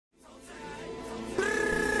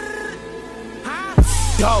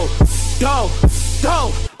Go, go,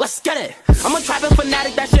 go, let's get it. I'm a trapping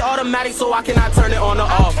fanatic, that shit automatic, so I cannot turn it on or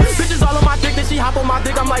off. Bitches all on my dick, then she hop on my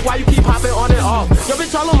dick, I'm like, why you keep hopping on and off? Yo,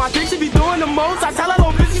 bitch all on my dick, she be doing the most. I tell her,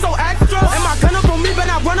 little bitch, she so extra. And my gun up on me, but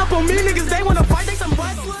not run up on me. Niggas, they wanna fight, they some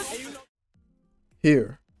wrestlers.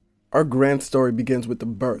 Here, our grand story begins with the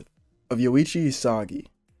birth of Yoichi Isagi.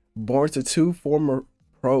 Born to two former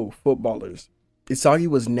pro footballers, Isagi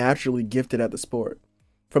was naturally gifted at the sport.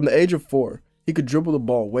 From the age of 4, he could dribble the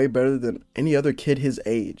ball way better than any other kid his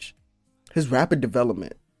age. His rapid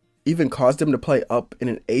development even caused him to play up in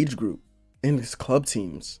an age group in his club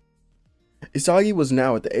teams. Isagi was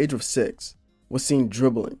now at the age of 6, was seen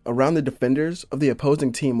dribbling around the defenders of the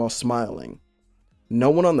opposing team while smiling.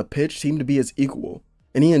 No one on the pitch seemed to be his equal,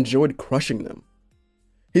 and he enjoyed crushing them.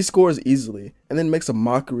 He scores easily and then makes a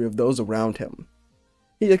mockery of those around him.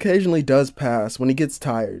 He occasionally does pass when he gets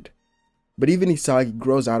tired, but even Isagi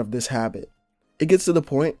grows out of this habit. It gets to the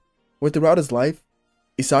point where throughout his life,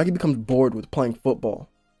 Isagi becomes bored with playing football.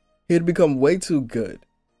 He had become way too good,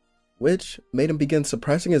 which made him begin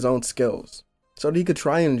suppressing his own skills so that he could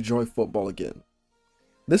try and enjoy football again.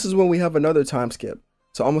 This is when we have another time skip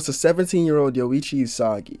to almost a 17-year-old Yoichi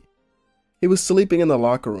Isagi. He was sleeping in the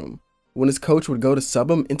locker room when his coach would go to sub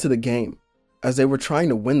him into the game as they were trying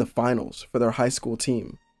to win the finals for their high school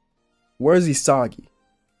team. Where is Isagi?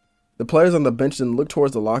 The players on the bench then look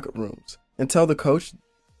towards the locker rooms and tell the coach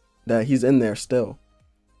that he's in there still.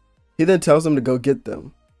 He then tells them to go get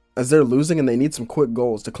them, as they're losing and they need some quick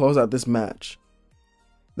goals to close out this match.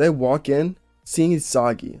 They walk in, seeing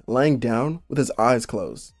Isagi laying down with his eyes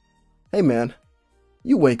closed. Hey man,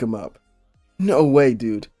 you wake him up. No way,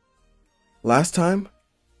 dude. Last time?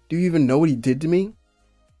 Do you even know what he did to me?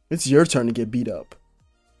 It's your turn to get beat up.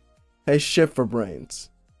 Hey, shift for brains.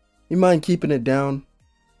 You mind keeping it down?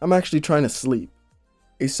 I'm actually trying to sleep.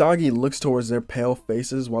 Isagi looks towards their pale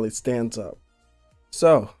faces while he stands up.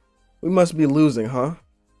 So, we must be losing, huh?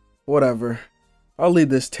 Whatever. I'll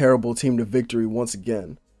lead this terrible team to victory once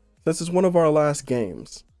again, since it's one of our last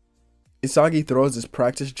games. Isagi throws his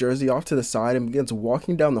practice jersey off to the side and begins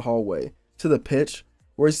walking down the hallway to the pitch,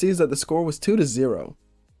 where he sees that the score was 2-0.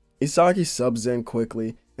 Isagi subs in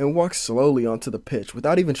quickly and walks slowly onto the pitch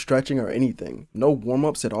without even stretching or anything, no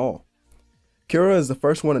warm-ups at all. Kira is the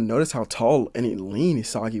first one to notice how tall and lean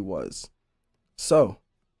Isagi was. So,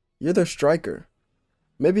 you're their striker.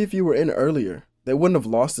 Maybe if you were in earlier, they wouldn't have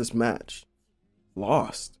lost this match.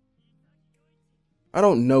 Lost? I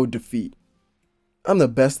don't know defeat. I'm the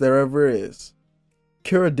best there ever is.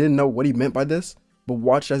 Kira didn't know what he meant by this, but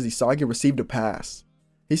watched as Isagi received a pass.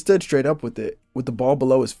 He stood straight up with it, with the ball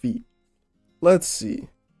below his feet. Let's see.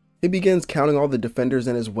 He begins counting all the defenders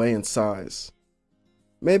in his way and size.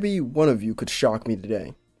 Maybe one of you could shock me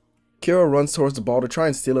today. Kira runs towards the ball to try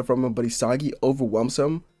and steal it from him, but Isagi overwhelms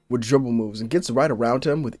him with dribble moves and gets right around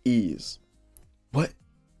him with ease. What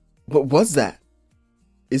was that?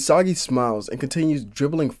 Isagi smiles and continues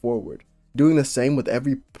dribbling forward, doing the same with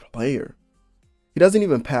every player. He doesn't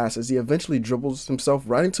even pass as he eventually dribbles himself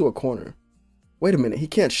right into a corner. Wait a minute, he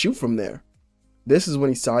can't shoot from there. This is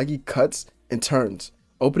when Isagi cuts and turns,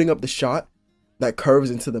 opening up the shot that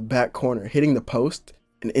curves into the back corner, hitting the post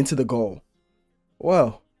and into the goal.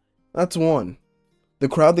 Well, that's one. The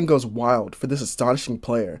crowd then goes wild for this astonishing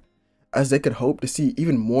player, as they could hope to see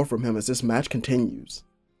even more from him as this match continues.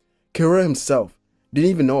 Kira himself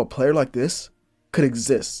didn't even know a player like this could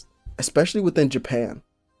exist, especially within Japan.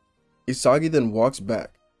 Isagi then walks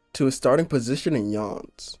back to his starting position and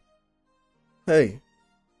yawns. Hey,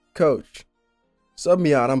 coach, sub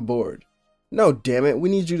me out, I'm bored. No, damn it, we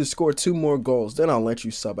need you to score 2 more goals, then I'll let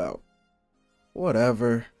you sub out.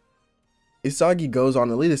 Whatever. Isagi goes on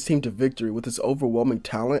to lead his team to victory with his overwhelming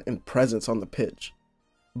talent and presence on the pitch.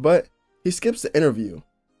 But he skips the interview,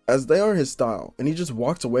 as they are his style, and he just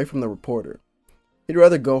walks away from the reporter. He'd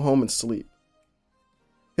rather go home and sleep.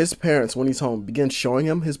 His parents, when he's home, begin showing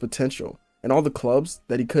him his potential and all the clubs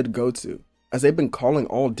that he could go to, as they've been calling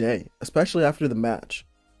all day, especially after the match.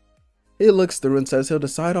 He looks through and says he'll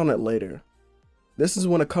decide on it later. This is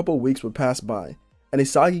when a couple weeks would pass by, and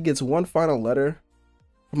Isagi gets one final letter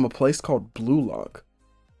from a place called Blue Log.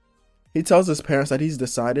 He tells his parents that he's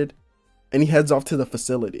decided, and he heads off to the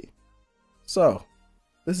facility. So,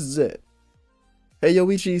 this is it. Hey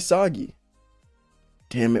Yoichi Isagi.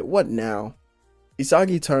 Damn it, what now?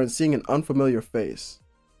 Isagi turns, seeing an unfamiliar face.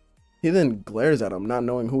 He then glares at him, not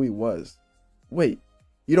knowing who he was. Wait,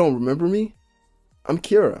 you don't remember me? I'm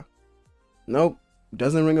Kira. Nope,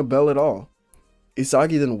 doesn't ring a bell at all.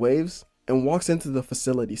 Isagi then waves and walks into the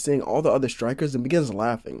facility, seeing all the other strikers, and begins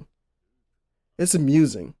laughing. It's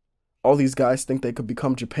amusing. All these guys think they could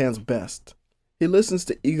become Japan's best. He listens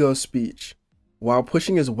to Igo's speech while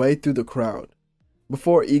pushing his way through the crowd.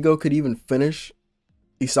 Before Igo could even finish,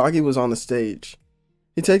 Isagi was on the stage.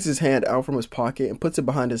 He takes his hand out from his pocket and puts it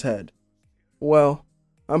behind his head. Well,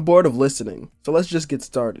 I'm bored of listening, so let's just get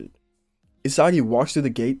started. Isagi walks through the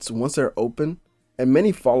gates once they're open, and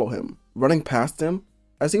many follow him, running past him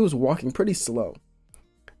as he was walking pretty slow.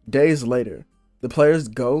 Days later, the players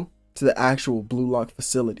go to the actual Blue Lock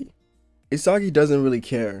facility. Isagi doesn't really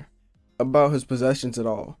care about his possessions at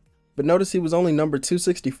all, but notice he was only number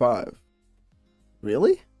 265.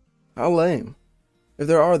 Really? How lame. If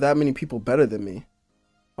there are that many people better than me,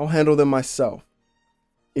 I'll handle them myself.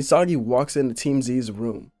 Isagi walks into Team Z's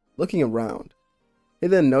room, looking around. He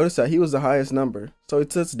then noticed that he was the highest number, so he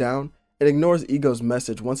sits down and ignores Igo's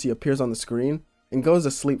message once he appears on the screen and goes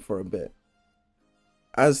to sleep for a bit.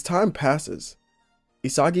 As time passes,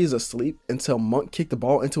 Isagi is asleep until Monk kicked the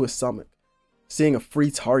ball into his stomach, seeing a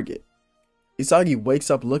free target. Isagi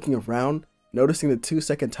wakes up looking around, noticing the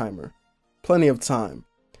 2-second timer. Plenty of time.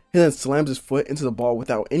 He then slams his foot into the ball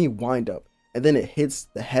without any wind-up, and then it hits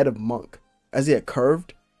the head of Monk as he had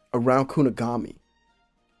curved around Kunigami.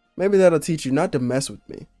 Maybe that'll teach you not to mess with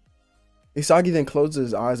me. Isagi then closes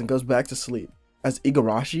his eyes and goes back to sleep as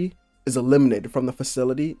Igarashi is eliminated from the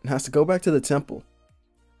facility and has to go back to the temple.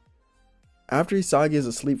 After Isagi is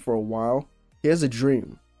asleep for a while, he has a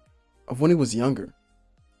dream of when he was younger.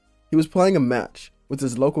 He was playing a match with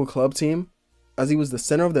his local club team as he was the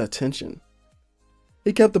center of the attention.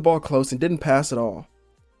 He kept the ball close and didn't pass at all.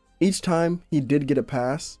 Each time he did get a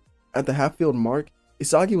pass, at the half-field mark,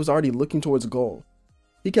 Isagi was already looking towards goal.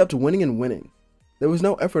 He kept winning and winning. There was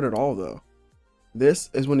no effort at all though. This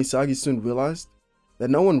is when Isagi soon realized that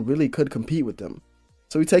no one really could compete with him,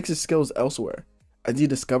 so he takes his skills elsewhere as he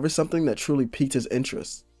discovers something that truly piqued his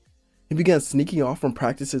interest. He began sneaking off from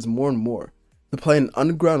practices more and more to play in an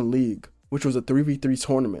underground league, which was a 3v3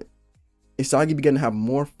 tournament. Isagi began to have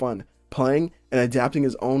more fun playing and adapting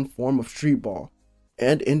his own form of street ball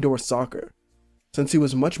and indoor soccer. Since he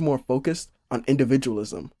was much more focused on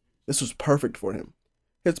individualism, this was perfect for him.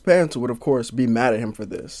 His parents would of course be mad at him for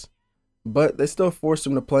this, but they still forced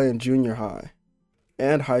him to play in junior high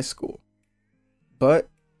and high school. But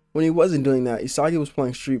when he wasn't doing that, Isagi was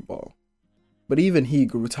playing street ball. But even he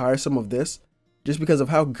grew tiresome of this just because of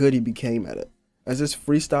how good he became at it, as his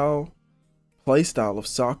freestyle play style of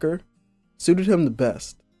soccer suited him the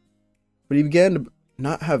best. But he began to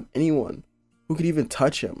not have anyone who could even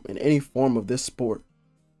touch him in any form of this sport.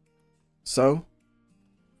 So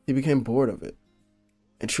he became bored of it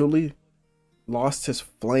and truly lost his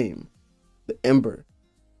flame, the ember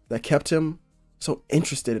that kept him so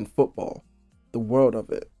interested in football, the world of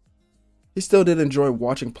it. He still did enjoy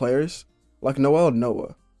watching players like Noel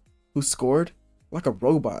Noah, who scored like a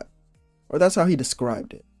robot, or that's how he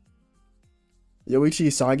described it. Yoichi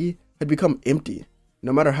Isagi had become empty.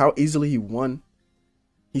 No matter how easily he won,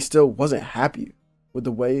 he still wasn't happy with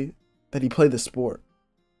the way that he played the sport,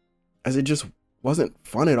 as it just wasn't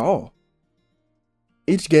fun at all.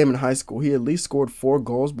 Each game in high school, he at least scored 4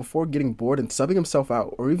 goals before getting bored and subbing himself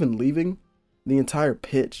out or even leaving the entire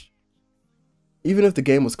pitch. Even if the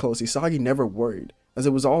game was close, Isagi never worried, as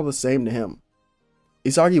it was all the same to him.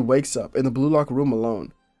 Isagi wakes up in the Blue Lock room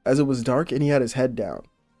alone, as it was dark and he had his head down.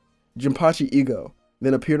 Jinpachi Igo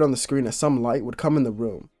then appeared on the screen as some light would come in the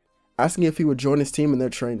room, asking if he would join his team in their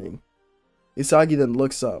training. Isagi then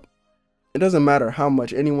looks up. It doesn't matter how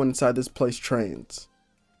much anyone inside this place trains.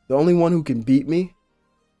 The only one who can beat me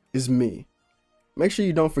is me. Make sure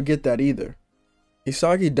you don't forget that either.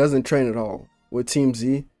 Isagi doesn't train at all with Team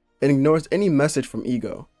Z and ignores any message from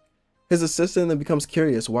Igo. His assistant then becomes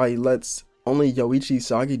curious why he lets only Yoichi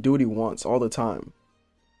Isagi do what he wants all the time.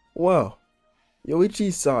 Well, Yoichi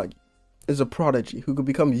Isagi is a prodigy who could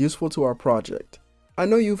become useful to our project. I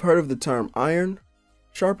know you've heard of the term iron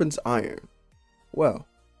sharpens iron. Well,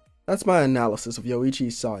 that's my analysis of Yoichi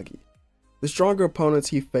Isagi. The stronger opponents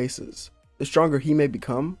he faces, the stronger he may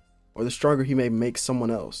become, or the stronger he may make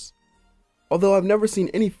someone else. Although I've never seen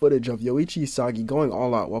any footage of Yoichi Isagi going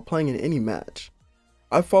all out while playing in any match.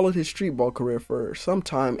 I've followed his street ball career for some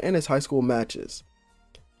time and his high school matches.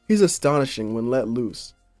 He's astonishing when let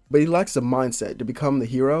loose, but he lacks the mindset to become the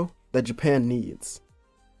hero that Japan needs.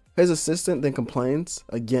 His assistant then complains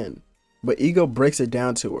again, but Igo breaks it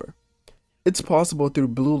down to her. It's possible through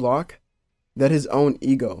Blue Lock that his own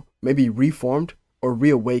ego may be reformed or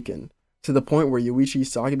reawakened to the point where Yoichi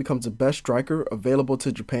Isagi becomes the best striker available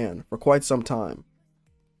to Japan for quite some time.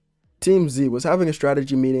 Team Z was having a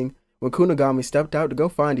strategy meeting when Kunigami stepped out to go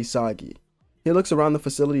find Isagi. He looks around the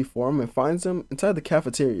facility for him and finds him inside the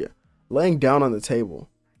cafeteria, laying down on the table.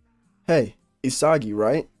 Hey, Isagi,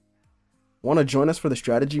 right? Want to join us for the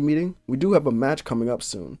strategy meeting? We do have a match coming up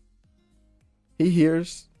soon. He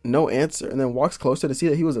hears no answer and then walks closer to see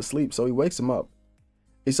that he was asleep, so he wakes him up.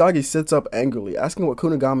 Isagi sits up angrily, asking what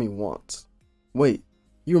Kunigami wants. Wait,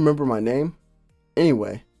 you remember my name?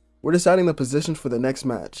 Anyway, we're deciding the positions for the next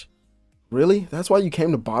match. Really? That's why you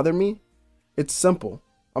came to bother me? It's simple.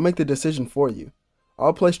 I'll make the decision for you.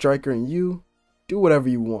 I'll play striker and you do whatever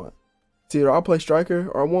you want. It's either I'll play striker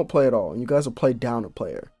or I won't play at all and you guys will play down a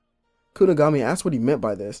player. Kunigami asked what he meant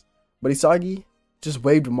by this, but Isagi just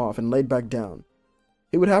waved him off and laid back down.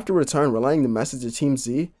 He would have to return relaying the message to Team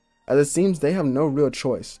Z, as it seems they have no real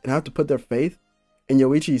choice and have to put their faith in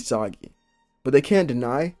Yoichi Isagi. But they can't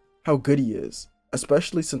deny how good he is,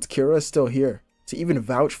 especially since Kira is still here to even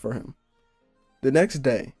vouch for him. The next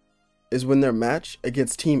day is when their match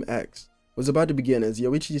against Team X was about to begin, as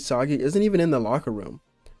Yoichi Isagi isn't even in the locker room.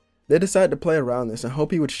 They decided to play around this and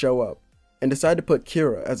hope he would show up, and decide to put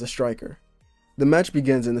Kira as a striker. The match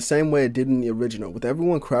begins in the same way it did in the original, with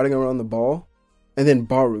everyone crowding around the ball, and then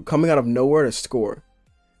Baru coming out of nowhere to score.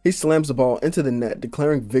 He slams the ball into the net,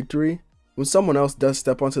 declaring victory when someone else does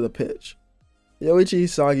step onto the pitch. Yoichi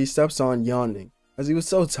Isagi steps on, yawning, as he was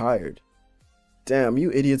so tired. Damn,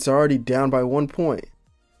 you idiots are already down by 1 point.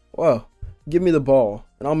 Well, give me the ball,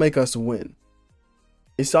 and I'll make us win.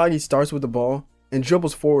 Isagi starts with the ball and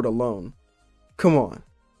dribbles forward alone. Come on,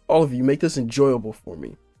 all of you, make this enjoyable for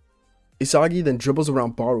me. Isagi then dribbles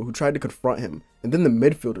around Baru, who tried to confront him, and then the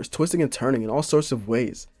midfielders, twisting and turning in all sorts of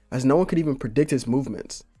ways, as no one could even predict his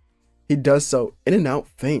movements. He does so in and out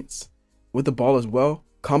feints, with the ball as well,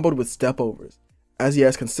 comboed with step-overs, as he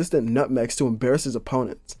has consistent nutmegs to embarrass his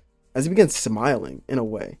opponents, as he begins smiling in a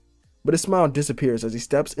way. But his smile disappears as he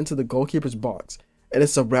steps into the goalkeeper's box and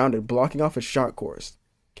is surrounded, blocking off his shot course.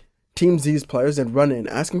 Team Z's players then run in,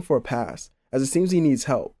 asking for a pass, as it seems he needs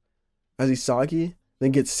help, as Isagi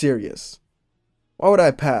then gets serious. Why would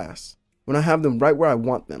I pass when I have them right where I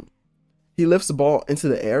want them? He lifts the ball into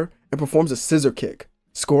the air and performs a scissor kick,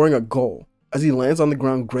 scoring a goal as he lands on the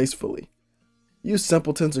ground gracefully. You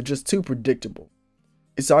simpletons are just too predictable.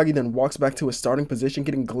 Isagi then walks back to his starting position,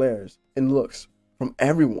 getting glares and looks from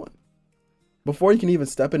everyone. Before he can even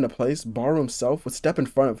step into place, Baru himself would step in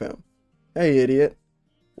front of him. Hey idiot,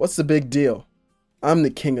 what's the big deal? I'm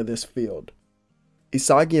the king of this field.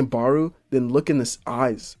 Isagi and Baru then look in his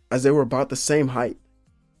eyes as they were about the same height,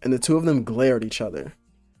 and the two of them glare at each other.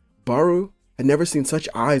 Baru had never seen such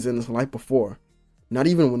eyes in his life before, not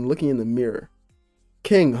even when looking in the mirror.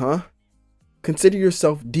 King, huh? Consider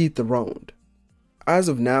yourself dethroned. As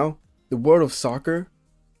of now, the world of soccer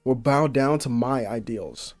will bow down to my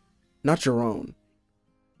ideals, not your own.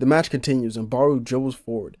 The match continues and Baru dribbles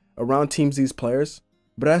forward around Team Z's players,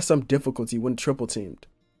 but has some difficulty when triple teamed.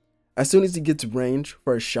 As soon as he gets range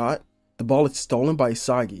for a shot, the ball is stolen by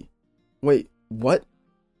Isagi. Wait, what?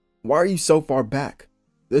 Why are you so far back?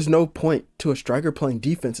 There's no point to a striker playing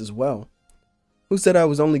defense as well. Who said I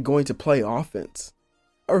was only going to play offense?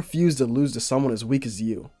 I refuse to lose to someone as weak as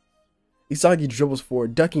you. Isagi dribbles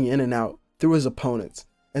forward, ducking in and out through his opponents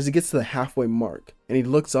as he gets to the halfway mark, and he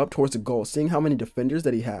looks up towards the goal, seeing how many defenders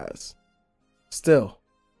that he has. Still,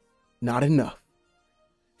 not enough.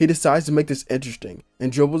 He decides to make this interesting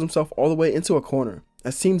and dribbles himself all the way into a corner,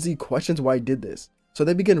 as Team Z questions why he did this, so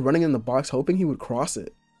they begin running in the box hoping he would cross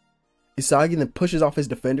it. Isagi then pushes off his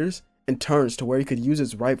defenders and turns to where he could use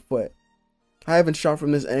his right foot. I haven't shot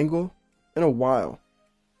from this angle in a while.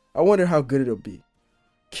 I wonder how good it'll be.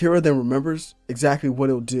 Kira then remembers exactly what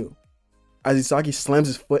he'll do, as Isagi slams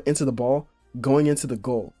his foot into the ball, going into the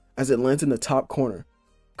goal, as it lands in the top corner,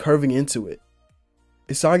 curving into it.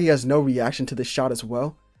 Isagi has no reaction to this shot as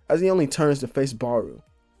well, as he only turns to face Baru.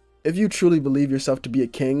 If you truly believe yourself to be a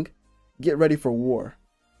king, get ready for war,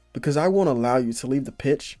 because I won't allow you to leave the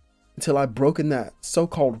pitch until I've broken that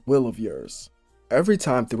so-called will of yours. Every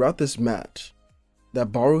time throughout this match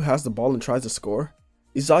that Baru has the ball and tries to score,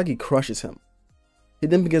 Isagi crushes him. He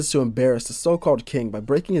then begins to embarrass the so-called king by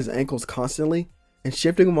breaking his ankles constantly and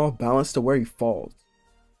shifting him off balance to where he falls.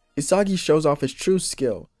 Isagi shows off his true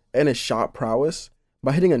skill and his shot prowess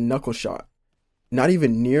by hitting a knuckle shot, not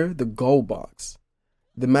even near the goal box.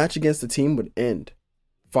 The match against the team would end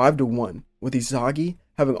 5-1, with Isagi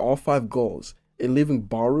having all 5 goals and leaving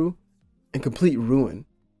Baru in complete ruin.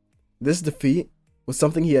 This defeat was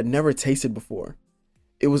something he had never tasted before.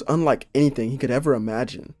 It was unlike anything he could ever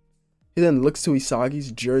imagine. He then looks to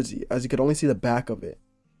Isagi's jersey as he could only see the back of it,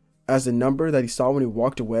 as the number that he saw when he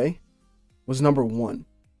walked away was number 1.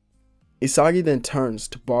 Isagi then turns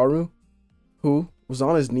to Baru, who was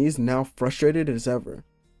on his knees now frustrated as ever.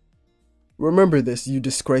 Remember this, you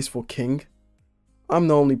disgraceful king. I'm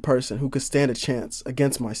the only person who could stand a chance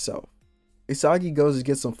against myself. Isagi goes to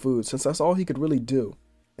get some food since that's all he could really do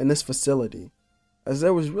in this facility, as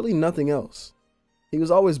there was really nothing else. He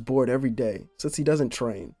was always bored every day since he doesn't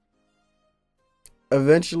train.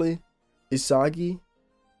 Eventually, Isagi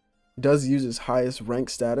does use his highest rank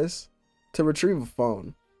status to retrieve a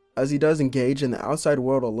phone, as he does engage in the outside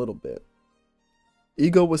world a little bit.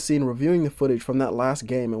 Igo was seen reviewing the footage from that last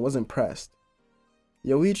game and was impressed.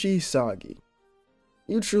 Yoichi Isagi,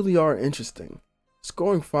 you truly are interesting.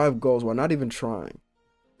 Scoring 5 goals while not even trying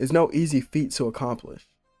is no easy feat to accomplish.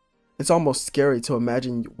 It's almost scary to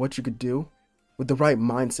imagine what you could do with the right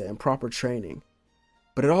mindset and proper training.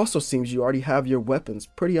 But it also seems you already have your weapons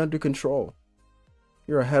pretty under control.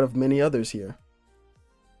 You're ahead of many others here.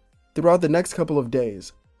 Throughout the next couple of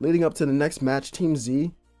days, leading up to the next match, Team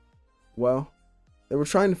Z, well, they were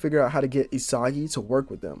trying to figure out how to get Isagi to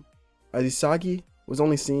work with them, as Isagi was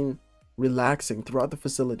only seen relaxing throughout the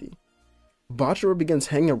facility. Bachira begins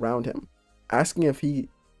hanging around him, asking if he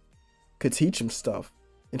could teach him stuff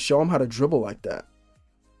and show him how to dribble like that.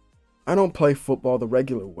 I don't play football the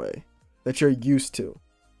regular way that you're used to.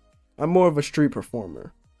 I'm more of a street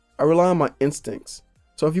performer. I rely on my instincts,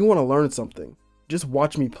 so if you want to learn something, just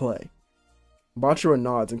watch me play. Bachira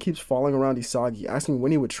nods and keeps following around Isagi, asking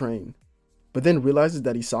when he would train, but then realizes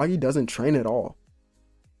that Isagi doesn't train at all.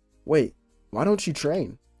 Wait, why don't you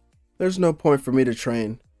train? There's no point for me to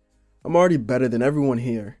train. I'm already better than everyone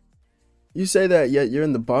here. You say that, yet you're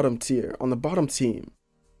in the bottom tier, on the bottom team.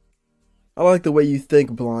 I like the way you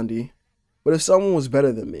think, Blondie, but if someone was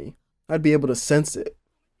better than me, I'd be able to sense it.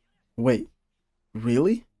 Wait,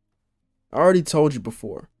 really? I already told you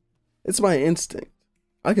before. It's my instinct.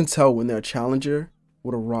 I can tell when their challenger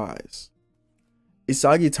would arise.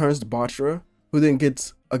 Isagi turns to Bachira, who then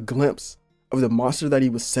gets a glimpse of the monster that he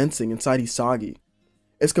was sensing inside Isagi.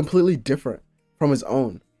 It's completely different from his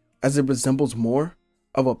own, as it resembles more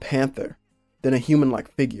of a panther than a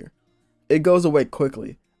human-like figure. It goes away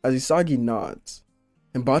quickly as Isagi nods,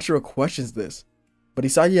 and Bachira questions this, but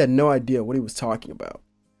Isagi had no idea what he was talking about.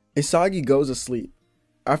 Isagi goes to sleep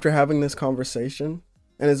after having this conversation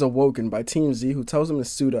and is awoken by Team Z, who tells him to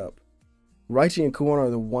suit up. Raichi and Kuon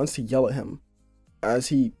are the ones to yell at him as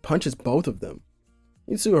he punches both of them.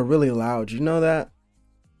 You two are really loud, you know that?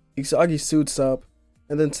 Isagi suits up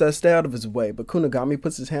and then says stay out of his way, but Kunigami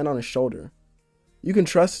puts his hand on his shoulder. You can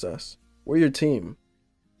trust us. We're your team.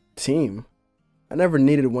 Team? I never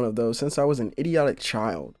needed one of those since I was an idiotic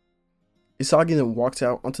child. Isagi then walks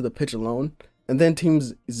out onto the pitch alone, and then Team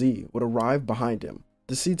Z would arrive behind him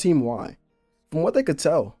to see Team Y. From what they could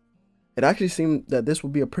tell, it actually seemed that this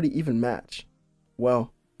would be a pretty even match.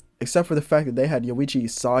 Well, except for the fact that they had Yoichi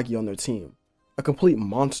Isagi on their team, a complete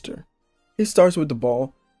monster. He starts with the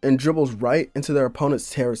ball and dribbles right into their opponent's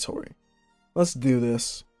territory. Let's do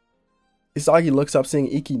this. Isagi looks up,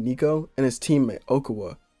 seeing Iki Nico and his teammate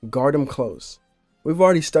Okuwa guard him close. We've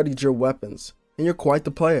already studied your weapons, and you're quite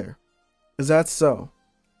the player. Is that so?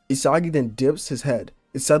 Isagi then dips his head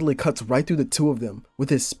and suddenly cuts right through the two of them with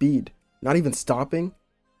his speed. Not even stopping,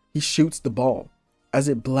 he shoots the ball as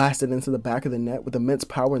it blasted into the back of the net with immense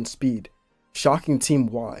power and speed, shocking Team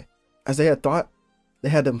Y, as they had thought they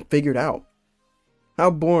had them figured out.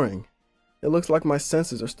 How boring. It looks like my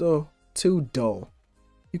senses are still too dull.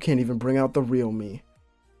 You can't even bring out the real me.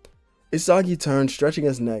 Isagi turns, stretching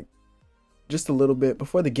his neck just a little bit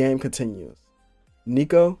before the game continues.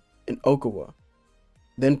 Nico and Okuwa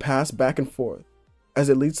then pass back and forth as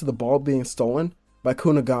it leads to the ball being stolen by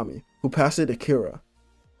Kunigami, who passes it to Kira.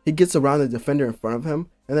 He gets around the defender in front of him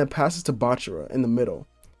and then passes to Bachira in the middle.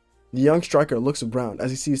 The young striker looks around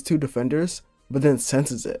as he sees two defenders, but then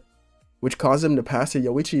senses it, which causes him to pass to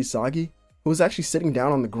Yoichi Isagi, who was actually sitting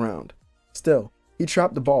down on the ground. Still, he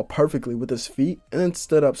trapped the ball perfectly with his feet and then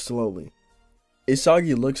stood up slowly.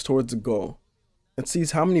 Isagi looks towards the goal and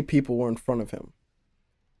sees how many people were in front of him.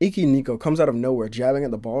 Iki Nico comes out of nowhere, jabbing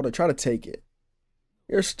at the ball to try to take it.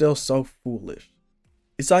 You're still so foolish.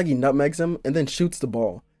 Isagi nutmegs him and then shoots the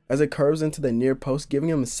ball as it curves into the near post, giving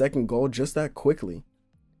him his second goal just that quickly.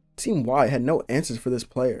 Team Y had no answers for this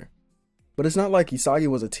player, but it's not like Isagi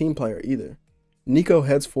was a team player either. Nico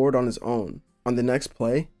heads forward on his own on the next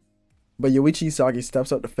play, but Yoichi Isagi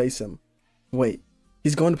steps up to face him. Wait,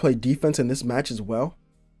 he's going to play defense in this match as well?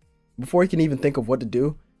 Before he can even think of what to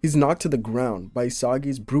do, he's knocked to the ground by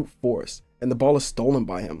Isagi's brute force, and the ball is stolen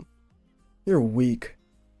by him. You're weak.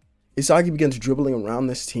 Isagi begins dribbling around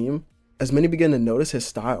this team as many begin to notice his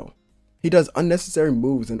style. He does unnecessary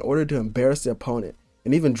moves in order to embarrass the opponent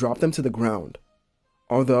and even drop them to the ground.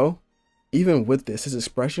 Although, even with this, his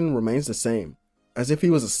expression remains the same, as if he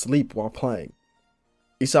was asleep while playing.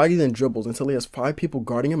 Isagi then dribbles until he has 5 people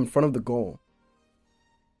guarding him in front of the goal.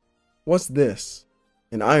 What's this?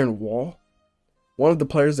 An iron wall? One of the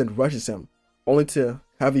players then rushes him, only to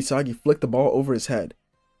have Isagi flick the ball over his head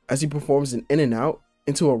as he performs an in and out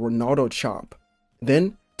into a Ronaldo chop,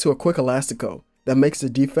 then to a quick elastico that makes the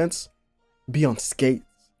defense be on skates.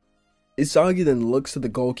 Isagi then looks to the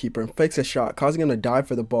goalkeeper and fakes a shot, causing him to dive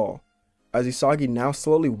for the ball, as Isagi now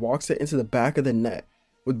slowly walks it into the back of the net,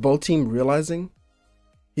 with both teams realizing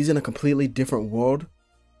he's in a completely different world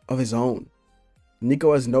of his own.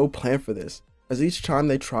 Nico has no plan for this, as each time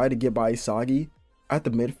they try to get by Isagi at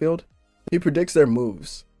the midfield, he predicts their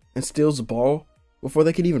moves and steals the ball before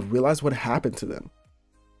they can even realize what happened to them.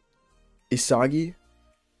 Isagi,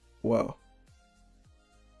 well,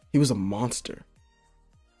 he was a monster.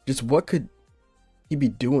 Just what could he be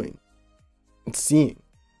doing and seeing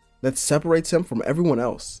that separates him from everyone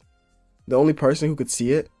else? The only person who could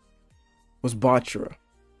see it was Bachira.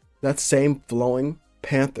 That same flowing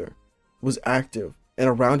panther was active and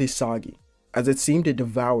around Isagi, as it seemed it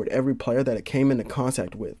devoured every player that it came into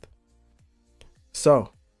contact with.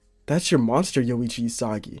 So, that's your monster, Yoichi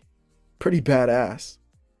Isagi. Pretty badass.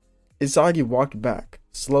 Isagi walked back,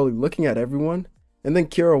 slowly looking at everyone, and then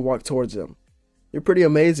Kira walked towards him. You're pretty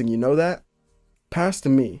amazing, you know that? Pass to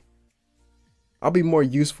me. I'll be more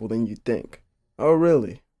useful than you think. Oh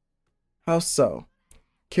really? How so?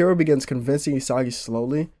 Kira begins convincing Isagi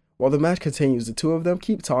slowly. While the match continues, the two of them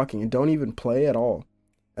keep talking and don't even play at all,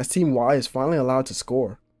 as Team Y is finally allowed to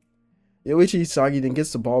score. Yoichi Isagi then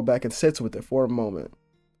gets the ball back and sits with it for a moment.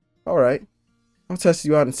 Alright, I'll test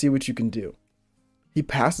you out and see what you can do. He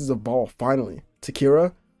passes the ball finally to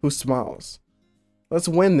Kira, who smiles. Let's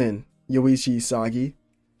win then, Yoichi Isagi.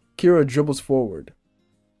 Kira dribbles forward,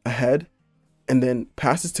 ahead, and then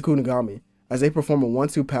passes to Kunigami as they perform a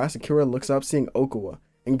 1-2 pass, and Kira looks up seeing Okawa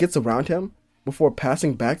and gets around him before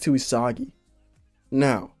passing back to Isagi.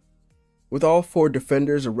 Now, with all four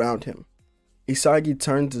defenders around him, Isagi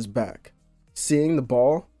turns his back, seeing the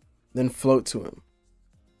ball, then float to him.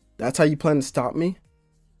 That's how you plan to stop me?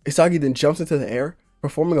 Isagi then jumps into the air,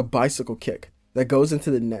 performing a bicycle kick that goes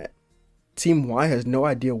into the net. Team Y has no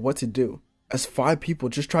idea what to do, as 5 people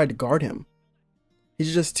just tried to guard him.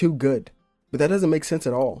 He's just too good, but that doesn't make sense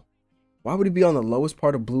at all. Why would he be on the lowest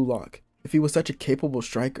part of Blue Lock if he was such a capable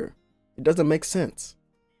striker? It doesn't make sense.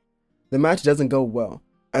 The match doesn't go well,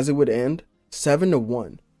 as it would end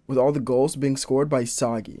 7-1, with all the goals being scored by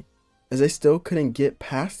Isagi, as they still couldn't get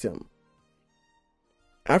past him.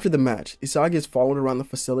 After the match, Isagi is followed around the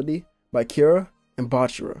facility by Kira and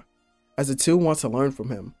Bachira, as the two wants to learn from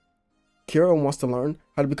him. Kira wants to learn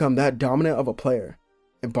how to become that dominant of a player,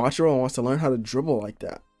 and Bachira wants to learn how to dribble like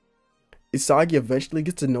that. Isagi eventually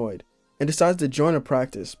gets annoyed and decides to join a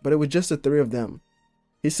practice, but it was just the 3 of them.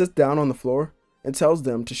 He sits down on the floor and tells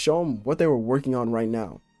them to show him what they were working on right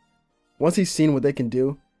now. Once he's seen what they can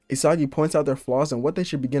do, Isagi points out their flaws and what they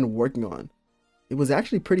should begin working on. It was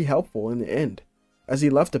actually pretty helpful in the end, as he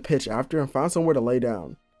left the pitch after and found somewhere to lay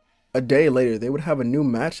down. A day later, they would have a new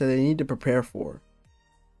match that they need to prepare for.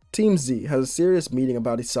 Team Z has a serious meeting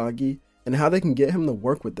about Isagi and how they can get him to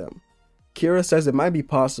work with them. Kira says it might be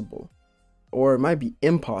possible, or it might be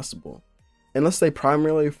impossible, unless they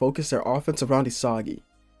primarily focus their offense around Isagi.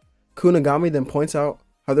 Kunigami then points out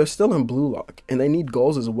how they're still in Blue Lock and they need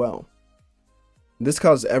goals as well. This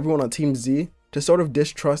causes everyone on Team Z to sort of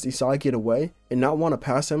distrust Isagi in a way and not want to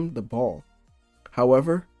pass him the ball.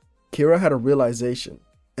 However, Kira had a realization,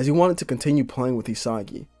 as he wanted to continue playing with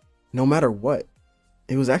Isagi, no matter what.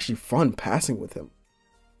 It was actually fun passing with him.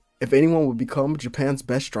 If anyone would become Japan's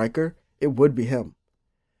best striker, it would be him.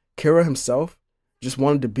 Kira himself just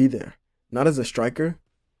wanted to be there, not as a striker,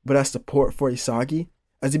 but as support for Isagi,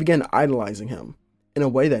 as he began idolizing him, in a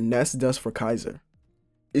way that Ness does for Kaiser.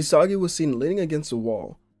 Isagi was seen leaning against the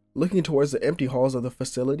wall, looking towards the empty halls of the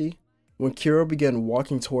facility, when Kira began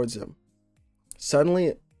walking towards him.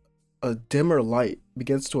 Suddenly, a dimmer light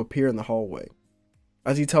begins to appear in the hallway,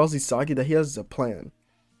 as he tells Isagi that he has a plan.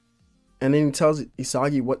 And then he tells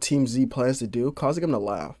Isagi what Team Z plans to do, causing him to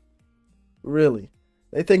laugh. Really?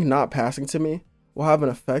 They think not passing to me will have an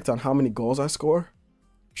effect on how many goals I score?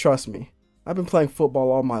 Trust me, I've been playing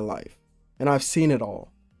football all my life, and I've seen it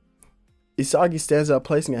all. Isagi stands up,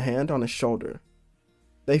 placing a hand on his shoulder.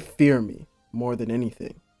 They fear me more than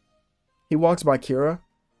anything. He walks by Kira,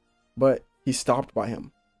 but he's stopped by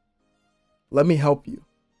him. Let me help you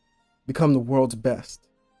become the world's best.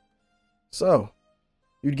 So,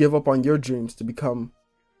 you'd give up on your dreams to become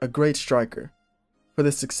a great striker for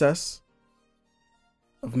the success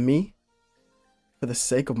of me? For the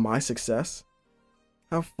sake of my success?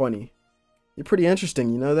 How funny. You're pretty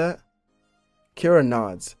interesting, you know that? Kira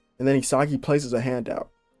nods, and then Isagi places a hand out.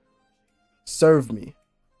 Serve me.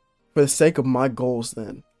 For the sake of my goals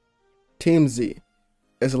then. Team Z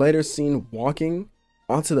is later seen walking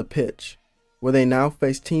onto the pitch, where they now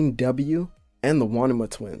face Team W and the Wanima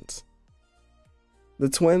twins. The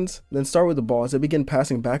twins then start with the ball as they begin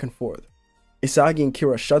passing back and forth. Isagi and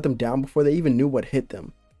Kira shut them down before they even knew what hit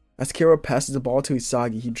them. As Kira passes the ball to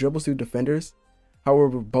Isagi, he dribbles through defenders.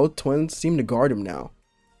 However, both twins seem to guard him now.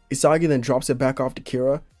 Isagi then drops it back off to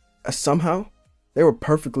Kira, as somehow they were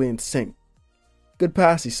perfectly in sync. Good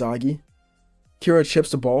pass, Isagi. Kira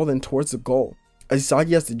chips the ball then towards the goal, as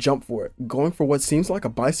Isagi has to jump for it, going for what seems like a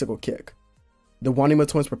bicycle kick. The Wanima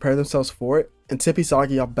twins prepare themselves for it and tip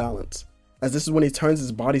Isagi off balance, as this is when he turns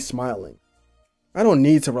his body smiling. I don't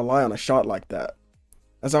need to rely on a shot like that.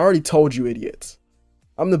 As I already told you idiots,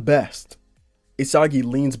 I'm the best. Isagi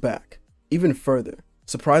leans back, even further,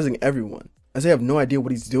 surprising everyone, as they have no idea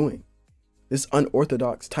what he's doing. This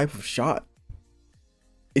unorthodox type of shot.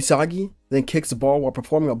 Isagi then kicks the ball while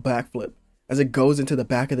performing a backflip as it goes into the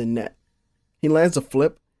back of the net. He lands a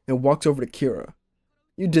flip and walks over to Kira.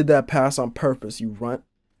 You did that pass on purpose, you runt.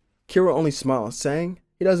 Kira only smiles, saying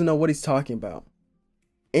he doesn't know what he's talking about.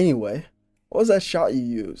 Anyway, what was that shot you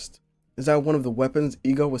used? Is that one of the weapons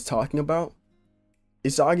Ego was talking about?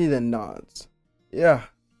 Isagi then nods. Yeah,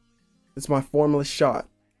 it's my formless shot.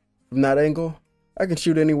 From that angle, I can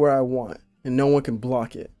shoot anywhere I want, and no one can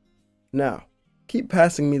block it. Now, keep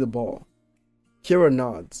passing me the ball. Kira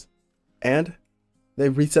nods, and they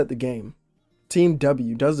reset the game. Team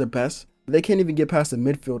W does their best, but they can't even get past the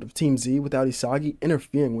midfield of Team Z without Isagi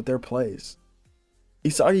interfering with their plays.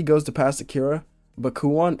 Isagi goes to pass to Kira, but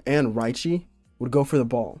Kuon and Raichi would go for the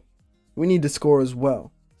ball. We need to score as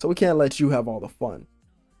well, so we can't let you have all the fun.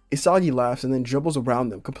 Isagi laughs and then dribbles around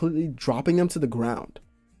them, completely dropping them to the ground.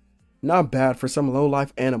 Not bad for some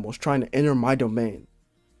low-life animals trying to enter my domain.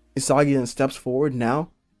 Isagi then steps forward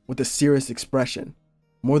now with a serious expression,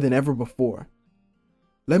 more than ever before.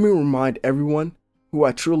 Let me remind everyone who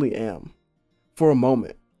I truly am. For a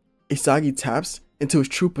moment, Isagi taps into his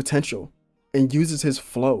true potential and uses his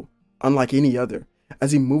flow unlike any other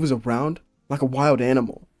as he moves around like a wild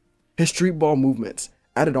animal. His street ball movements,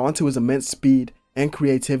 added on to his immense speed and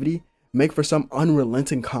creativity, make for some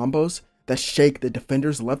unrelenting combos that shake the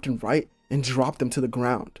defenders left and right and drop them to the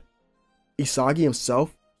ground. Isagi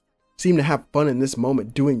himself seemed to have fun in this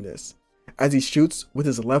moment doing this, as he shoots with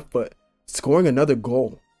his left foot, scoring another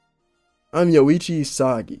goal. I'm Yoichi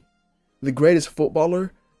Isagi, the greatest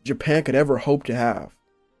footballer Japan could ever hope to have.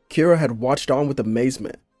 Kira had watched on with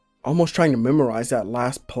amazement, almost trying to memorize that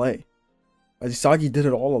last play, as Isagi did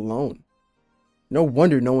it all alone. No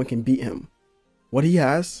wonder no one can beat him. What he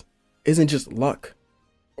has isn't just luck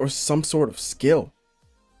or some sort of skill.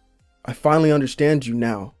 I finally understand you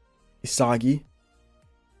now, Isagi.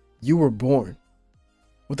 You were born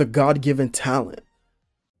with a God-given talent.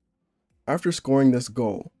 After scoring this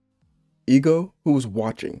goal, Ego, who was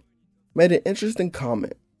watching, made an interesting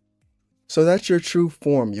comment. So that's your true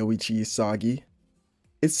form, Yoichi Isagi.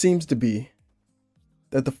 It seems to be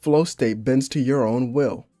that the flow state bends to your own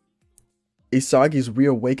will. Isagi's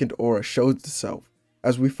reawakened aura shows itself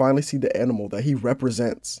as we finally see the animal that he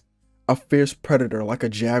represents, a fierce predator like a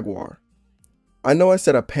jaguar. I know I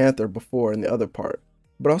said a panther before in the other part,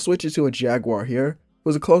 but I'll switch it to a jaguar here,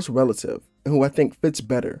 who's a close relative and who I think fits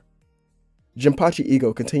better. Jinpachi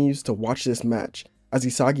Ego continues to watch this match as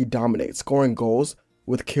Isagi dominates, scoring goals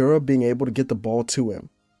with Kira being able to get the ball to him.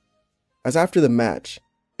 As after the match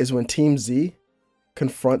is when Team Z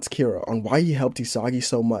confronts Kira on why he helped Isagi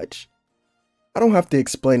so much. I don't have to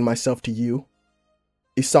explain myself to you.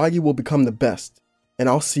 Isagi will become the best, and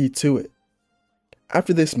I'll see to it.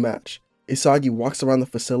 After this match, Isagi walks around the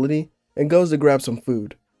facility and goes to grab some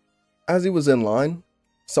food. As he was in line,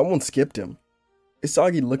 someone skipped him.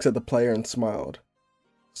 Isagi looks at the player and smiled.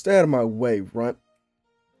 Stay out of my way, runt.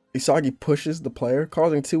 Isagi pushes the player,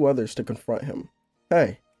 causing two others to confront him.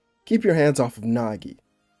 Hey, keep your hands off of Nagi.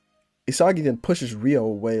 Isagi then pushes Ryo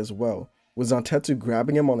away as well, with Zantetsu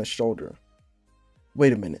grabbing him on his shoulder.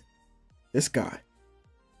 Wait a minute. This guy.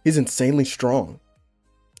 He's insanely strong.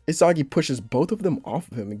 Isagi pushes both of them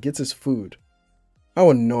off of him and gets his food. How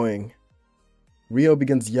annoying. Ryo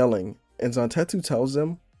begins yelling, and Zantetsu tells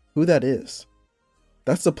them who that is.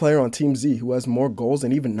 That's the player on Team Z who has more goals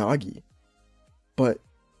than even Nagi. But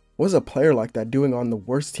what's a player like that doing on the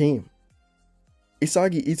worst team?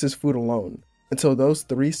 Isagi eats his food alone, until those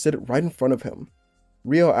three sit right in front of him.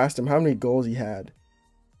 Ryo asked him how many goals he had,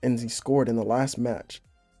 and he scored in the last match,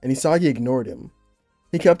 and Isagi ignored him.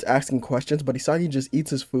 He kept asking questions, but Isagi just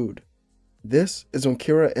eats his food. This is when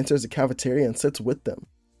Kira enters the cafeteria and sits with them.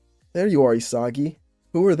 There you are, Isagi.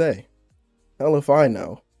 Who are they? Hell if I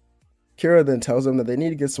know. Kira then tells them that they need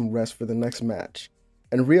to get some rest for the next match,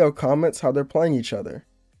 and Ryo comments how they're playing each other,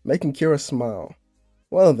 making Kira smile.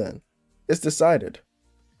 Well then, it's decided.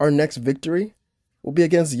 Our next victory will be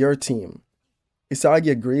against your team.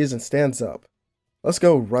 Isagi agrees and stands up. Let's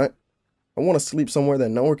go, Runt. I want to sleep somewhere that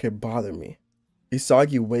no one can bother me.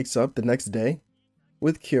 Isagi wakes up the next day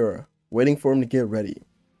with Kira, waiting for him to get ready.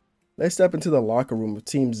 They step into the locker room of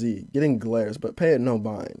Team Z, getting glares but pay it no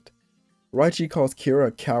mind. Raichi calls Kira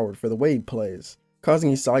a coward for the way he plays,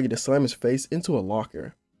 causing Isagi to slam his face into a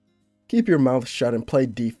locker. Keep your mouth shut and play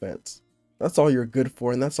defense. That's all you're good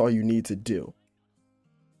for and that's all you need to do.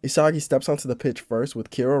 Isagi steps onto the pitch first with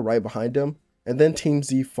Kira right behind him, and then Team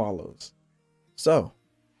Z follows. So,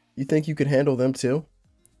 you think you can handle them too?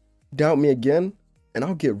 Doubt me again, and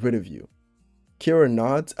I'll get rid of you. Kira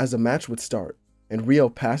nods as the match would start, and Ryo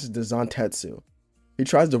passes to Zantetsu. He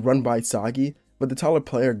tries to run by Isagi, but the taller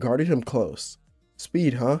player guarded him close.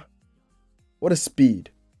 Speed, huh? What is speed,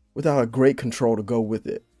 without a great control to go with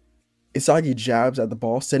it? Isagi jabs at the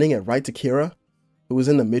ball, sending it right to Kira, who was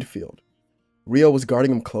in the midfield. Ryo was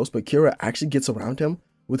guarding him close, but Kira actually gets around him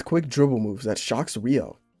with quick dribble moves that shocks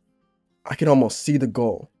Ryo. I can almost see the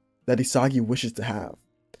goal that Isagi wishes to have.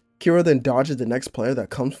 Kira then dodges the next player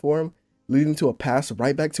that comes for him, leading to a pass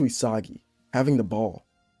right back to Isagi, having the ball.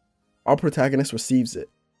 Our protagonist receives it,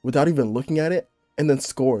 without even looking at it, and then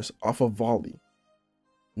scores off a volley.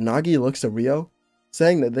 Nagi looks at Ryo,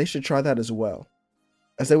 saying that they should try that as well,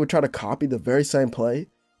 as they would try to copy the very same play,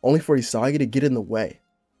 only for Isagi to get in the way.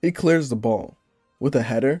 He clears the ball with a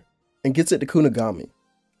header and gets it to Kunigami.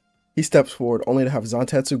 He steps forward only to have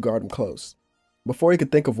Zantetsu guard him close. Before he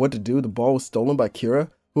could think of what to do, the ball was stolen by Kira,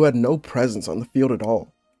 who had no presence on the field at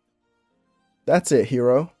all. That's it,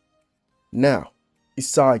 hero. Now,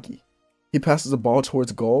 Isagi. He passes the ball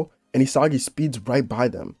towards goal, and Isagi speeds right by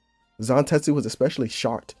them. Zantetsu was especially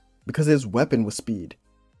shocked because his weapon was speed.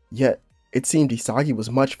 Yet, it seemed Isagi was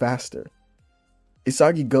much faster.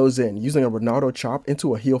 Isagi goes in, using a Ronaldo chop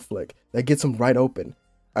into a heel flick that gets him right open,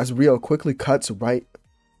 as Ryo quickly cuts right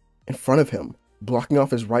in front of him, blocking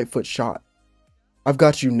off his right foot shot. I've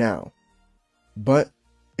got you now. But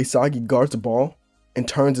Isagi guards the ball and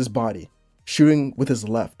turns his body, shooting with his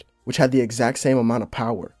left, which had the exact same amount of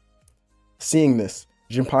power. Seeing this,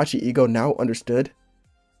 Jinpachi Ego now understood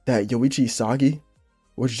that Yoichi Isagi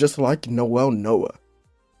was just like Noel Noah,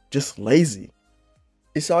 just lazy.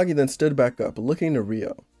 Isagi then stood back up, looking to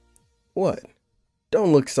Ryo. What?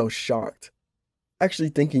 Don't look so shocked. Actually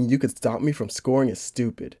thinking you could stop me from scoring is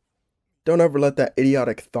stupid. Don't ever let that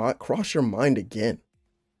idiotic thought cross your mind again.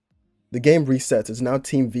 The game resets as now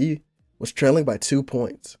Team V was trailing by 2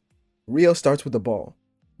 points. Ryo starts with the ball,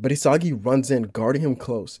 but Isagi runs in, guarding him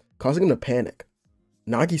close, causing him to panic.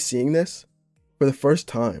 Nagi, seeing this, for the first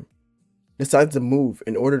time, decides to move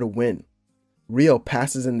in order to win. Ryo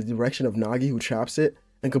passes in the direction of Nagi, who traps it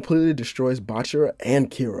and completely destroys Bachira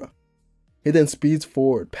and Kira. He then speeds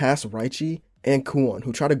forward past Raichi and Kuon,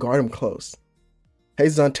 who try to guard him close. Hey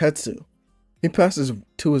Zantetsu. He passes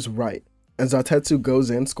to his right, and Zantetsu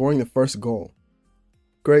goes in, scoring the first goal.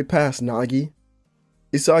 Great pass, Nagi.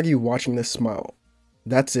 Isagi watching this smile.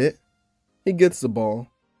 That's it. He gets the ball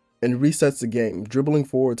and resets the game, dribbling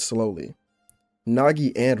forward slowly.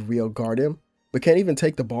 Nagi and Ryo guard him, but can't even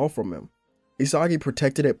take the ball from him. Isagi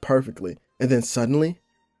protected it perfectly, and then suddenly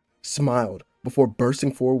smiled before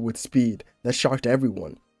bursting forward with speed that shocked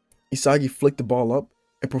everyone. Isagi flicked the ball up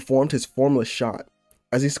and performed his formless shot,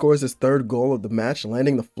 as he scores his third goal of the match,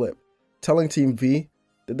 landing the flip, telling Team V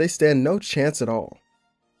that they stand no chance at all.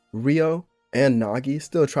 Ryo and Nagi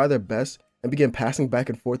still try their best and begin passing back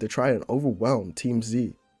and forth to try and overwhelm Team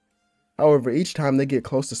Z. However, each time they get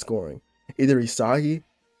close to scoring, either Isagi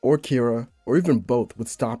or Kira or even both would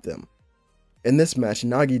stop them. In this match,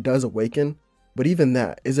 Nagi does awaken, but even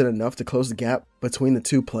that isn't enough to close the gap between the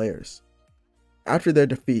two players. After their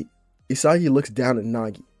defeat, Isagi looks down at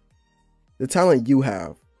Nagi. The talent you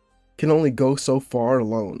have can only go so far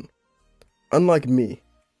alone. Unlike me,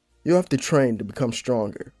 you have to train to become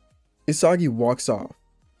stronger. Isagi walks off,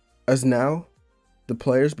 as now the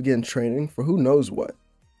players begin training for who knows what.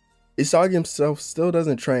 Isagi himself still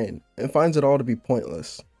doesn't train and finds it all to be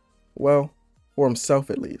pointless. Well, for himself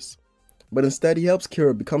at least. But instead he helps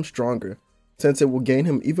Kira become stronger, since it will gain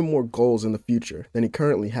him even more goals in the future than he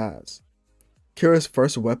currently has. Kira's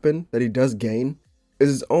first weapon that he does gain is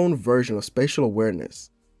his own version of spatial awareness,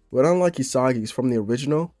 but unlike Isagi's from the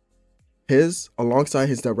original, his, alongside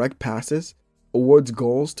his direct passes, awards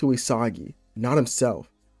goals to Isagi, not himself,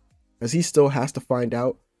 as he still has to find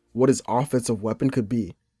out what his offensive weapon could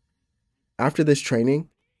be. After this training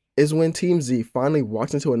is when Team Z finally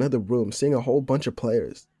walks into another room, seeing a whole bunch of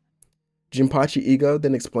players. Jinpachi Ego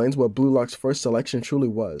then explains what Blue Lock's first selection truly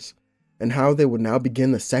was, and how they would now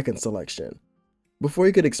begin the second selection. Before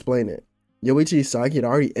he could explain it, Yoichi Isagi had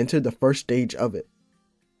already entered the first stage of it.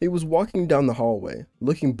 He was walking down the hallway,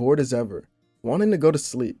 looking bored as ever, wanting to go to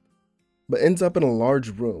sleep, but ends up in a large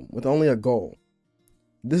room with only a goal.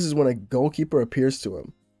 This is when a goalkeeper appears to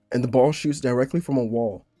him, and the ball shoots directly from a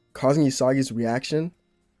wall, causing Isagi's reaction,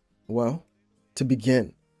 well, to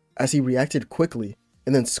begin, as he reacted quickly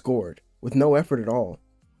and then scored, with no effort at all.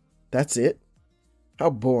 That's it? How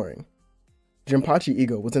boring. Jinpachi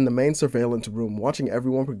Ego was in the main surveillance room watching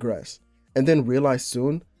everyone progress, and then realized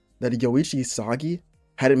soon that Yoichi Isagi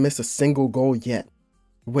hadn't missed a single goal yet.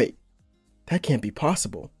 Wait, that can't be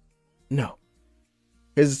possible. No.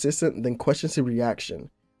 His assistant then questions his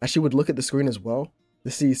reaction, as she would look at the screen as well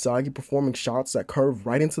to see Isagi performing shots that curve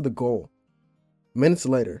right into the goal. Minutes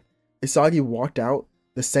later, Isagi walked out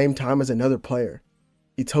the same time as another player,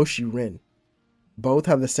 Itoshi Rin. Both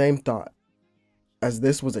have the same thought, as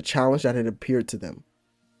this was a challenge that had appeared to them.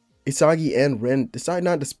 Isagi and Rin decide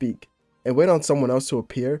not to speak, and wait on someone else to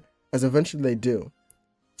appear, as eventually they do.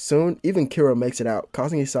 Soon, even Kira makes it out,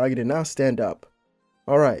 causing Isagi to now stand up.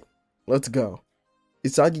 Alright, let's go.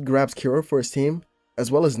 Isagi grabs Kira for his team,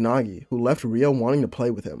 as well as Nagi, who left Rio wanting to play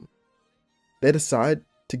with him. They decide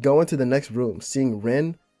to go into the next room, seeing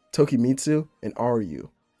Rin, Tokimitsu, and Aryu.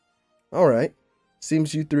 Alright,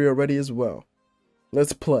 seems you three are ready as well.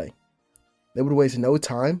 Let's play. They would waste no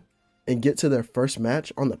time and get to their first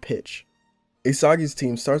match on the pitch. Isagi's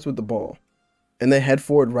team starts with the ball, and they head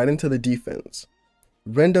forward right into the defense.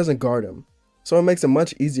 Ren doesn't guard him, so it makes it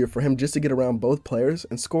much easier for him just to get around both players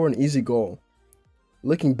and score an easy goal.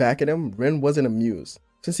 Looking back at him, Ren wasn't amused,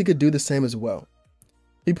 since he could do the same as well.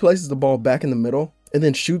 He places the ball back in the middle and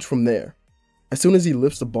then shoots from there. As soon as he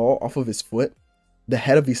lifts the ball off of his foot, the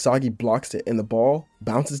head of Isagi blocks it and the ball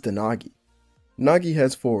bounces to Nagi. Nagi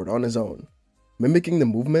heads forward on his own, mimicking the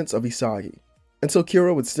movements of Isagi, until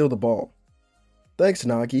Kira would steal the ball. Thanks,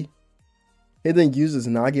 Nagi. He then uses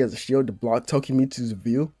Nagi as a shield to block Tokimitsu's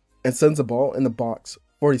view and sends the ball in the box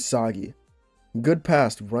for Isagi. Good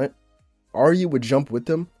pass, Runt. Aryu would jump with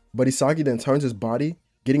him, but Isagi then turns his body,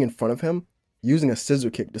 getting in front of him, using a scissor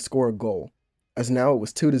kick to score a goal, as now it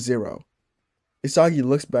was 2-0. Isagi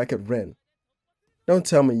looks back at Ren. Don't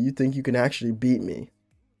tell me you think you can actually beat me.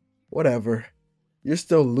 Whatever. You're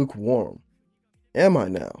still lukewarm. Am I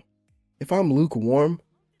now? If I'm lukewarm,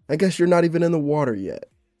 I guess you're not even in the water yet.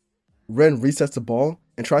 Ren resets the ball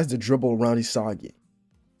and tries to dribble around Isagi.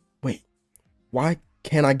 Wait, why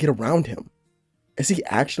can't I get around him? Is he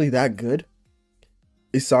actually that good?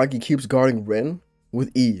 Isagi keeps guarding Ren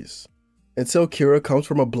with ease, until Kira comes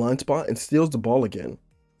from a blind spot and steals the ball again.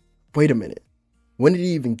 Wait a minute, when did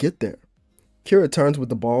he even get there? Kira turns with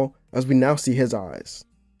the ball as we now see his eyes.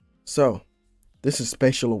 So, this is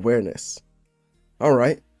spatial awareness.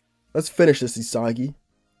 Alright, let's finish this, Isagi.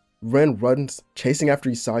 Ren runs, chasing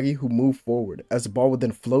after Isagi, who moved forward as the ball would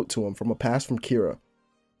then float to him from a pass from Kira.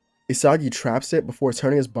 Isagi traps it before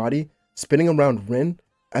turning his body, spinning around Ren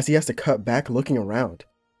as he has to cut back looking around.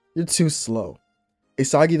 You're too slow.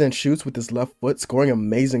 Isagi then shoots with his left foot, scoring an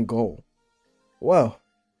amazing goal. Well,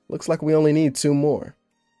 looks like we only need 2 more.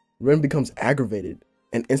 Ren becomes aggravated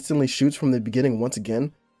and instantly shoots from the beginning once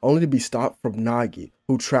again, only to be stopped from Nagi,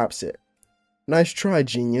 who traps it. Nice try,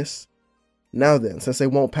 genius. Now then, since they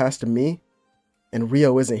won't pass to me, and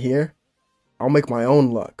Rio isn't here, I'll make my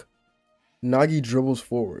own luck. Nagi dribbles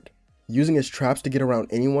forward, using his traps to get around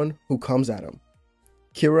anyone who comes at him.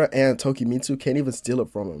 Kira and Tokimitsu can't even steal it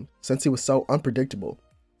from him, since he was so unpredictable.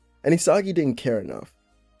 And Isagi didn't care enough.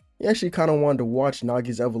 He actually kinda wanted to watch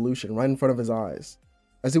Nagi's evolution right in front of his eyes,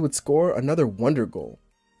 as he would score another wonder goal.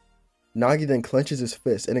 Nagi then clenches his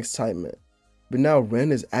fist in excitement, but now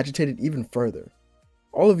Ren is agitated even further.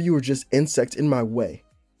 All of you are just insects in my way,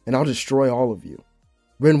 and I'll destroy all of you.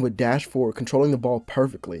 Ren would dash forward, controlling the ball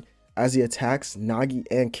perfectly as he attacks Nagi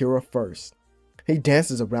and Kira first. He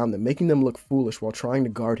dances around them, making them look foolish while trying to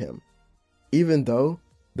guard him. Even though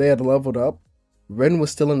they had leveled up, Ren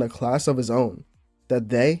was still in a class of his own that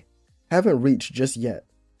they haven't reached just yet.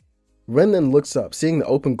 Ren then looks up, seeing the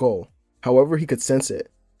open goal. However, he could sense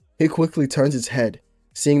it. He quickly turns his head,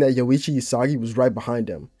 seeing that Yoichi Isagi was right behind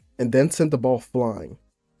him, and then sent the ball flying.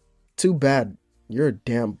 Too bad, you're a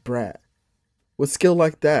damn brat. With skill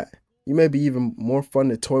like that, you may be even more fun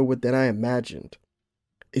to toy with than I imagined.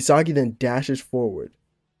 Isagi then dashes forward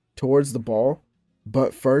towards the ball,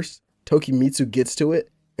 but first, Tokimitsu gets to it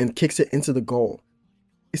and kicks it into the goal.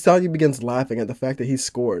 Isagi begins laughing at the fact that he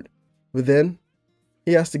scored, but then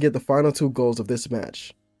he has to get the final 2 goals of this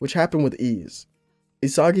match, which happen with ease.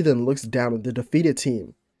 Isagi then looks down at the defeated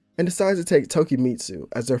team and decides to take Tokimitsu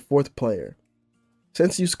as their 4th player.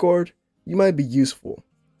 Since you scored, you might be useful.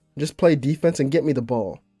 Just play defense and get me the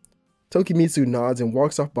ball. Tokimitsu nods and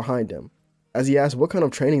walks off behind him, as he asks what kind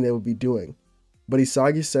of training they would be doing, but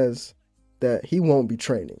Isagi says that he won't be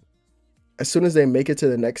training. As soon as they make it to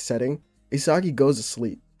the next setting, Isagi goes to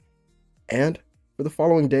sleep, and for the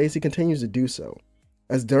following days he continues to do so,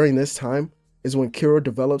 as during this time is when Kuro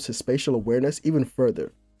develops his spatial awareness even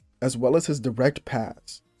further, as well as his direct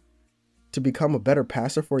pass, to become a better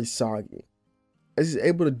passer for Isagi, as he's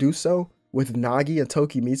able to do so with Nagi and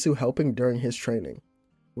Tokimitsu helping during his training,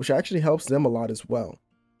 which actually helps them a lot as well.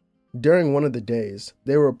 During one of the days,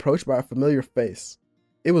 they were approached by a familiar face.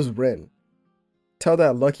 It was Rin. Tell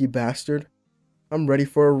that lucky bastard, I'm ready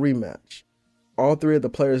for a rematch. All 3 of the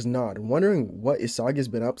players nod, wondering what Isagi's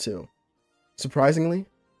been up to. Surprisingly,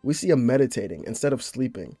 we see him meditating instead of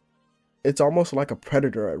sleeping. It's almost like a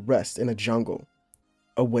predator at rest in a jungle,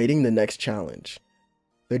 awaiting the next challenge.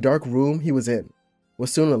 The dark room he was in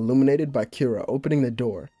was soon illuminated by Kira opening the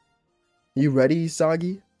door. You ready,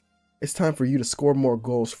 Isagi? It's time for you to score more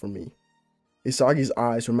goals for me. Isagi's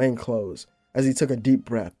eyes remained closed as he took a deep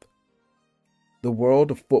breath. The world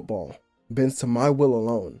of football bends to my will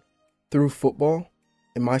alone. Through football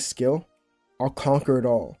and my skill, I'll conquer it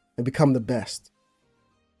all and become the best.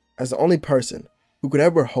 As the only person who could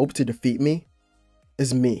ever hope to defeat me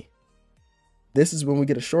is me. This is when we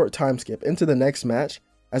get a short time skip into the next match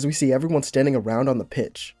as we see everyone standing around on the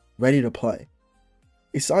pitch, ready to play.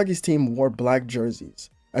 Isagi's team wore black jerseys,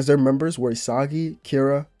 as their members were Isagi,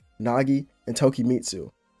 Kira, Nagi, and Tokimitsu,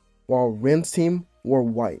 while Ren's team wore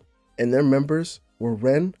white, and their members were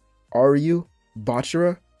Ren, Aryu,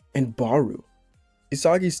 Bachira, and Baru.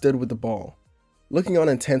 Isagi stood with the ball, looking on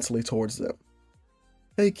intensely towards them.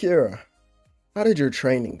 Hey Kira, how did your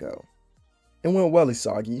training go? It went well,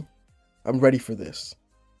 Isagi. I'm ready for this.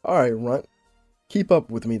 Alright, Runt. Keep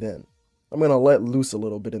up with me then. I'm gonna let loose a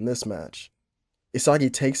little bit in this match.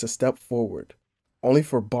 Isagi takes a step forward, only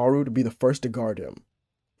for Baru to be the first to guard him.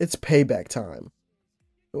 It's payback time.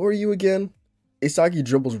 Who are you again? Isagi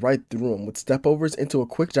dribbles right through him with stepovers into a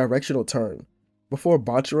quick directional turn. Before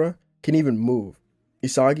Bachira can even move,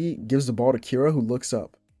 Isagi gives the ball to Kira, who looks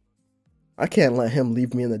up. I can't let him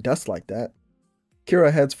leave me in the dust like that.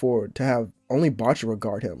 Kira heads forward to have only Bachira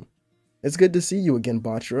guard him. It's good to see you again,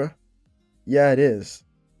 Bachira. Yeah, it is.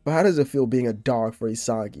 But how does it feel being a dog for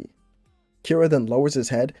Isagi? Kira then lowers his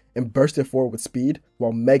head and bursts it forward with speed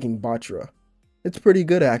while megging Bachira. It's pretty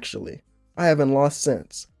good actually. I haven't lost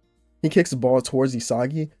since. He kicks the ball towards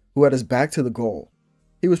Isagi, who had his back to the goal.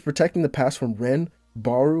 He was protecting the pass from Ren,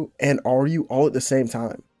 Baru, and Aryu all at the same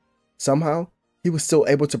time. Somehow, he was still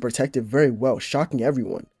able to protect it very well, shocking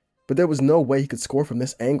everyone, but there was no way he could score from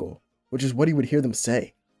this angle, which is what he would hear them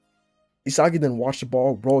say. Isagi then watched the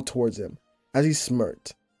ball roll towards him, as he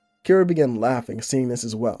smirked. Kira began laughing, seeing this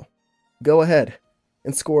as well. Go ahead,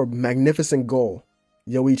 and score a magnificent goal,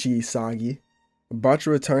 Yoichi Isagi.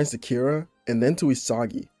 Bachira turns to Kira, and then to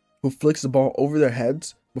Isagi, who flicks the ball over their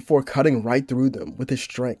heads before cutting right through them with his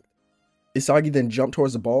strength. Isagi then jumped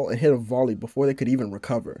towards the ball and hit a volley before they could even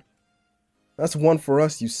recover. That's one for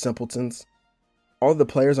us, you simpletons. All the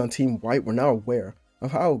players on Team White were now aware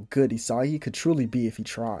of how good Isagi could truly be if he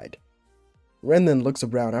tried. Ren then looks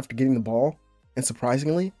around after getting the ball, and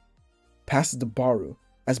surprisingly, passes to Baru,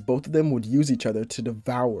 as both of them would use each other to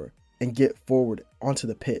devour and get forward onto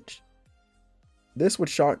the pitch. This would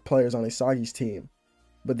shock players on Isagi's team,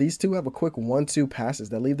 but these two have a quick 1-2 passes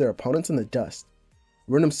that leave their opponents in the dust.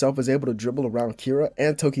 Ren himself is able to dribble around Kira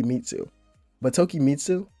and Tokimitsu, but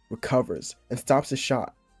Tokimitsu recovers and stops his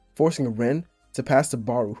shot, forcing Ren to pass to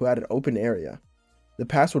Baru, who had an open area. The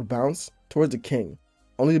pass would bounce towards the king,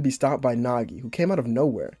 only to be stopped by Nagi, who came out of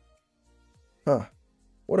nowhere. Huh,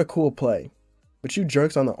 what a cool play, but you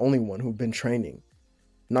jerks aren't the only one who've been training.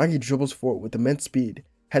 Nagi dribbles forward with immense speed,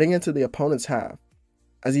 heading into the opponent's half,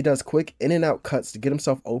 as he does quick in and out cuts to get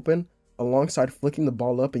himself open, alongside flicking the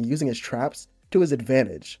ball up and using his traps to his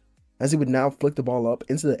advantage, as he would now flick the ball up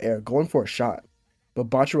into the air going for a shot, but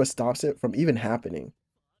Bachira stops it from even happening.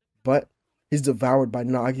 But he's devoured by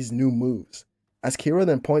Nagi's new moves, as Kira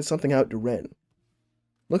then points something out to Ren.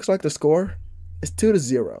 Looks like the score is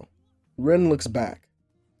 2-0. Ren looks back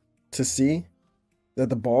to see that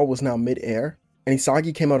the ball was now mid-air, and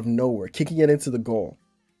Isagi came out of nowhere, kicking it into the goal.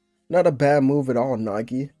 Not a bad move at all,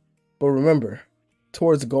 Nagi, but remember,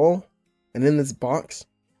 towards goal, and in this box,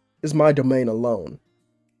 is my domain alone.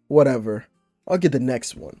 Whatever, I'll get the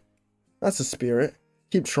next one. That's the spirit,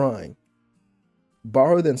 keep trying.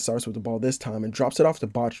 Baru then starts with the ball this time and drops it off to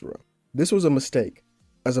Bachira. This was a mistake,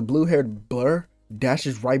 as a blue-haired blur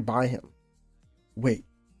dashes right by him. Wait,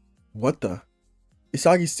 What the?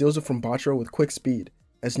 Isagi steals it from Bachiro with quick speed,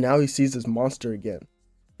 as now he sees his monster again.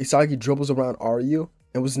 Isagi dribbles around Ryu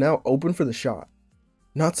and was now open for the shot.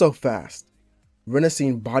 Not so fast. Rin is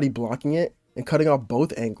seen body blocking it and cutting off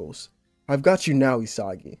both angles. I've got you now,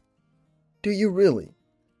 Isagi. Do you really?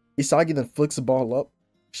 Isagi then flicks the ball up,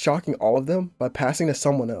 shocking all of them by passing to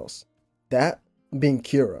someone else. That being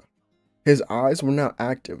Kira. His eyes were now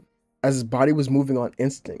active, as his body was moving on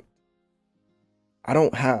instinct. I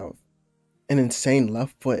don't have an insane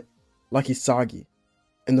left foot like Isagi,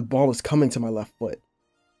 and the ball is coming to my left foot.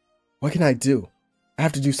 What can I do? I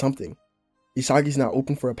have to do something. Isagi's now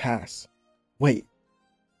open for a pass. Wait,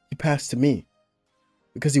 he passed to me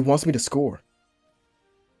because he wants me to score.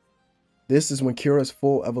 This is when Kira's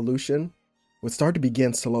full evolution would start to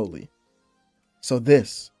begin slowly. So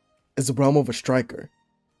this is the realm of a striker.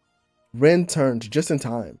 Rin turned just in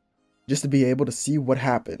time, just to be able to see what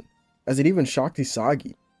happened, as it even shocked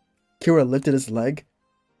Isagi. Kira lifted his leg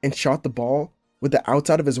and shot the ball with the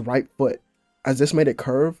outside of his right foot, as this made it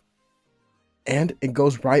curve, and it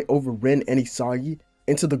goes right over Rin and Isagi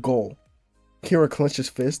into the goal. Kira clenched his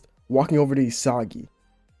fist, walking over to Isagi,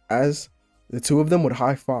 as the two of them would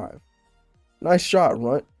high five. Nice shot,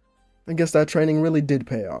 Runt. I guess that training really did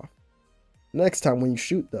pay off. Next time when you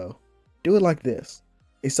shoot though, do it like this.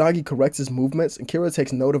 Isagi corrects his movements and Kira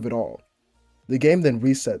takes note of it all. The game then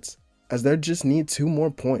resets, as they just need 2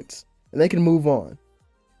 more points, and they can move on.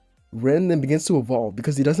 Rin then begins to evolve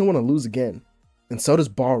because he doesn't want to lose again, and so does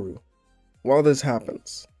Baru. While this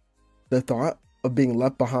happens, the thought of being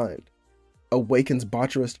left behind awakens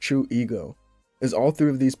Bachiro's true ego, as all 3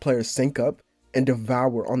 of these players sync up and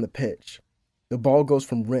devour on the pitch. The ball goes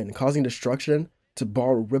from Rin causing destruction to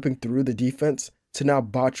Baru ripping through the defense to now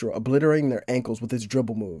Bachiro obliterating their ankles with his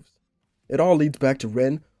dribble moves. It all leads back to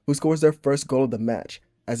Rin, who scores their first goal of the match,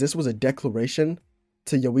 as this was a declaration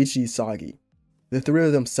to Yoichi Isagi. The 3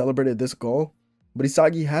 of them celebrated this goal, but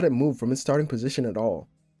Isagi hadn't moved from his starting position at all.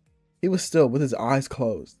 He was still with his eyes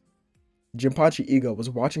closed. Jinpachi Ego was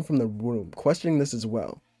watching from the room, questioning this as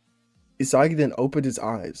well. Isagi then opened his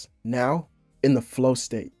eyes, now in the flow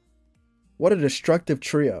state. What a destructive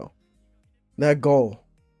trio. That goal,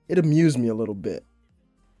 it amused me a little bit.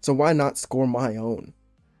 So why not score my own?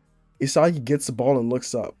 Isagi gets the ball and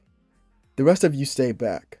looks up. The rest of you stay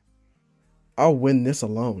back. I'll win this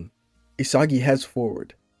alone. Isagi heads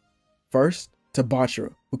forward. First to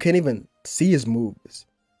Bachiro, who can't even see his moves.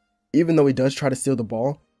 Even though he does try to steal the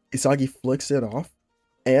ball, Isagi flicks it off,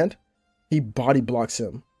 and he body blocks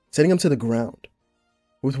him, sending him to the ground.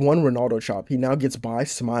 With one Ronaldo chop, he now gets by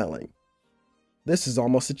smiling. This is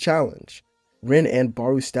almost a challenge. Rin and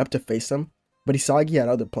Baru step to face him, but Isagi had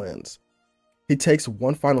other plans. He takes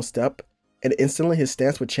one final step, and instantly his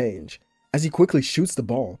stance would change, as he quickly shoots the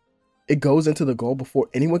ball. It goes into the goal before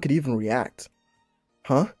anyone could even react.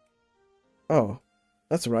 Huh? Oh,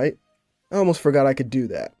 that's right. I almost forgot I could do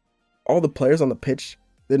that. All the players on the pitch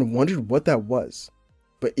then wondered what that was,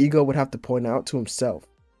 but Ego would have to point out to himself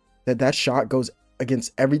that that shot goes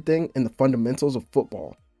against everything in the fundamentals of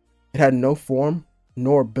football. It had no form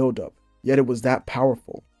nor build-up, yet it was that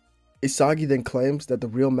powerful. Isagi then claims that the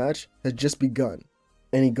real match has just begun,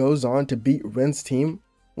 and he goes on to beat Rin's team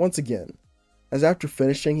once again, as after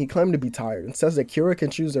finishing he claimed to be tired and says that Kira can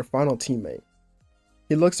choose their final teammate.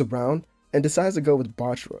 He looks around and decides to go with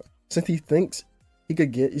Bachiro, since he thinks he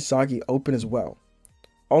could get Isagi open as well.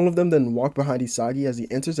 All of them then walk behind Isagi as he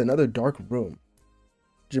enters another dark room.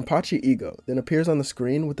 Jinpachi Ego then appears on the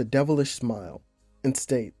screen with a devilish smile and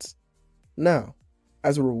states, "Now,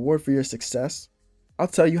 as a reward for your success, I'll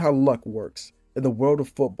tell you how luck works in the world of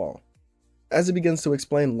football." As he begins to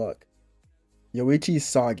explain luck, Yoichi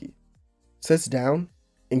Isagi sits down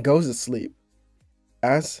and goes to sleep,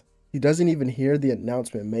 as he doesn't even hear the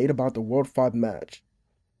announcement made about the World 5 match.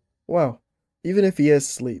 Well, even if he is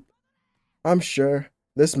asleep, I'm sure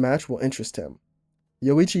this match will interest him.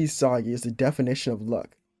 Yoichi Isagi is the definition of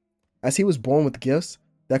luck, as he was born with gifts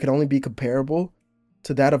that could only be comparable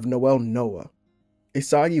to that of Noel Noah.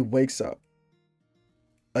 Isagi wakes up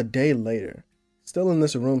a day later, still in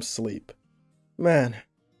this room sleep. Man,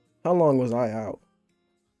 how long was I out?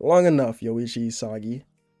 Long enough, Yoichi Isagi.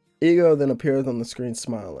 Ego then appears on the screen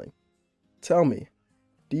smiling. Tell me,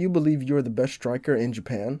 do you believe you are the best striker in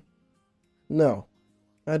Japan? No,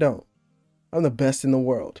 I don't. I'm the best in the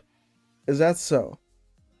world. Is that so?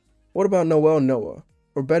 What about Noel Noah,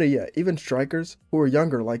 or better yet, even strikers who are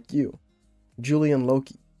younger like you, Julian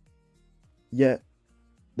Loki? Yet,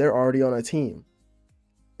 they're already on a team.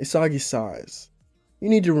 Isagi sighs. You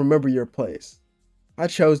need to remember your place. I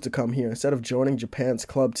chose to come here instead of joining Japan's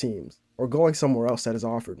club teams, or going somewhere else that is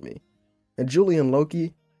offered me. And Julian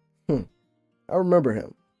Loki, I remember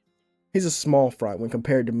him. He's a small fry when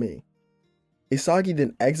compared to me. Isagi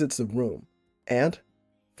then exits the room and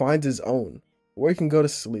finds his own, where he can go to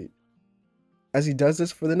sleep. As he does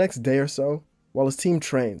this for the next day or so, while his team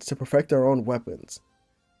trains to perfect their own weapons.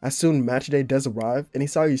 As soon match day does arrive and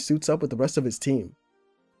Isagi suits up with the rest of his team.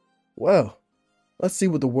 Well, let's see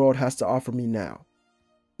what the world has to offer me now.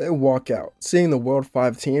 They walk out, seeing the World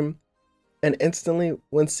 5 team, and instantly,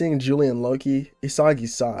 when seeing Julian Loki, Isagi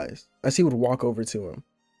sighs as he would walk over to him.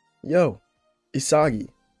 Yo, Isagi,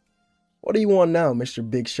 what do you want now, Mr.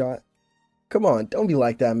 Big Shot? Come on, don't be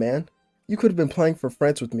like that, man. You could have been playing for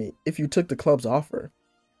France with me if you took the club's offer.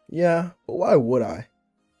 Yeah, but why would I?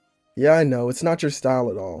 Yeah, I know, it's not your style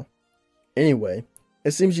at all. Anyway,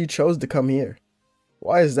 it seems you chose to come here.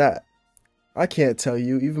 Why is that? I can't tell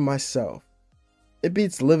you, even myself. It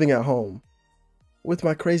beats living at home. With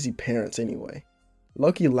my crazy parents, anyway.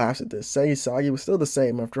 Loki laughs at this, saying Isagi was still the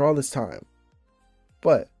same after all this time.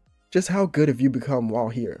 But, just how good have you become while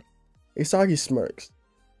here? Isagi smirks.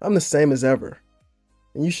 I'm the same as ever.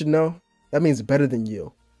 And you should know, that means better than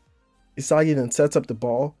you. Isagi then sets up the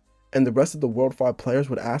ball, and the rest of the World 5 players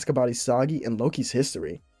would ask about Isagi and Loki's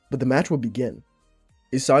history, but the match would begin.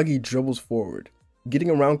 Isagi dribbles forward, getting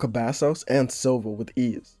around Cabassos and Silva with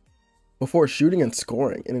ease, before shooting and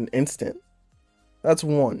scoring in an instant. That's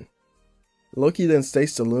one. Loki then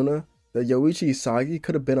states to Luna that Yoichi Isagi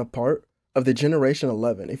could have been a part of the Generation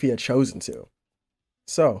 11 if he had chosen to.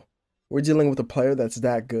 So, we're dealing with a player that's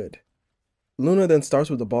that good. Luna then starts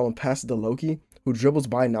with the ball and passes to Loki, who dribbles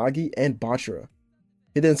by Nagi and Bachira.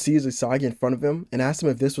 He then sees Isagi in front of him and asks him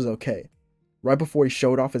if this was okay, right before he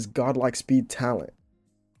showed off his godlike speed talent.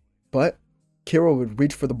 But Kira would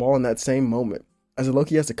reach for the ball in that same moment, as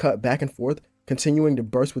Loki has to cut back and forth, continuing to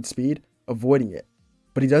burst with speed, avoiding it.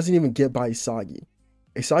 But he doesn't even get by Isagi.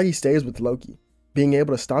 Isagi stays with Loki, being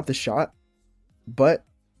able to stop the shot, but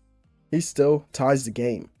he still ties the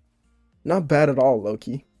game. Not bad at all,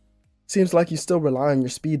 Loki. Seems like you still rely on your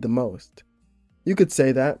speed the most. You could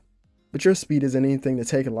say that, but your speed isn't anything to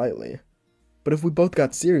take lightly. But if we both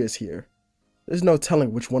got serious here, there's no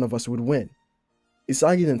telling which one of us would win.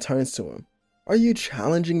 Isagi then turns to him. Are you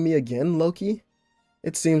challenging me again, Loki?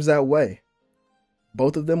 It seems that way.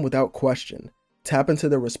 Both of them, without question, tap into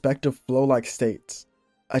their respective flow-like states.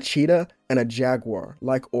 A cheetah and a jaguar,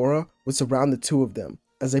 like aura, would surround the two of them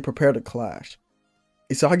as they prepare to clash.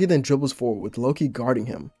 Isagi then dribbles forward with Loki guarding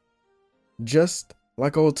him. Just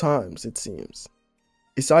like old times, it seems.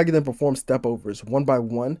 Isagi then performs stepovers one by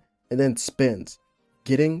one and then spins,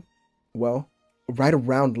 getting, well, right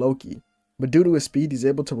around Loki. But due to his speed, he's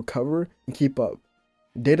able to recover and keep up.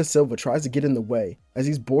 Data Silva tries to get in the way as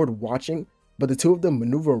he's bored watching, but the two of them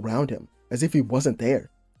maneuver around him as if he wasn't there.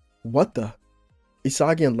 What the?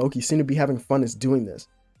 Isagi and Loki seem to be having fun as doing this,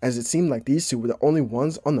 as it seemed like these two were the only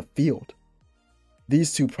ones on the field.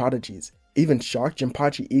 These two prodigies even shocked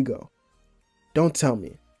Jinpachi Ego. Don't tell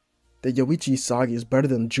me that Yoichi Isagi is better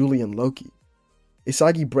than Julian Loki.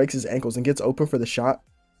 Isagi breaks his ankles and gets open for the shot,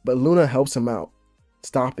 but Luna helps him out,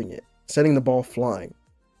 stopping it, sending the ball flying.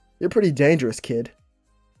 You're pretty dangerous, kid.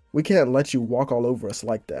 We can't let you walk all over us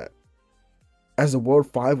like that. As the World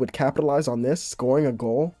 5 would capitalize on this, scoring a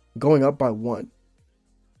goal, going up by 1.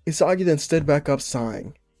 Isagi then stood back up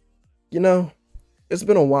sighing. You know, it's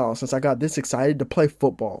been a while since I got this excited to play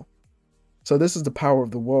football. So this is the power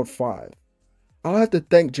of the World 5. I'll have to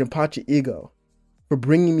thank Jinpachi Ego for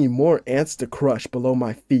bringing me more ants to crush below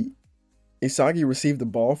my feet. Isagi received the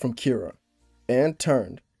ball from Kira and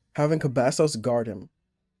turned, having Cabassos guard him.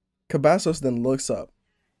 Cabassos then looks up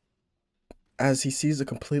as he sees a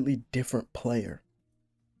completely different player.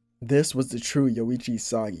 This was the true Yoichi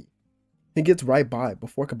Isagi. He gets right by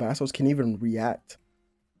before Cabassos can even react.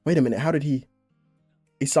 Wait a minute, how did he?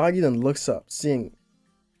 Isagi then looks up, seeing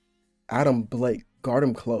Adam Blake guard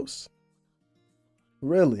him close.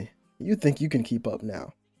 Really? You think you can keep up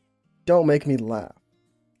now? Don't make me laugh.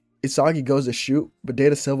 Isagi goes to shoot, but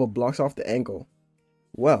Data Silva blocks off the angle.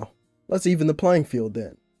 Well, let's even the playing field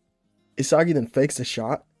then. Isagi then fakes the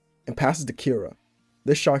shot and passes to Kira.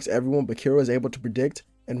 This shocks everyone, but Kira is able to predict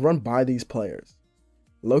and run by these players.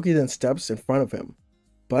 Loki then steps in front of him,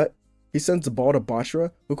 but he sends the ball to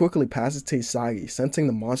Bachira, who quickly passes to Isagi, sensing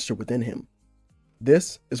the monster within him.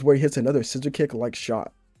 This is where he hits another scissor kick-like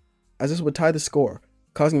shot, as this would tie the score,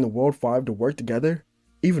 causing the World 5 to work together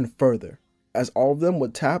even further, as all of them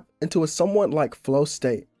would tap into a somewhat like flow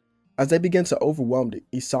state as they begin to overwhelm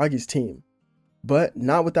Isagi's team, but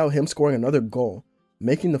not without him scoring another goal,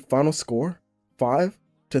 making the final score 5-3.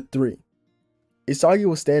 Isagi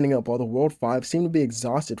was standing up while the World 5 seemed to be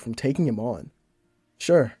exhausted from taking him on.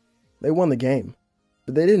 Sure, they won the game.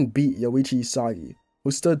 but they didn't beat Yoichi Isagi,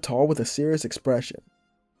 who stood tall with a serious expression.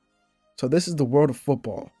 So this is the world of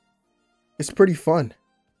football. It's pretty fun.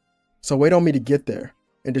 So wait on me to get there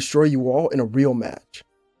and destroy you all in a real match.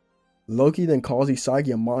 Loki then calls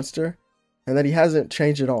Isagi a monster and that he hasn't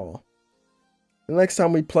changed at all. The next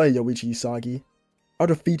time we play, Yoichi Isagi, I'll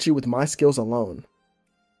defeat you with my skills alone.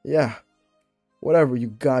 Yeah, whatever, you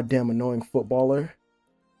goddamn annoying footballer.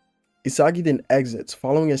 Isagi then exits,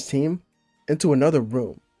 following his team into another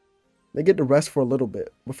room. They get to rest for a little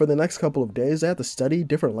bit, but for the next couple of days they have to study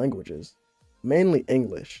different languages, mainly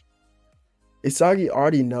English. Isagi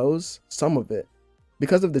already knows some of it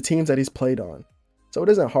because of the teams that he's played on, so it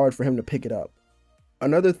isn't hard for him to pick it up.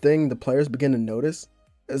 Another thing the players begin to notice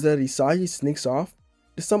is that Isagi sneaks off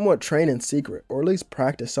to somewhat train in secret, or at least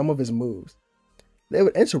practice some of his moves. They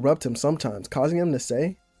would interrupt him sometimes, causing him to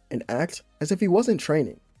say and act as if he wasn't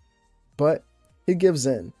training. But he gives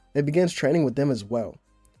in and begins training with them as well,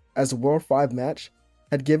 as the World 5 match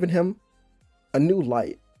had given him a new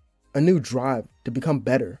light, a new drive to become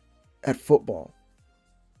better at football,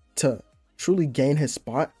 to truly gain his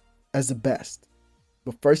spot as the best.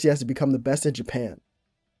 But first he has to become the best in Japan,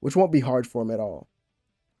 which won't be hard for him at all,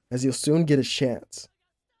 as he'll soon get his chance.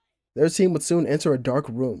 Their team would soon enter a dark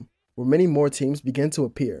room where many more teams begin to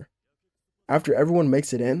appear. After everyone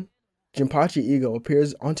makes it in, Jinpachi Ego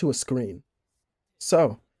appears onto a screen.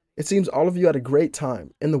 So, it seems all of you had a great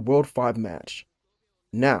time in the World 5 match.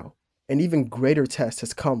 Now, an even greater test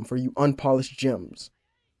has come for you unpolished gems.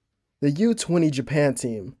 The U20 Japan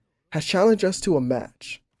team has challenged us to a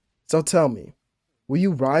match. So tell me, will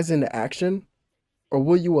you rise into action, or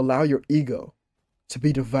will you allow your ego to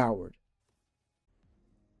be devoured?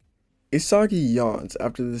 Isagi yawns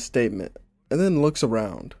after this statement and then looks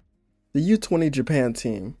around. The U20 Japan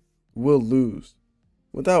team will lose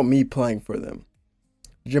without me playing for them.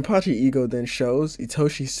 Jinpachi Ego then shows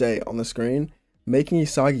Itoshi Sei on the screen, making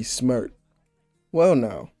Isagi smirk. Well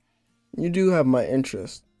now, you do have my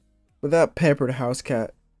interest, but that pampered house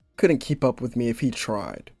cat couldn't keep up with me if he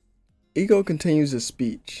tried. Ego continues his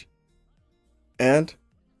speech, and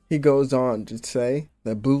he goes on to say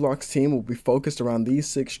that Blue Lock's team will be focused around these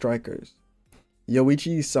 6 strikers: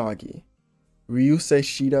 Yoichi Isagi, Ryusei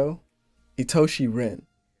Shido, Itoshi Rin,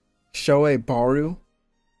 Shohei Baru,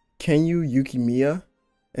 Kenyu Yukimiya,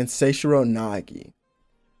 and Seishiro Naegi.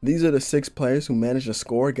 These are the 6 players who managed to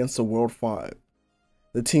score against the World 5.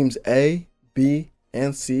 The teams A, B,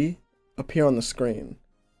 and C appear on the screen,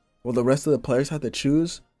 while the rest of the players have to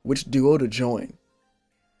choose which duo to join.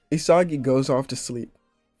 Isagi goes off to sleep,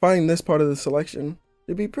 finding this part of the selection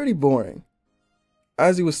to be pretty boring.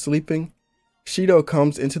 As he was sleeping, Shido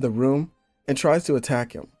comes into the room and tries to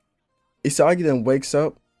attack him. Isagi then wakes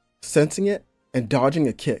up, sensing it and dodging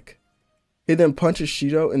a kick. He then punches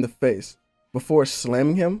Shido in the face before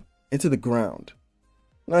slamming him into the ground.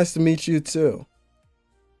 Nice to meet you too.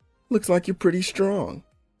 Looks like you're pretty strong.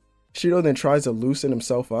 Shido then tries to loosen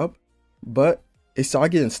himself up, but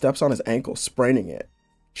Isagi then steps on his ankle, spraining it.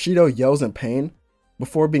 Shido yells in pain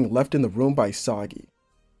before being left in the room by Isagi.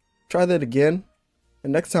 Try that again,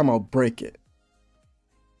 and next time I'll break it.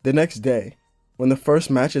 The next day, when the first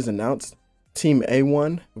match is announced, Team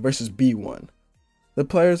A1 versus B1. The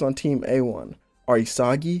players on Team A1 are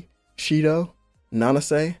Isagi, Shido,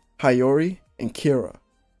 Nanase, Hayori, and Kira.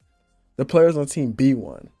 The players on Team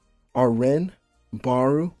B1 are Ren,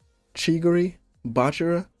 Baru, Chiguri,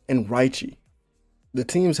 Bachira, and Raichi. The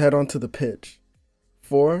teams head onto the pitch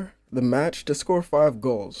for the match to score 5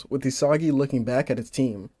 goals, with Isagi looking back at his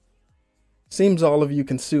team. Seems all of you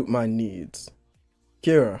can suit my needs.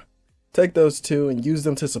 Kira, take those 2 and use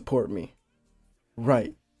them to support me.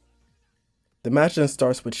 Right. The match then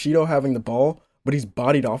starts with Shido having the ball, but he's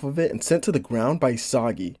bodied off of it and sent to the ground by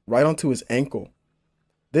Isagi, right onto his ankle.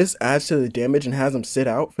 This adds to the damage and has him sit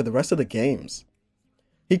out for the rest of the games.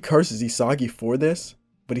 He curses Isagi for this,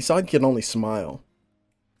 but Isagi can only smile.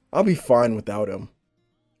 I'll be fine without him.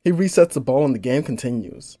 He resets the ball and the game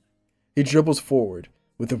continues. He dribbles forward,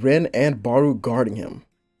 with Ren and Baru guarding him.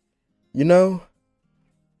 You know,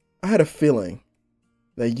 I had a feeling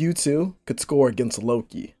that you two could score against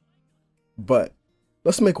Loki. But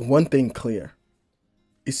let's make one thing clear.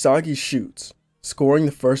 Isagi shoots, scoring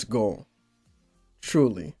the first goal.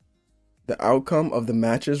 Truly, the outcome of the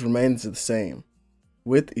matches remains the same,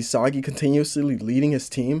 with Isagi continuously leading his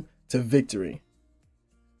team to victory.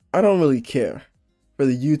 I don't really care for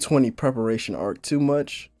the U20 preparation arc too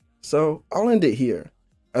much, so I'll end it here,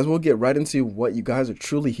 as we'll get right into what you guys are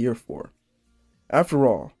truly here for. After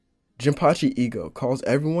all, Jinpachi Ego calls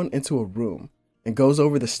everyone into a room and goes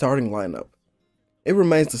over the starting lineup. It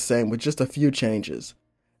remains the same with just a few changes,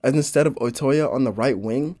 as instead of Otoya on the right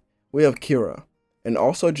wing, we have Kira, and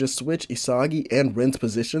also just switch Isagi and Ren's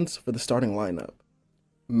positions for the starting lineup.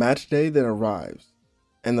 Match day then arrives,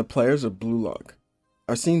 and the players of Blue Lock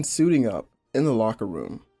are seen suiting up in the locker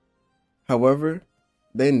room. However,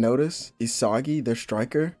 they notice Isagi, their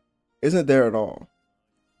striker, isn't there at all.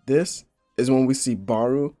 This is when we see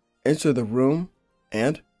Baru enter the room,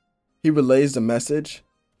 and he relays the message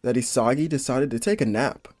that Isagi decided to take a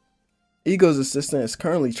nap. Igo's assistant is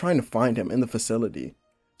currently trying to find him in the facility,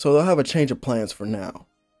 so they'll have a change of plans for now.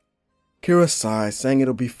 Kira sighs, saying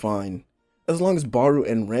it'll be fine, as long as Baru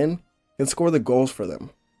and Ren can score the goals for them.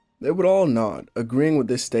 They would all nod, agreeing with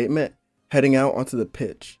this statement, heading out onto the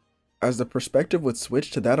pitch, as the perspective would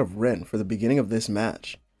switch to that of Ren for the beginning of this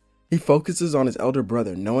match. He focuses on his elder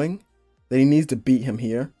brother, knowing that he needs to beat him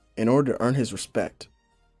here in order to earn his respect.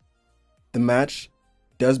 The match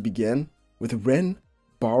does begin with Ren,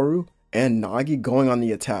 Baru, and Nagi going on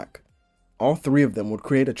the attack. All three of them would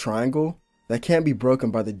create a triangle that can't be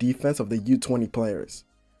broken by the defense of the U20 players.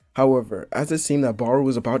 However, as it seemed that Baru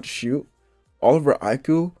was about to shoot, Oliver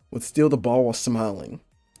Aiku would steal the ball while smiling.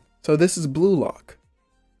 So this is Blue Lock.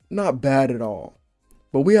 Not bad at all.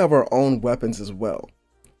 But we have our own weapons as well.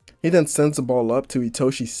 He then sends the ball up to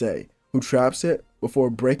Itoshi Sei, who traps it before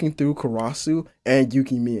breaking through Karasu and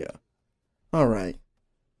Yukimiya. Alright,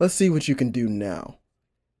 let's see what you can do now.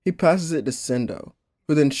 He passes it to Sendo,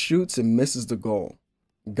 who then shoots and misses the goal.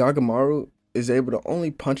 Gagamaru is able to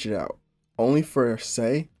only punch it out, only for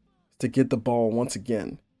Sei to get the ball once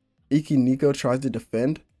again. Iki Nico tries to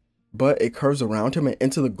defend, but it curves around him and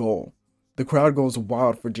into the goal. The crowd goes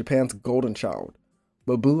wild for Japan's golden child,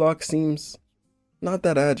 but Blue Lock seems not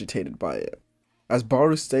that agitated by it, as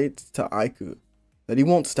Baru states to Aiku that he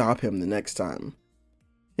won't stop him the next time.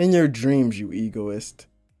 In your dreams, you egoist.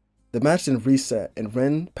 The match then reset and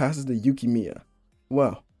Ren passes to Yukimiya.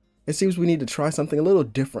 Well, it seems we need to try something a little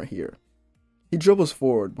different here. He dribbles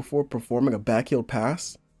forward before performing a backheel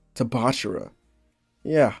pass to Bachira.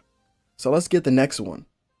 Yeah, so let's get the next one.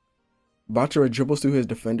 Bachira dribbles through his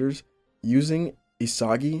defenders, using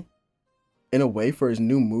Isagi in a way for his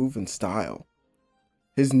new move and style.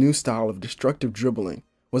 His new style of destructive dribbling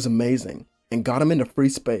was amazing and got him into free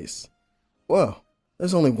space. Well,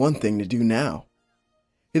 there's only one thing to do now.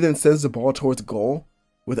 He then sends the ball towards goal,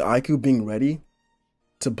 with Aiku being ready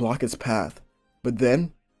to block its path, but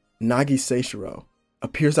then Nagi Seishiro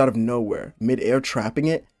appears out of nowhere, mid-air trapping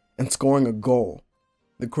it and scoring a goal.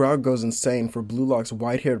 The crowd goes insane for Blue Lock's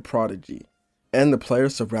white-haired prodigy, and the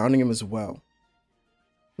players surrounding him as well.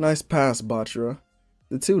 Nice pass, Bachira.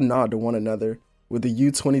 The two nod to one another, with the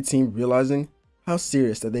U20 team realizing how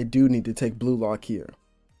serious that they do need to take Blue Lock here.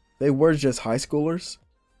 They were just high schoolers,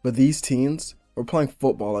 but these teens were playing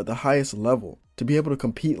football at the highest level to be able to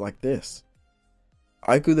compete like this.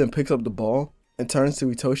 Aiku then picks up the ball and turns to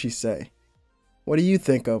Itoshi Sei. What do you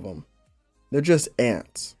think of them? They're just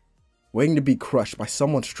ants, waiting to be crushed by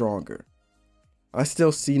someone stronger. I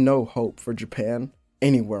still see no hope for Japan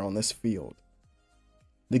anywhere on this field.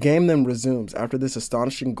 The game then resumes after this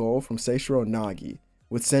astonishing goal from Seishiro Nagi,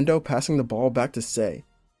 with Sendo passing the ball back to Sei.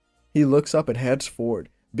 He looks up and heads forward,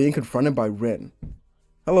 being confronted by Ren.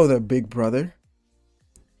 Hello there, big brother.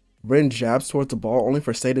 Ren jabs towards the ball only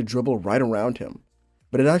for Sei to dribble right around him,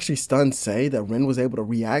 but it actually stuns Sei that Ren was able to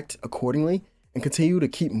react accordingly and continue to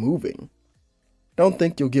keep moving. Don't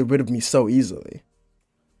think you'll get rid of me so easily.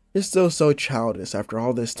 You're still so childish after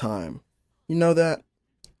all this time. You know that?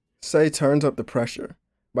 Sei turns up the pressure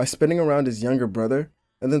by spinning around his younger brother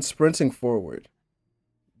and then sprinting forward.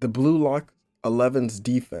 The Blue Lock 11's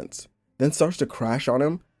defense then starts to crash on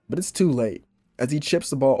him, but it's too late, as he chips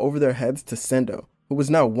the ball over their heads to Sendo, who was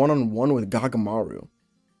now one-on-one with Gagamaru.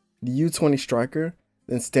 The U20 striker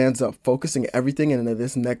then stands up, focusing everything into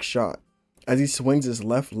this next shot, as he swings his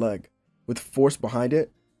left leg, with force behind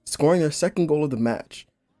it, scoring their second goal of the match.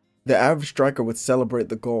 The average striker would celebrate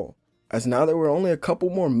the goal, as now there were only a couple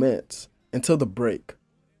more minutes until the break.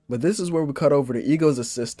 But this is where we cut over to Igo's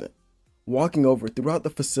assistant, walking over throughout the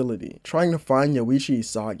facility, trying to find Yoichi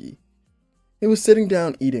Isagi. He was sitting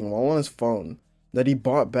down eating while on his phone that he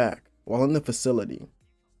bought back while in the facility.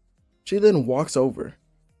 She then walks over,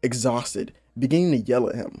 exhausted, beginning to yell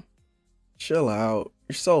at him. Chill out,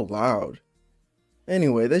 you're so loud.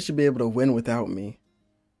 Anyway, they should be able to win without me.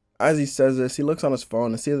 As he says this, he looks on his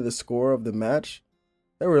phone and sees that the score of the match,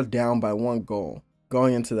 they were down by 1 goal,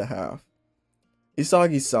 going into the half.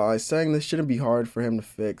 Isagi sighs, saying this shouldn't be hard for him to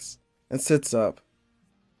fix, and sits up.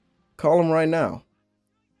 Call him right now.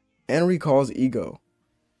 Henry calls Igo,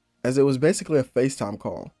 as it was basically a FaceTime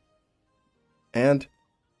call. And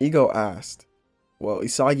Isagi asked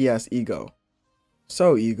Igo,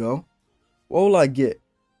 So, Ego, what will I get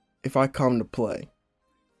if I come to play?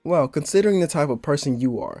 Well, considering the type of person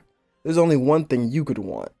you are, there's only one thing you could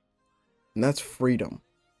want, and that's freedom.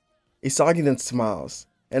 Isagi then smiles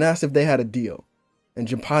and asks if they had a deal, and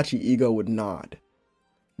Jinpachi Ego would nod.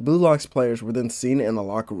 Blue Lock's players were then seen in the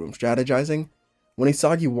locker room strategizing when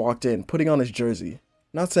Isagi walked in, putting on his jersey,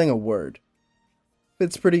 not saying a word.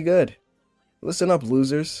 Fits pretty good. Listen up,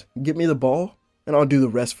 losers. Get me the ball, and I'll do the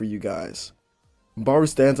rest for you guys. Baru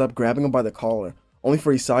stands up, grabbing him by the collar, only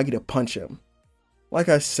for Isagi to punch him. Like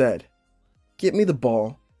I said, get me the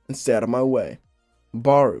ball and stay out of my way.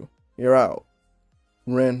 Baru, you're out.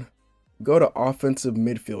 Ren, go to offensive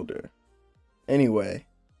midfielder. Anyway,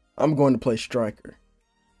 I'm going to play striker.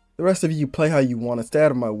 The rest of you play how you want and stay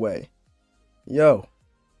out of my way. Yo,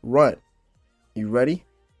 run. You ready?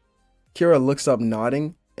 Kira looks up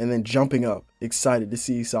nodding and then jumping up, excited to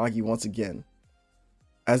see Isagi once again,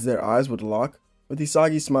 as their eyes would lock, with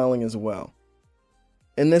Isagi smiling as well.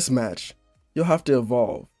 In this match, you'll have to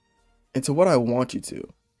evolve into what I want you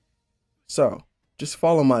to. So, just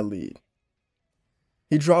follow my lead.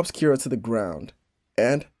 He drops Kira to the ground,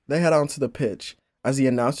 and they head onto the pitch as the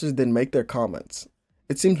announcers then make their comments.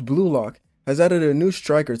 It seems Blue Lock has added a new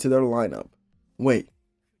striker to their lineup. Wait,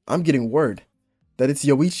 I'm getting word that it's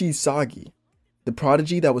Yoichi Isagi, the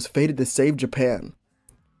prodigy that was fated to save Japan.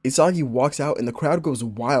 Isagi walks out and the crowd goes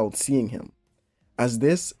wild seeing him, as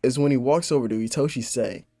this is when he walks over to Itoshi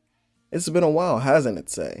Sei. It's been a while, hasn't it,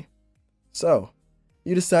 Sei? So,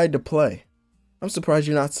 you decided to play. I'm surprised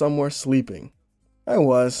you're not somewhere sleeping. I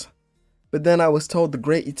was, but then I was told the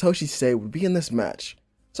great Itoshi Sei would be in this match,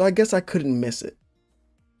 so I guess I couldn't miss it.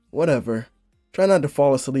 Whatever, try not to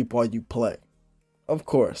fall asleep while you play. Of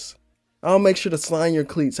course, I'll make sure to slide your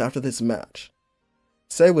cleats after this match.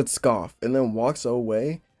 Sei would scoff and then walks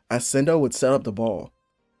away as Sendo would set up the ball.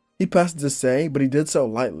 He passed to Sei, but he did so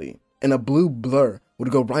lightly, and a blue blur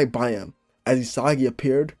would go right by him as Isagi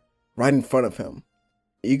appeared right in front of him.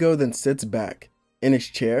 Ego then sits back in his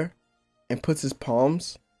chair and puts his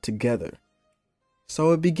palms together.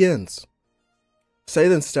 So it begins. Sei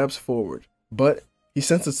then steps forward, but he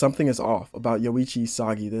senses something is off about Yoichi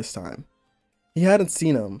Isagi this time. He hadn't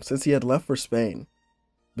seen him since he had left for Spain,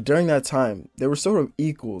 but during that time, they were sort of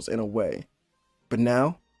equals in a way. But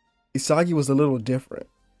now, Isagi was a little different.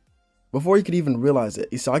 Before he could even realize it,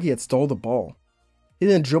 Isagi had stole the ball. He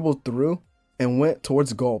then dribbled through and went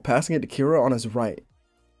towards goal, passing it to Kira on his right.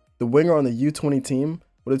 The winger on the U20 team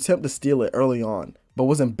would attempt to steal it early on, but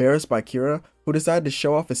was embarrassed by Kira, who decided to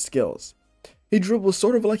show off his skills. He dribbles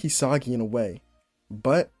sort of like Isagi in a way,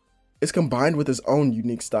 but it's combined with his own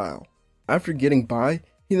unique style. After getting by,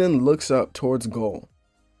 he then looks up towards goal.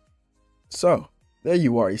 So, there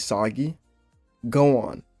you are, Isagi. Go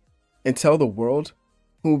on, and tell the world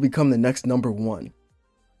who will become the next #1.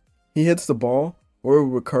 He hits the ball, where it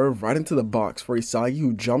would curve right into the box for Isagi,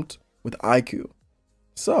 who jumped with IQ.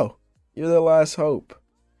 So, you're the last hope.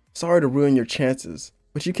 Sorry to ruin your chances,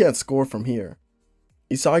 but you can't score from here.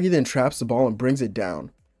 Isagi then traps the ball and brings it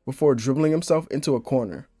down, before dribbling himself into a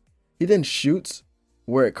corner. He then shoots,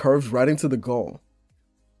 where it curves right into the goal.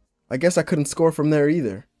 I guess I couldn't score from there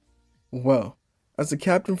either. Well, as the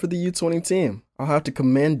captain for the U20 team, I'll have to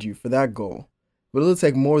commend you for that goal, but it'll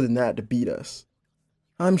take more than that to beat us.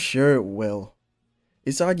 I'm sure it will.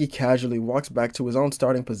 Isagi casually walks back to his own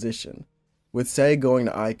starting position, with Sei going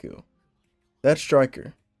to Aiku. That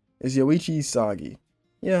striker is Yoichi Isagi.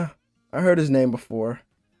 Yeah, I heard his name before.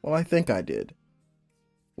 Well, I think I did.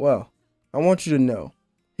 Well, I want you to know,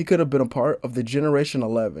 he could have been a part of the Generation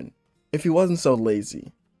 11 if he wasn't so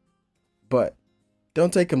lazy. But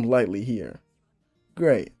don't take him lightly here.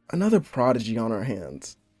 Great, another prodigy on our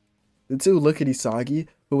hands. The two look at Isagi,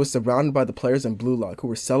 who was surrounded by the players in Blue Lock who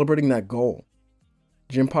were celebrating that goal.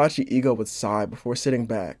 Jinpachi Ego would sigh before sitting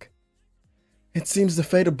back. It seems the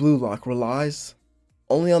fate of Blue Lock relies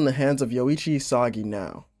only on the hands of Yoichi Isagi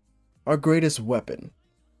now, our greatest weapon.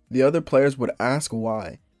 The other players would ask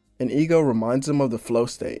why, and Ego reminds them of the flow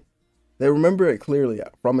state. They remember it clearly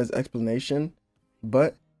from his explanation,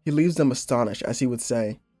 but he leaves them astonished as he would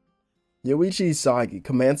say, Yoichi Isagi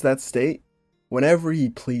commands that state whenever he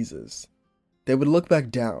pleases. They would look back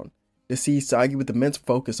down to see Isagi with immense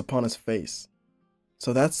focus upon his face.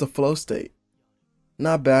 So that's the flow state.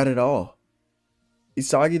 Not bad at all.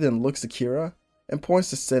 Isagi then looks at Kira and points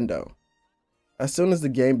to Sendo. As soon as the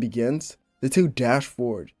game begins, the two dash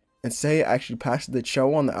forward, and Sei actually passes the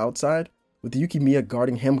Cho on the outside, with Yukimiya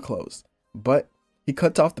guarding him close, but he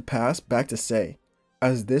cuts off the pass back to Sei,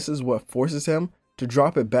 as this is what forces him to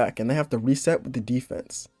drop it back and they have to reset with the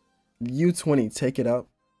defense. The U20 take it up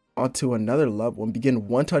onto another level and begin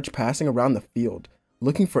one-touch passing around the field,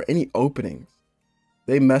 looking for any openings.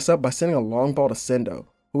 They mess up by sending a long ball to Sendo,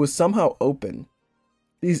 who is somehow open.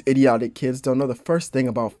 These idiotic kids don't know the first thing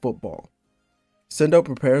about football. Sendo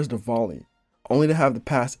prepares to volley, only to have the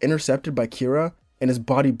pass intercepted by Kira and his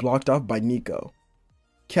body blocked off by Nico.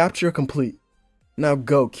 Capture complete. Now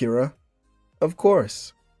go, Kira. Of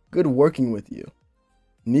course. Good working with you.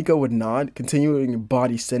 Nico would nod, continuing to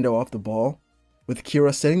body Sendo off the ball, with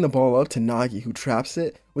Kira sending the ball up to Nagi, who traps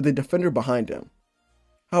it with a defender behind him.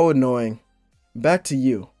 How annoying. Back to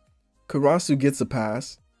you. Karasu gets a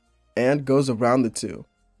pass and goes around the two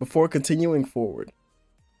before continuing forward.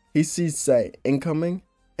 He sees Sei incoming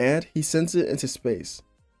and he sends it into space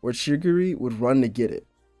where Shigiri would run to get it.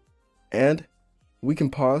 And we can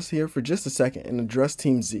pause here for just a second and address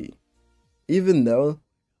Team Z. Even though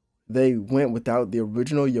they went without the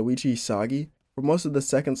original Yoichi Isagi for most of the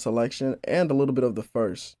second selection and a little bit of the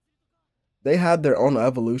first, they had their own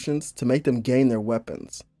evolutions to make them gain their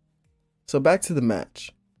weapons. So back to the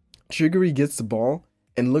match. Shigiri gets the ball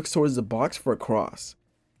and looks towards the box for a cross.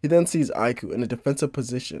 He then sees Aiku in a defensive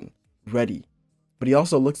position, ready, but he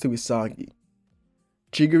also looks to Isagi.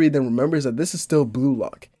 Shigiri then remembers that this is still Blue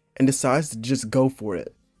Lock and decides to just go for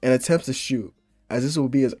it and attempts to shoot, as this will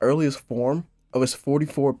be his earliest form of his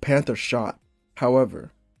 44 Panther shot.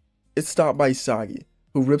 However, it's stopped by Isagi,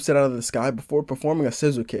 who rips it out of the sky before performing a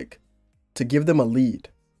scissor kick to give them a lead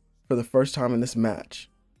for the first time in this match.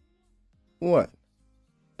 What?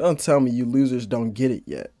 Don't tell me you losers don't get it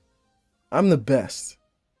yet. I'm the best,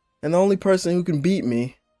 and the only person who can beat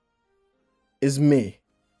me is me.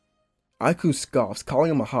 Aiku scoffs, calling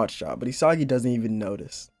him a hotshot, but Isagi doesn't even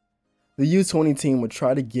notice. The U20 team would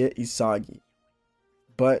try to get Isagi,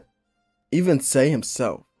 but even Sei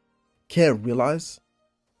himself can't realize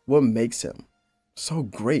what makes him so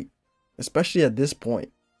great, especially at this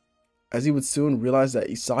point, as he would soon realize that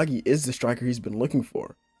Isagi is the striker he's been looking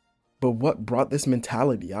for. But what brought this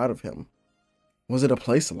mentality out of him? Was it a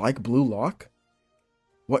place like Blue Lock?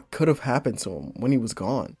 What could have happened to him when he was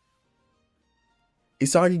gone?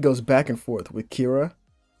 Isagi goes back and forth with Kira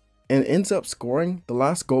and ends up scoring the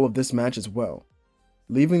last goal of this match as well,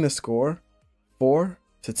 leaving the score 4-2.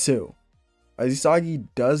 As Isagi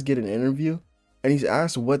does get an interview and he's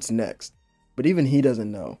asked what's next, but even he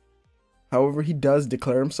doesn't know. However, he does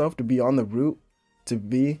declare himself to be on the route to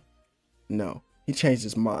be... No, he changed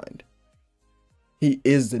his mind. He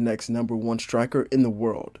is the next #1 striker in the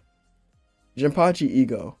world. Jinpachi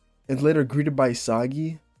Ego is later greeted by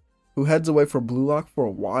Isagi, who heads away for Blue Lock for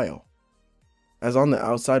a while. As on the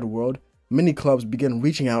outside world, many clubs begin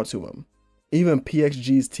reaching out to him, even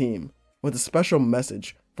PXG's team, with a special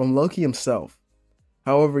message from Loki himself.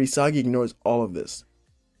 However, Isagi ignores all of this,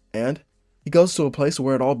 and he goes to a place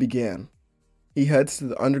where it all began. He heads to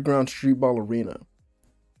the underground streetball arena.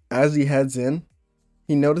 As he heads in,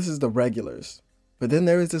 he notices the regulars, but then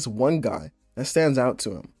there is this one guy that stands out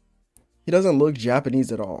to him. He doesn't look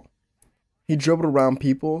Japanese at all. He dribbled around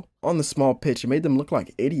people on the small pitch and made them look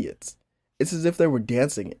like idiots. It's as if they were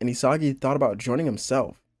dancing, and Isagi thought about joining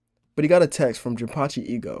himself, but he got a text from Jinpachi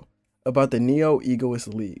Ego about the Neo Egoist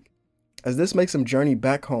League, as this makes him journey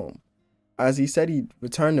back home, as he said he'd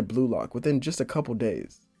return to Blue Lock within just a couple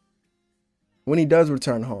days. When he does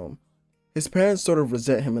return home, his parents sort of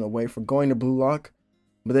resent him in a way for going to Blue Lock,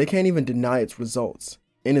 but they can't even deny its results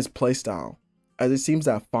in his playstyle, as it seems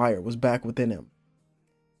that fire was back within him.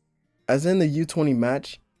 As in the U20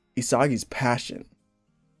 match, Isagi's passion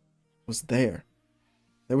was there.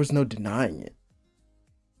 There was no denying it.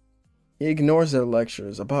 He ignores their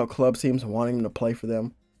lectures about club teams wanting him to play for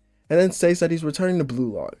them, and then states that he's returning to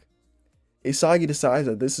Blue Lock. Isagi decides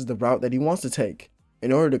that this is the route that he wants to take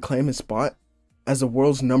in order to claim his spot as the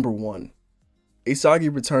world's #1.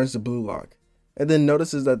 Isagi returns to Blue Lock, and then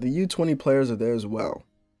notices that the U20 players are there as well.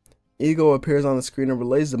 Ego appears on the screen and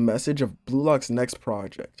relays the message of Blue Lock's next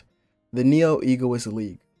project, the Neo Egoist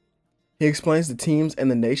League. He explains the teams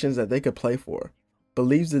and the nations that they could play for, but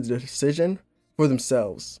leaves the decision for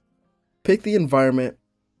themselves. Pick the environment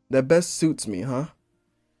that best suits me, huh?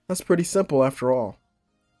 That's pretty simple after all.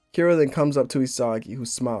 Kira then comes up to Isagi, who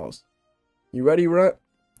smiles. You ready, Runt?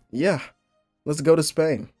 Yeah, let's go to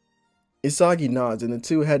Spain. Isagi nods, and the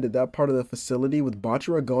two head to that part of the facility with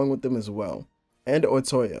Bachira going with them as well, and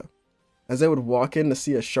Otoya, as they would walk in to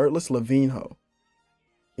see a shirtless Levinho.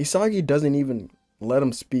 Isagi doesn't even let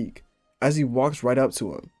him speak, as he walks right up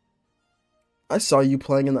to him. I saw you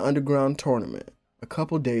playing in the underground tournament a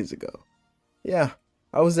couple days ago. Yeah,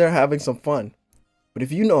 I was there having some fun, but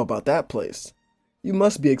if you know about that place, you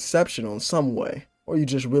must be exceptional in some way, or you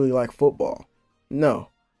just really like football. No,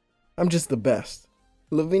 I'm just the best.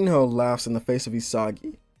 Levinho laughs in the face of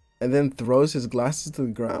Isagi, and then throws his glasses to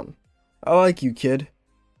the ground. I like you, kid.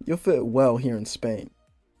 You'll fit well here in Spain.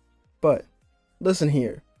 But, listen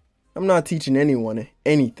here. I'm not teaching anyone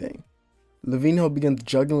anything. Levinho begins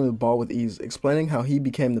juggling the ball with ease, explaining how he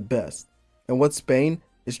became the best, and what Spain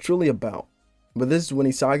is truly about. But this is when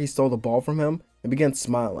Isagi stole the ball from him and began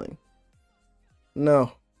smiling.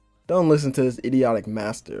 No, don't listen to this idiotic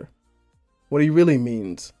master. What he really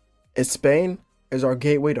means is Spain is our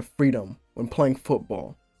gateway to freedom when playing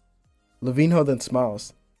football. Levinho then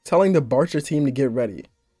smiles, telling the Barca team to get ready,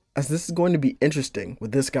 as this is going to be interesting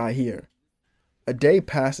with this guy here. A day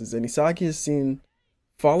passes and Isagi is seen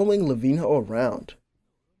following Levinho around.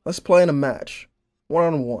 Let's play in a match,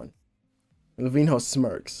 1-on-1. Levinho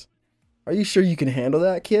smirks. Are you sure you can handle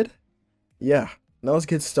that, kid? Yeah, now let's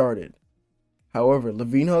get started. However,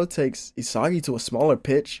 Levinho takes Isagi to a smaller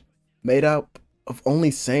pitch made up of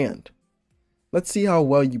only sand. Let's see how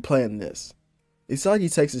well you play in this.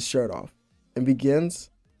 Isagi takes his shirt off and begins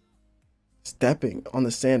stepping on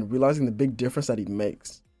the sand, realizing the big difference that he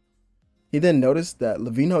makes. He then noticed that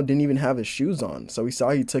Levinho didn't even have his shoes on, so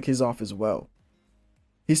Isagi took his off as well.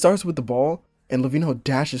 He starts with the ball, and Levinho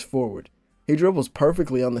dashes forward. He dribbles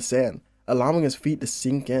perfectly on the sand, allowing his feet to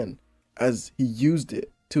sink in, as he used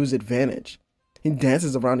it to his advantage. He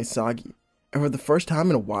dances around Isagi, and for the first time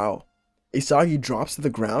in a while, Isagi drops to the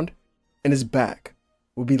ground, and his back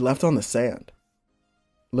will be left on the sand.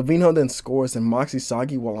 Levinho then scores and mocks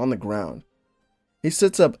Isagi while on the ground. He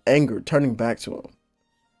sits up angered, turning back to him.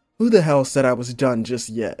 Who the hell said I was done just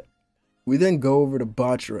yet? We then go over to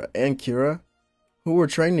Bachara and Kira, who were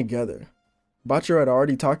trained together. Bachara had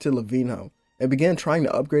already talked to Levinho and began trying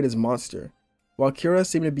to upgrade his monster, while Kira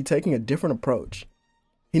seemed to be taking a different approach.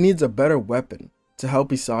 He needs a better weapon to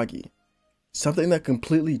help Isagi, something that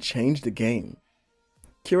completely changed the game.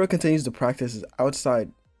 Kira continues to practice his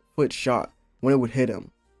outside foot shot when it would hit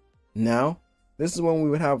him. Now, this is when we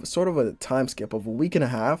would have sort of a time skip of a week and a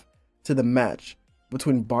half to the match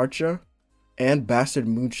between Barca and Bastard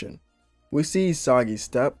München. We see Isagi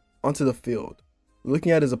step onto the field,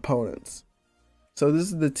 looking at his opponents. So this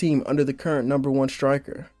is the team under the current #1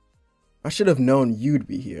 striker. I should have known you'd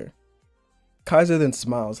be here. Kaiser then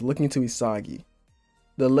smiles, looking to Isagi.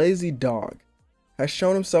 The lazy dog has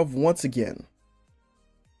shown himself once again.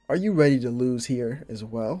 Are you ready to lose here as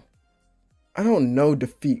well? I don't know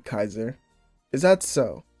defeat, Kaiser. Is that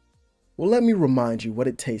so? Well, let me remind you what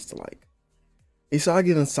it tastes like.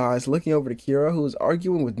 Isagi then sighs, looking over to Kira, who is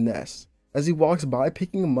arguing with Ness, as he walks by,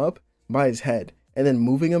 picking him up by his head and then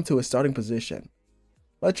moving him to his starting position.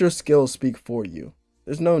 Let your skills speak for you.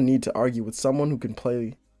 There's no need to argue with someone who can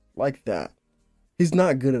play like that. He's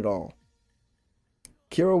not good at all.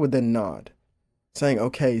 Kira would then nod, saying,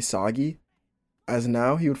 okay, Isagi, as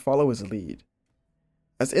now he would follow his lead.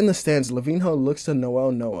 As in the stands, Levinho looks to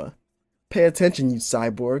Noel Noah. Pay attention, you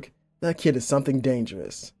cyborg. That kid is something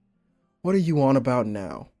dangerous. What are you on about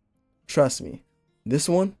now? Trust me, this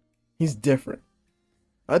one, he's different.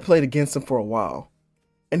 I played against him for a while,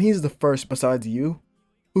 and he's the first besides you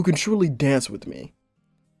who can truly dance with me.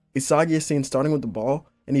 Isagi is seen starting with the ball,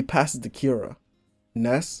 and he passes to Kira.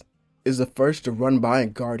 Ness is the first to run by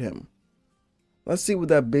and guard him. Let's see what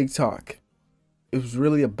that big talk is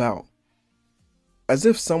really about. As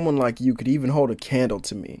if someone like you could even hold a candle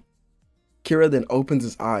to me. Kira then opens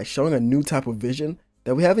his eyes, showing a new type of vision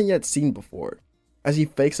that we haven't yet seen before, as he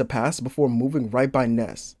fakes a pass before moving right by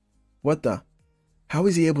Ness. What the? How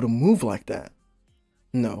is he able to move like that?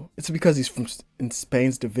 No, it's because he's in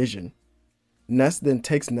Spain's division. Ness then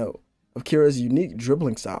takes note of Kira's unique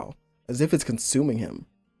dribbling style, as if it's consuming him.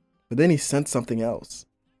 But then he sensed something else,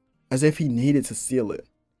 as if he needed to seal it.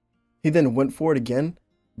 He then went for it again,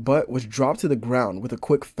 but was dropped to the ground with a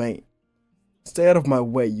quick feint. Stay out of my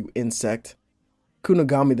way, you insect.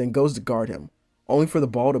 Kunigami then goes to guard him, only for the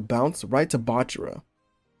ball to bounce right to Bachara.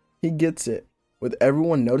 He gets it, with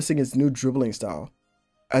everyone noticing his new dribbling style,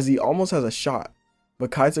 as he almost has a shot,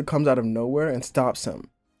 but Kaiser comes out of nowhere and stops him.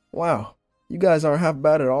 Wow, you guys aren't half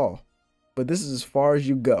bad at all, but this is as far as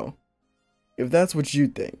you go, if that's what you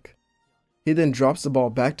think. He then drops the ball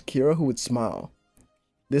back to Kira, who would smile.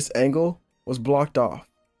 This angle was blocked off,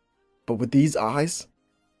 but with these eyes,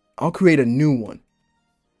 I'll create a new one.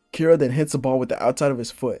 Kira then hits the ball with the outside of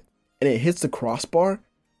his foot, and it hits the crossbar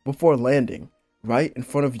before landing right in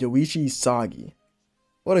front of Yoichi Isagi.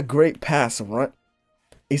 What a great pass, runt.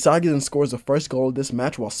 Isagi then scores the first goal of this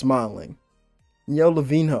match while smiling. Yo,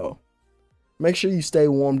 Levinho, make sure you stay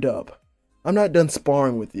warmed up. I'm not done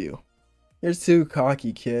sparring with you. You're too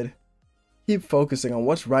cocky, kid. Keep focusing on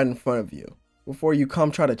what's right in front of you before you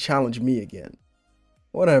come try to challenge me again.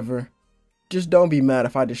 Whatever. Just don't be mad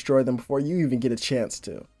if I destroy them before you even get a chance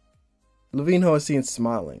to. Levinho is seen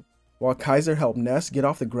smiling, while Kaiser helped Ness get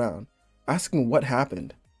off the ground, asking what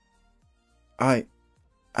happened. I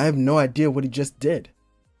have no idea what he just did.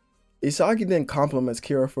 Isagi then compliments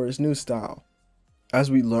Kira for his new style, as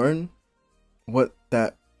we learn what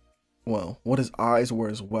his eyes were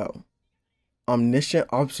as well. Omniscient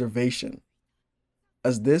observation,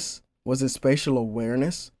 as this was his spatial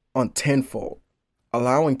awareness on tenfold,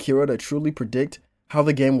 allowing Kira to truly predict how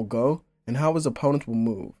the game will go and how his opponents will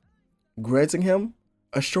move, granting him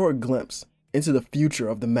a short glimpse into the future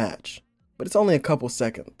of the match, but it's only a couple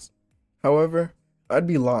seconds. However, I'd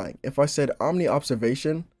be lying if I said Omni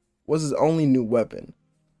Observation was his only new weapon,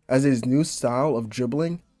 as his new style of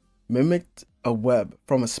dribbling mimicked a web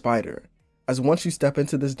from a spider, as once you step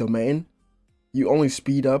into this domain, you only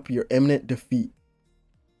speed up your imminent defeat.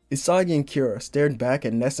 Isagi and Kira stared back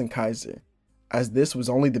at Ness and Kaiser, as this was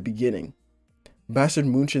only the beginning. Bastard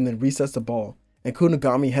Munchen then resets the ball, and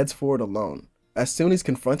Kunigami heads forward alone, as soon as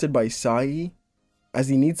confronted by Isagi, as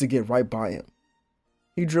he needs to get right by him.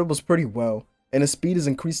 He dribbles pretty well, and his speed is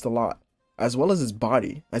increased a lot, as well as his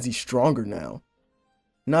body, as he's stronger now.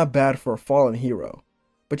 Not bad for a fallen hero,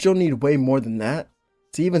 but you'll need way more than that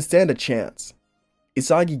to even stand a chance.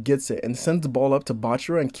 Isagi gets it and sends the ball up to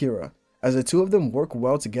Bachira and Kira, as the two of them work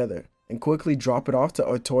well together and quickly drop it off to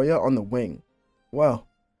Otoya on the wing. Well,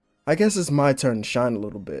 I guess it's my turn to shine a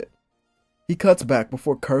little bit. He cuts back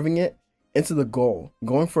before curving it into the goal,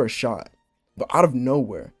 going for a shot, but out of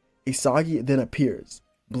nowhere, Isagi then appears,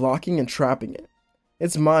 blocking and trapping it.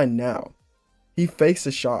 It's mine now. He fakes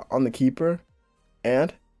a shot on the keeper,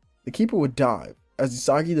 and the keeper would dive, as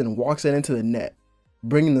Isagi then walks it into the net,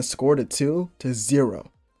 bringing the score to 2-0.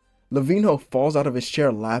 Levinho falls out of his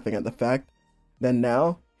chair laughing at the fact that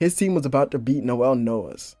now his team was about to beat Noel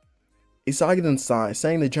Noah's. Isagi then sighs,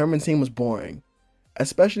 saying the German team was boring,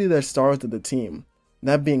 especially their stars of the team,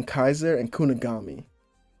 that being Kaiser and Kunigami.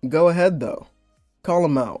 Go ahead though, call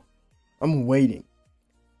him out. I'm waiting.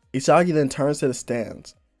 Isagi then turns to the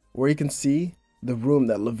stands, where he can see the room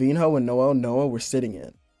that Levinho and Noel Noah were sitting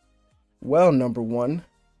in. Well, number one,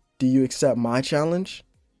 do you accept my challenge?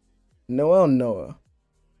 Noel Noah,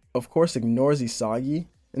 of course, ignores Isagi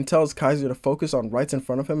and tells Kaiser to focus on rights in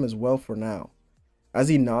front of him as well for now, as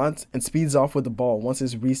he nods and speeds off with the ball once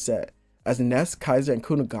it's reset, as Ness, Kaiser, and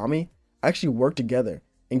Kunigami actually work together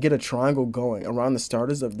and get a triangle going around the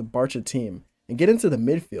starters of the Barca team and get into the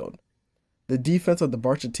midfield. The defense of the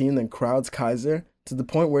Barca team then crowds Kaiser to the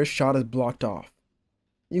point where his shot is blocked off.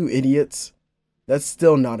 You idiots. That's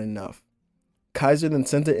still not enough. Kaiser then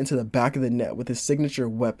sends it into the back of the net with his signature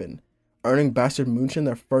weapon, earning Bastard Munchen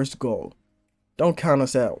their first goal. Don't count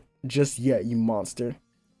us out just yet, you monster.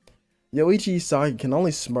 Yoichi Isagi can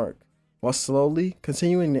only smirk, while slowly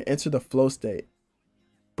continuing to enter the flow state.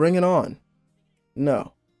 Bring it on.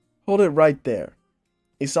 No. Hold it right there.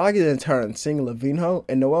 Isagi then turns, seeing Levinho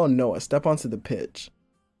and Noel Noah step onto the pitch.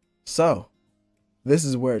 So, this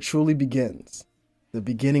is where it truly begins. The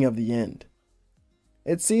beginning of the end.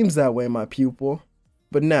 It seems that way, my pupil.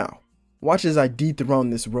 But now, watch as I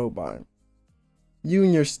dethrone this robot. You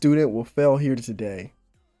and your student will fail here today.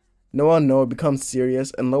 Noel Noah becomes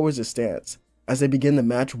serious and lowers his stance as they begin the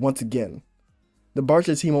match once again. The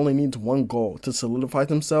Barca team only needs one goal to solidify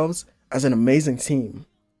themselves as an amazing team.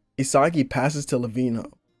 Isagi passes to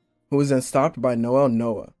Levinho, who is then stopped by Noel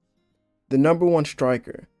Noah. The number one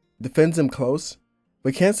striker defends him close,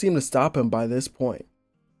 but can't seem to stop him by this point.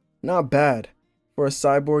 Not bad for a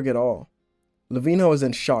cyborg at all. Levinho is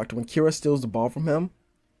then shocked when Kira steals the ball from him.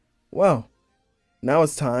 Well, now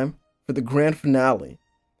it's time for the grand finale.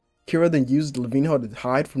 Kira then uses Levinho to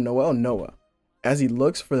hide from Noel Noah as he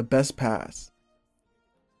looks for the best pass.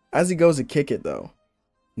 As he goes to kick it though,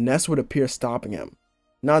 Ness would appear stopping him.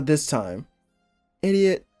 Not this time.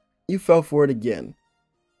 Idiot, you fell for it again.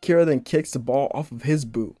 Kira then kicks the ball off of his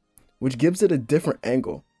boot, which gives it a different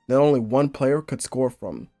angle that only one player could score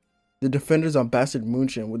from. The defenders on Bastard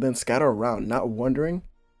Munchen would then scatter around, not wondering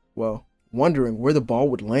where the ball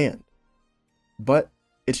would land. But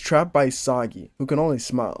it's trapped by Isagi, who can only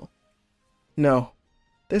smile. No,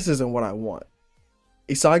 this isn't what I want.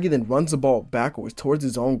 Isagi then runs the ball backwards towards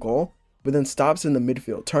his own goal, but then stops in the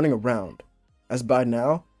midfield, turning around, as by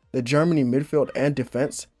now, the Germany midfield and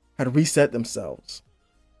defense had reset themselves.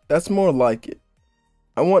 That's more like it.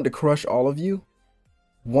 I want to crush all of you,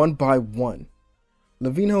 one by one.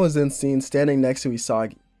 Levinho is then seen standing next to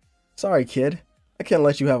Isagi. Sorry kid, I can't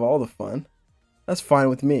let you have all the fun. That's fine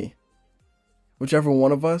with me. Whichever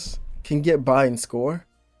one of us can get by and score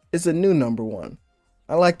is a new number one.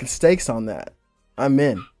 I like the stakes on that. I'm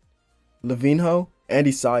in. Levinho and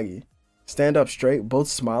Isagi stand up straight, both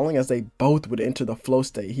smiling as they both would enter the flow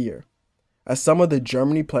state here. as some of the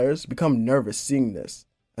Germany players become nervous seeing this,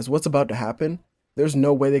 as what's about to happen, there's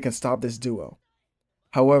no way they can stop this duo.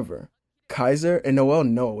 However, Kaiser and Noel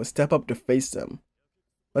Noah would step up to face them.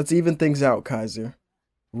 Let's even things out, Kaiser.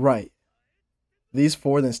 Right. These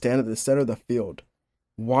four then stand at the center of the field,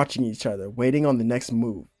 watching each other, waiting on the next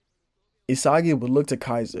move. Isagi would look to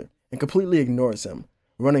Kaiser and completely ignores him,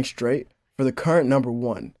 running straight for the current number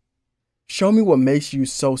 1. Show me what makes you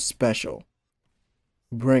so special.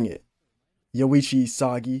 Bring it, Yoichi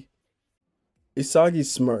Isagi. Isagi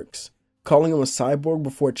smirks, calling him a cyborg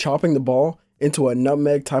before chopping the ball into a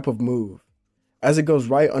nutmeg type of move. As it goes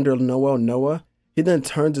right under Noel Noah, he then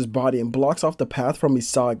turns his body and blocks off the path from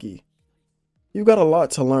Isagi. You've got a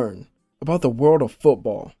lot to learn about the world of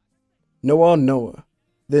football. Noel Noah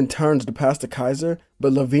then turns to pass to Kaiser,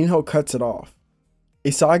 but Levinho cuts it off.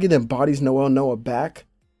 Isagi then bodies Noel Noah back,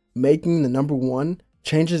 making the number 1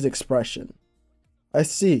 change his expression. I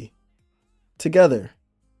see. Together,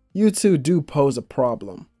 you two do pose a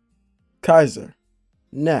problem. Kaiser,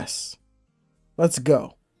 Ness, let's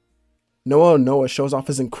go. Noel Noah shows off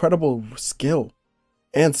his incredible skill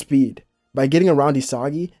and speed by getting around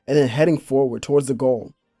Isagi and then heading forward towards the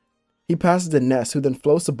goal. He passes to Ness, who then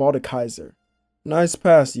floats the ball to Kaiser. Nice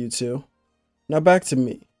pass, you two. Now back to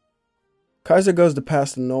me. Kaiser goes to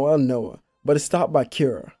pass to Noel Noah, but is stopped by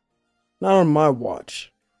Kira. Not on my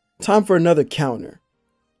watch. Time for another counter.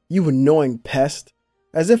 You annoying pest.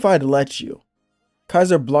 As if I'd let you.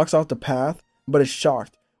 Kaiser blocks off the path, but is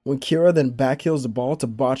shocked when Kira then backheels the ball to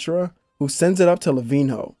Bachara, who sends it up to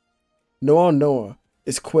Levinho. Noel Noah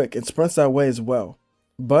is quick and sprints that way as well,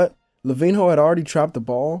 but Levinho had already trapped the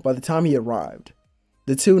ball by the time he arrived.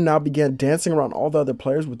 The two now began dancing around all the other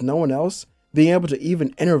players with no one else being able to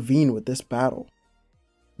even intervene with this battle.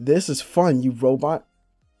 This is fun, you robot.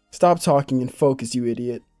 Stop talking and focus, you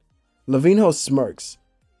idiot. Levinho smirks.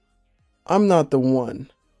 I'm not the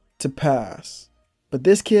one to pass, but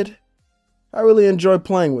this kid, I really enjoy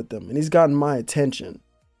playing with him and he's gotten my attention.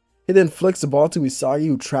 He then flicks the ball to Isagi,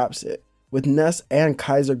 who traps it, with Ness and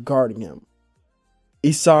Kaiser guarding him.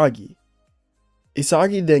 Isagi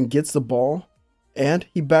then gets the ball and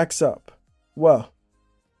he backs up. Well,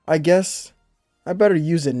 I guess I better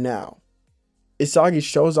use it now. Isagi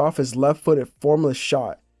shows off his left-footed formless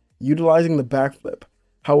shot, utilizing the backflip.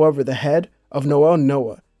 However, the head of Noel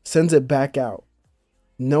Noah sends it back out.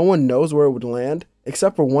 No one knows where it would land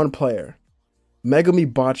except for one player.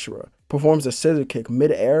 Megumi Bachara performs a scissor kick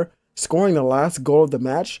mid-air, scoring the last goal of the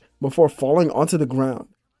match before falling onto the ground.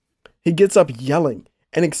 He gets up yelling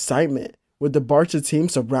in excitement with the Barca team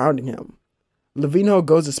surrounding him. Levinho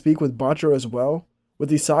goes to speak with Bachara as well, with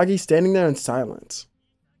Isagi standing there in silence.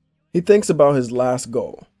 He thinks about his last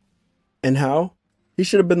goal and how he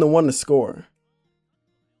should have been the one to score.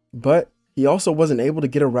 But he also wasn't able to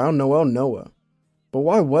get around Noel Noah. But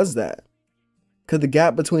why was that? Could the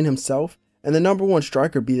gap between himself and the number 1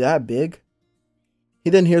 striker be that big? He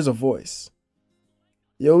then hears a voice.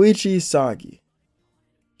 Yoichi Isagi,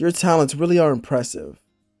 your talents really are impressive.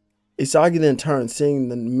 Isagi then turns, seeing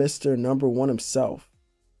the Mr. Number 1 himself.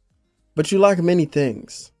 But you lack many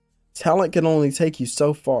things. Talent can only take you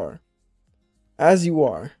so far. As you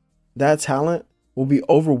are, that talent will be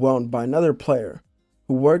overwhelmed by another player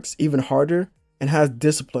who works even harder and has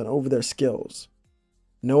discipline over their skills.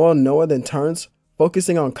 Noel Noah then turns,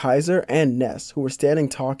 focusing on Kaiser and Ness, who were standing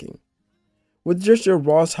talking. With just your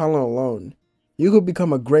raw talent alone, you could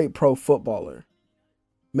become a great pro footballer.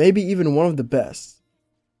 Maybe even one of the best,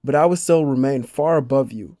 but I would still remain far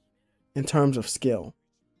above you in terms of skill.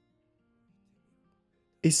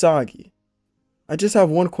 Isagi, I just have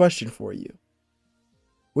one question for you.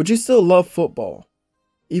 Would you still love football,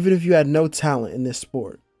 even if you had no talent in this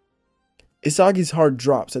sport? Isagi's heart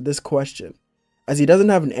drops at this question, as he doesn't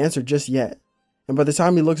have an answer just yet, and by the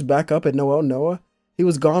time he looks back up at Noel Noah, he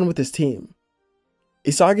was gone with his team.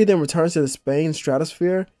 Isagi then returns to the Spain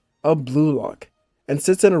stratosphere of Blue Lock, and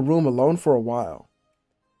sits in a room alone for a while.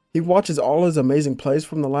 He watches all his amazing plays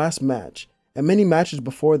from the last match, and many matches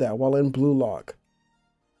before that while in Blue Lock.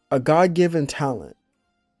 A God-given talent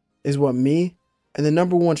is what me and the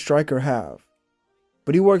number 1 striker have,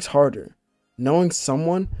 but he works harder, knowing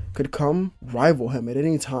someone could come rival him at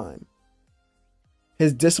any time.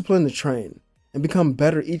 His discipline to train and become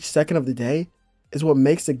better each second of the day is what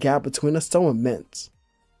makes the gap between us so immense.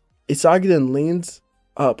 Isagi then leans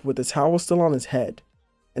up with the towel still on his head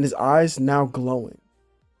and his eyes now glowing.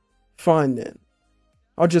 Fine then,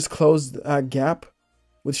 I'll just close that gap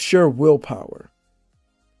with sheer willpower.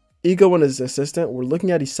 Ego and his assistant were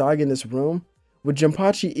looking at Isagi in this room, with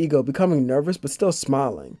Jinpachi Ego becoming nervous but still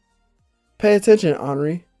smiling. Pay attention,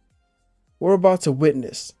 Henri. We're about to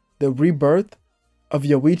witness the rebirth of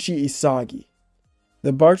Yoichi Isagi.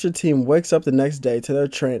 The Barca team wakes up the next day to their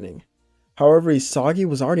training. However, Isagi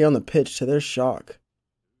was already on the pitch to their shock.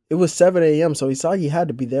 It was 7 a.m., so Isagi had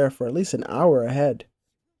to be there for at least an hour ahead.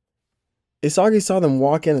 Isagi saw them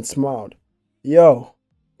walk in and smiled. "Yo,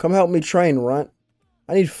 come help me train, runt.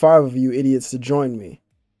 I need 5 of you idiots to join me."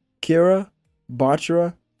 Kira,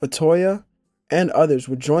 Bachira, Otoya, and others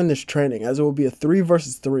would join this training as it will be a 3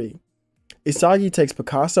 versus 3. Isagi takes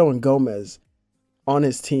Picasso and Gomez on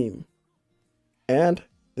his team, and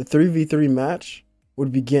the 3v3 match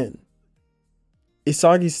would begin.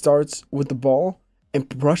 Isagi starts with the ball and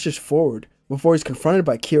brushes forward before he's confronted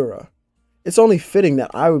by Kira. "It's only fitting that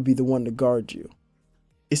I would be the one to guard you."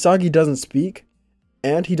 Isagi doesn't speak,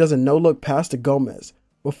 and he does a no-look pass to Gomez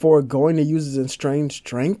before going to use his unstrained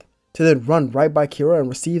strength to then run right by Kira and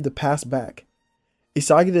receive the pass back.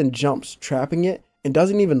 Isagi then jumps, trapping it, and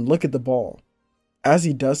doesn't even look at the ball. As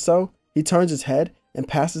he does so, he turns his head and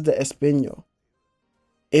passes to Espino.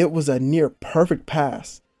 It was a near perfect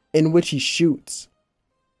pass, in which he shoots.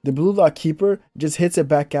 The blue lock keeper just hits it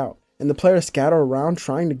back out, and the players scatter around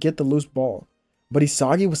trying to get the loose ball, but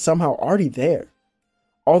Isagi was somehow already there.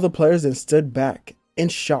 All the players then stood back, in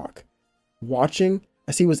shock, watching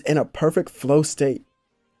as he was in a perfect flow state.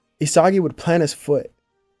 Isagi would plant his foot,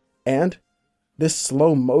 and this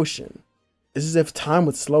slow motion is as if time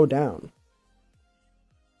would slow down,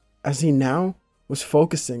 as he now was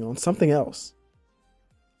focusing on something else.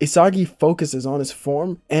 Isagi focuses on his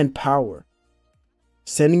form and power,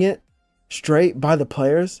 sending it straight by the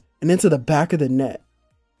players and into the back of the net.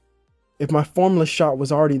 If my formless shot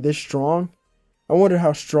was already this strong, I wonder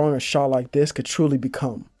how strong a shot like this could truly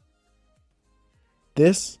become.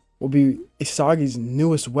 This will be Isagi's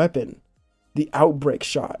newest weapon, the outbreak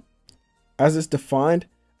shot, as it's defined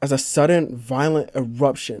as a sudden violent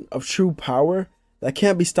eruption of true power that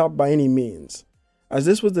can't be stopped by any means, as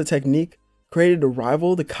this was the technique created to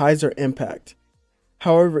rival the Kaiser impact.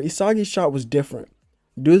 However, Isagi's shot was different,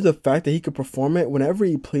 due to the fact that he could perform it whenever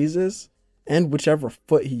he pleases and whichever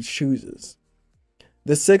foot he chooses.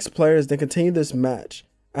 The 6 players then continue this match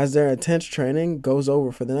as their intense training goes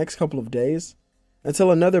over for the next couple of days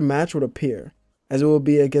until another match would appear, as it will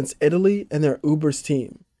be against Italy and their Ubers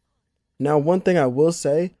team. Now, one thing I will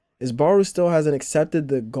say is Baru still hasn't accepted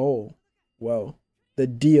the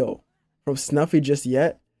deal from Snuffy just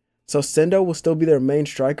yet, so Sendo will still be their main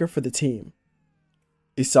striker for the team.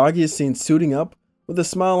 Isagi is seen suiting up with a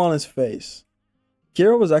smile on his face.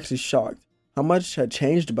 Kira was actually shocked how much had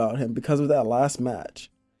changed about him because of that last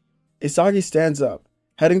match. Isagi stands up,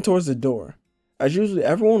 heading towards the door. As usually,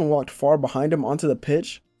 everyone walked far behind him onto the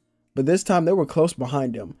pitch, but this time they were close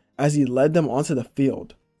behind him as he led them onto the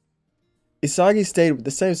field. Isagi stayed with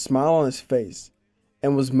the same smile on his face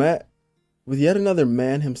and was met with yet another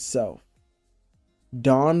man himself,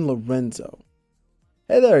 Don Lorenzo.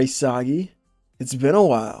 "Hey there, Isagi. It's been a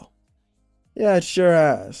while." "Yeah, it sure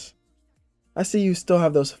has. I see you still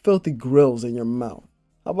have those filthy grills in your mouth.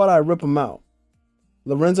 How about I rip them out?"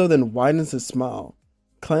 Lorenzo then widens his smile,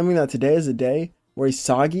 claiming that today is a day where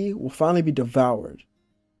Isagi will finally be devoured.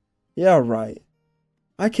 "Yeah, right.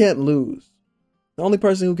 I can't lose. The only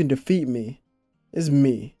person who can defeat me is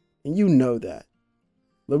me, and you know that."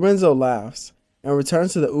 Lorenzo laughs and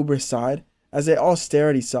returns to the Uber side as they all stare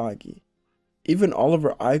at Isagi, even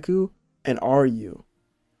Oliver Aiku and Ryu.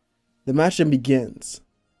 The match then begins,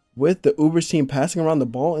 with the Uber's team passing around the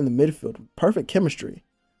ball in the midfield with perfect chemistry.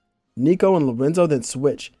 Nico and Lorenzo then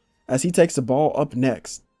switch as he takes the ball up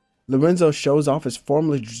next. Lorenzo shows off his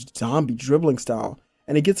formless zombie dribbling style,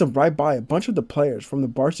 and it gets him right by a bunch of the players from the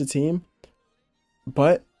Barca team,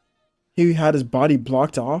 but he had his body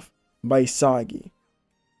blocked off by Isagi.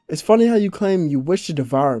 "It's funny how you claim you wish to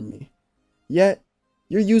devour me, yet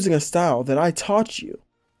you're using a style that I taught you."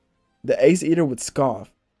 The Ace Eater would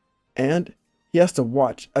scoff, and he has to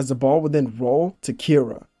watch as the ball would then roll to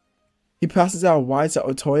Kira. He passes out wide to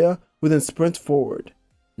Otoya, who then sprints forward.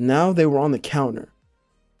 Now they were on the counter.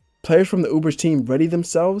 Players from the Uber's team ready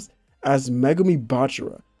themselves as Megumi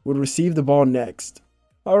Bachira would receive the ball next.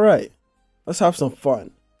 "Alright, let's have some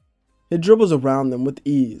fun." He dribbles around them with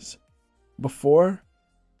ease, before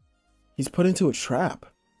he's put into a trap.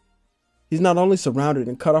 He's not only surrounded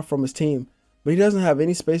and cut off from his team, but he doesn't have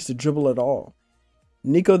any space to dribble at all.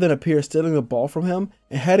 Nico then appears stealing the ball from him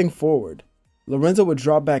and heading forward. Lorenzo would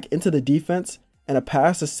drop back into the defense and a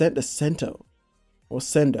pass is sent to Sendo.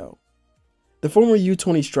 The former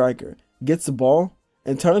U20 striker gets the ball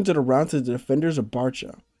and turns it around to the defenders of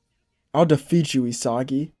Barca. "I'll defeat you,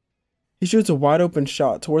 Isagi." He shoots a wide open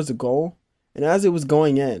shot towards the goal, and as it was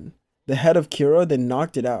going in, the head of Kira then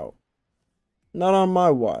knocked it out. Not on my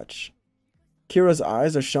watch. Kira's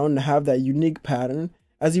eyes are shown to have that unique pattern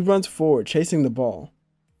as he runs forward, chasing the ball.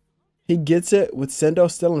 He gets it with Sendo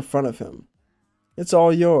still in front of him. It's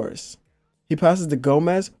all yours. He passes to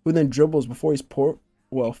Gomez, who then dribbles before he's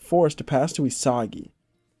forced to pass to Isagi.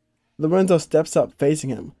 Lorenzo steps up facing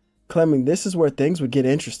him, claiming this is where things would get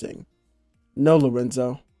interesting. No,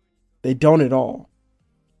 Lorenzo. They don't at all.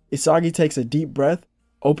 Isagi takes a deep breath,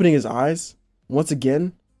 opening his eyes, once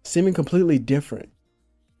again, seeming completely different.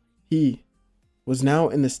 He was now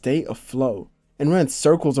in the state of flow and ran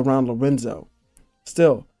circles around Lorenzo.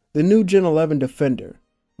 Still, the new Gen 11 defender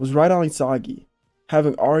was right on Isagi,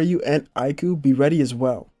 having Ryu and Aiku be ready as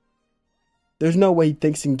well. There's no way he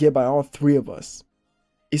thinks he can get by all three of us.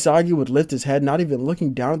 Isagi would lift his head, not even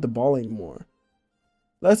looking down at the ball anymore.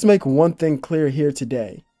 Let's make one thing clear here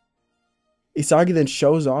today. Isagi then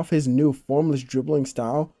shows off his new formless dribbling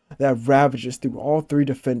style that ravages through all three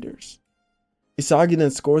defenders. Isagi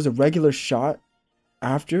then scores a regular shot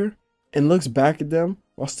after and looks back at them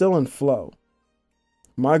while still in flow.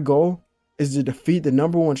 My goal is to defeat the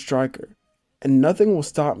number one striker, and nothing will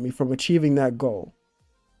stop me from achieving that goal.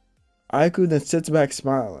 Aiku then sits back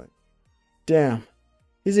smiling. Damn,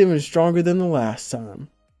 he's even stronger than the last time.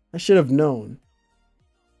 I should have known.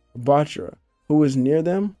 Bachira, who was near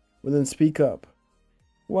them, would then speak up.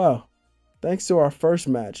 Well, thanks to our first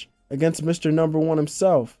match against Mr. Number One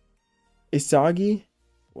himself, Isagi,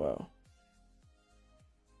 well,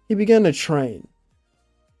 he began to train.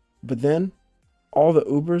 But then, all the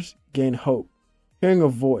Ubers gained hope, hearing a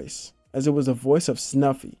voice, as it was a voice of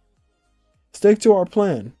Snuffy. Stick to our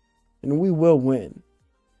plan, and we will win.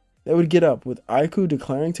 They would get up with Aiku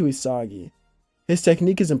declaring to Isagi, his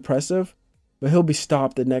technique is impressive, but he'll be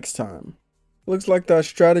stopped the next time. Looks like that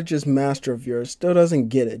strategist master of yours still doesn't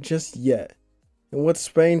get it just yet, and what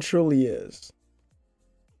Spain truly is.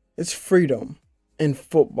 It's freedom in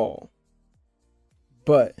football.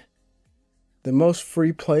 But the most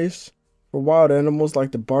free place for wild animals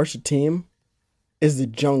like the Barca team is the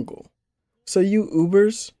jungle. So you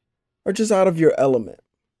Ubers are just out of your element.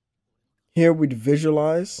 Here we'd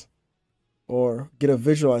visualize or get a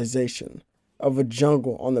visualization of a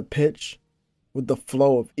jungle on the pitch with the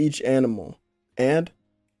flow of each animal and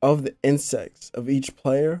of the insects of each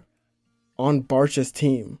player on Barca's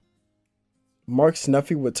team. Mark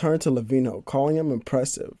Snuffy would turn to Lavino, calling him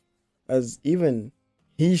impressive, as even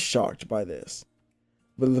he's shocked by this.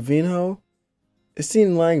 But Lavino is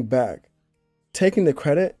seen lying back, taking the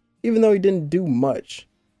credit even though he didn't do much.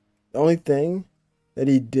 The only thing that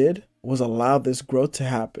he did was allow this growth to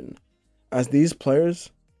happen, as these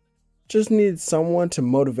players just needed someone to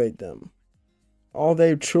motivate them. All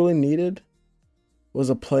they truly needed was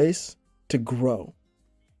a place to grow.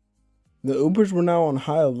 The Ubers were now on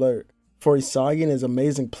high alert for Isagi and his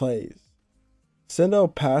amazing plays.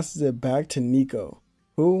 Sendo passes it back to Nico,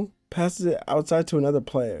 who passes it outside to another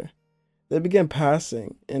player. They begin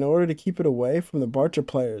passing in order to keep it away from the Barca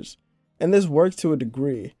players, and this works to a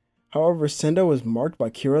degree. However, Sendo was marked by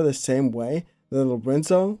Kira the same way that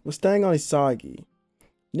Lorenzo was staying on Isagi.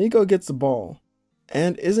 Nico gets the ball,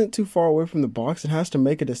 and isn't too far away from the box and has to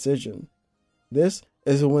make a decision. This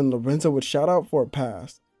is when Lorenzo would shout out for a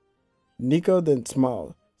pass. Nico then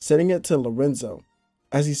smiled, setting it to Lorenzo,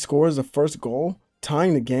 as he scores the first goal,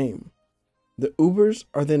 tying the game. The Ubers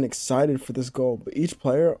are then excited for this goal, but each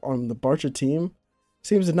player on the Barca team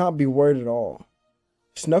seems to not be worried at all.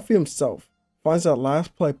 Snuffy himself finds that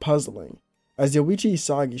last play puzzling, as Yoichi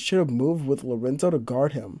Isagi should have moved with Lorenzo to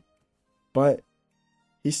guard him, but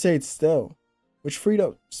he stayed still, which freed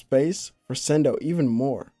up space for Sendo even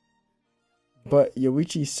more. But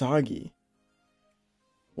Yoichi Isagi,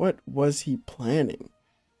 what was he planning?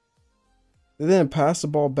 They then pass the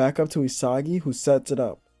ball back up to Isagi, who sets it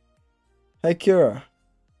up. Hey Kira,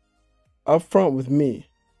 up front with me.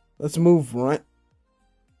 Let's move right.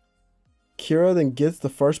 Kira then gets the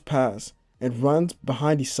first pass and runs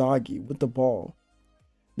behind Isagi with the ball.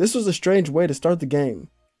 This was a strange way to start the game,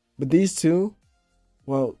 but these two,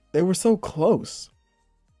 well, they were so close.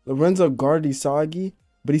 Lorenzo guarded Isagi,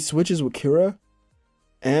 but he switches with Kira,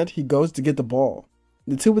 and he goes to get the ball.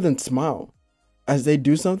 The two would then smile, as they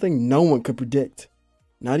do something no one could predict,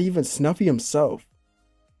 not even Snuffy himself.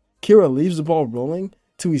 Kira leaves the ball rolling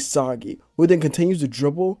to Isagi, who then continues to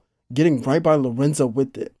dribble, getting right by Lorenzo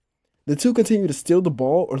with it. The two continue to steal the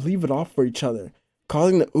ball or leave it off for each other,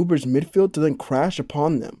 causing the Ubers midfield to then crash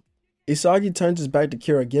upon them. Isagi turns his back to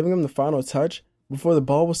Kira, giving him the final touch before the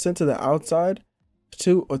ball was sent to the outside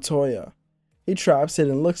to Otoya. He traps it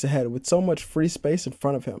and looks ahead with so much free space in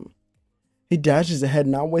front of him. He dashes ahead,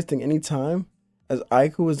 not wasting any time, as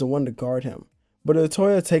Aiku is the one to guard him, but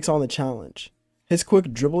Otoya takes on the challenge. His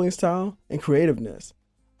quick dribbling style and creativeness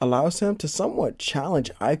allows him to somewhat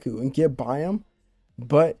challenge Aiku and get by him,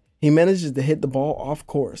 but he manages to hit the ball off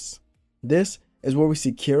course. This is where we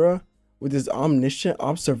see Kira with his omniscient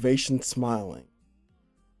observation smiling.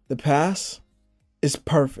 The pass is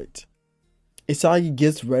perfect. Isagi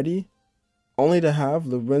gets ready, only to have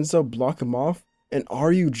Lorenzo block him off and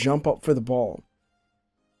Ryu jump up for the ball.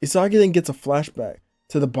 Isagi then gets a flashback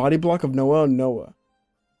to the body block of Noah,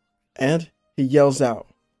 and he yells out,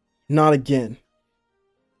 "Not again."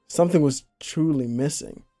 Something was truly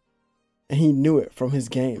missing, and he knew it from his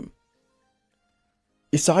game.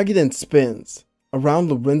 Isagi then spins around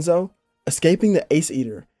Lorenzo, escaping the Ace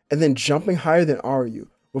Eater, and then jumping higher than Ryu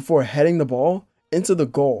before heading the ball into the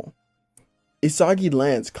goal. Isagi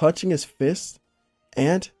lands, clutching his fist,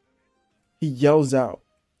 and he yells out,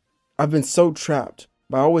 "I've been so trapped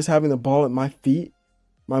by always having the ball at my feet.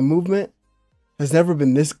 My movement has never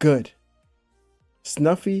been this good."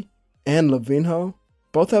 Snuffy and Levinho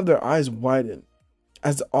both have their eyes widened,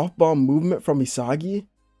 as the off-ball movement from Isagi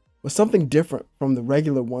was something different from the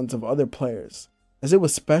regular ones of other players, as it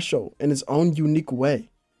was special in its own unique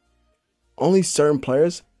way. Only certain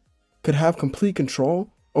players could have complete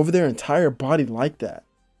control over their entire body like that.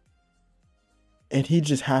 And he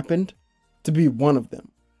just happened to be one of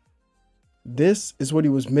them. This is what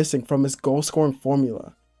he was missing from his goal-scoring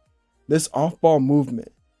formula. This off-ball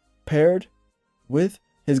movement, paired with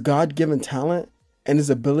his God-given talent and his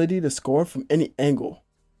ability to score from any angle,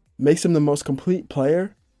 makes him the most complete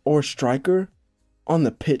player or striker on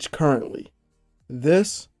the pitch currently.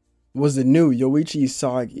 This was the new Yoichi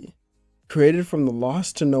Isagi, created from the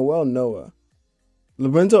loss to Noah.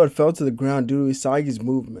 Lorenzo had fell to the ground due to Isagi's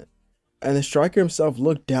movement, and the striker himself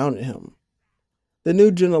looked down at him. The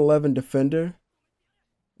new Gen 11 defender?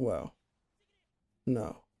 Well,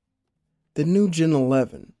 no. The new Gen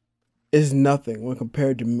 11 is nothing when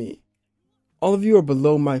compared to me. All of you are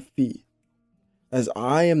below my feet, as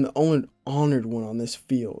I am the only honored one on this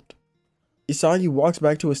field. Isagi walks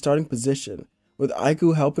back to his starting position, with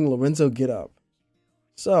Aiku helping Lorenzo get up.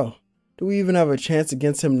 So, do we even have a chance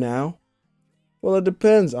against him now? Well, it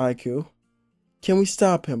depends, Aiku. Can we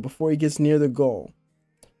stop him before he gets near the goal?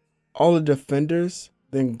 All the defenders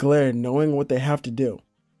then glare, knowing what they have to do.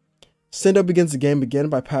 Sendo begins the game again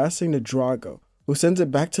by passing to Drago, who sends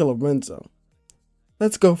it back to Lorenzo.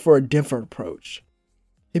 Let's go for a different approach.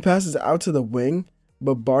 He passes out to the wing,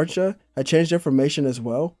 but Barca had changed their formation as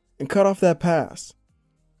well and cut off that pass.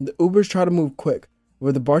 The Ubers try to move quick,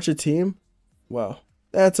 but the Barca team, well,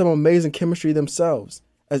 they had some amazing chemistry themselves,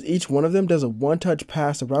 as each one of them does a one-touch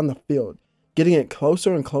pass around the field, getting it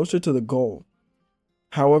closer and closer to the goal.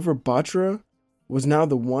 However, Batra was now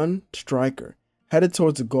the one striker, headed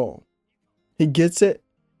towards the goal. He gets it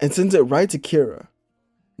and sends it right to Kira.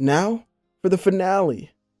 Now, for the finale.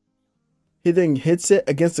 He then hits it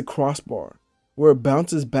against the crossbar, where it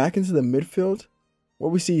bounces back into the midfield, where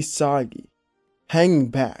we see Isagi hanging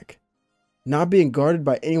back, not being guarded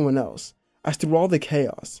by anyone else, as through all the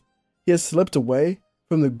chaos, he has slipped away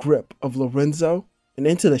from the grip of Lorenzo and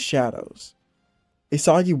into the shadows.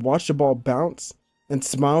 Isagi watched the ball bounce and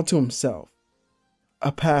smiled to himself.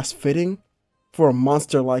 A pass fitting for a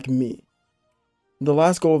monster like me. The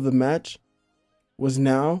last goal of the match was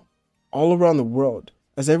now all around the world,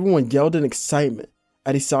 as everyone yelled in excitement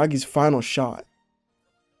at Isagi's final shot.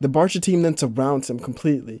 The Barca team then surrounds him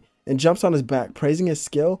completely and jumps on his back, praising his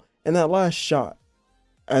skill in that last shot,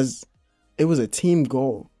 as it was a team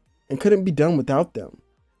goal and couldn't be done without them.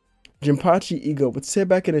 Jinpachi Ego would sit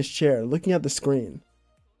back in his chair looking at the screen.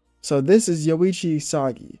 So this is Yoichi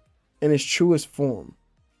Isagi in his truest form,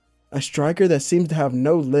 a striker that seems to have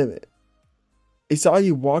no limit.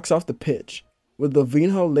 Isagi walks off the pitch, with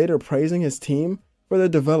Levinho later praising his team for their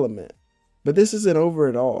development. But this isn't over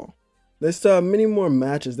at all. They still have many more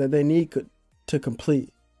matches that they need to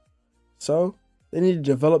complete. So, they need to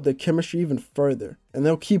develop their chemistry even further, and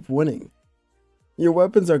they'll keep winning. Your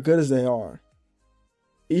weapons are good as they are.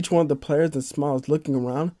 Each one of the players then smiles, looking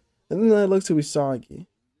around, and then they look to Isagi.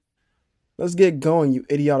 Let's get going, you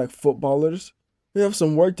idiotic footballers. We have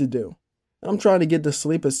some work to do, and I'm trying to get to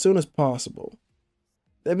sleep as soon as possible.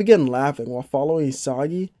 They begin laughing while following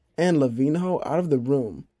Isagi and Levinho out of the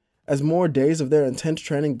room, as more days of their intense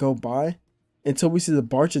training go by, until we see the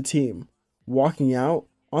Barca team walking out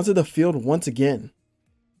onto the field once again.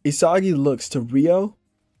 Isagi looks to Ryo,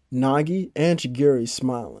 Nagi, and Shigiri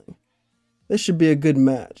smiling. This should be a good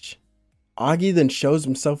match. Agi then shows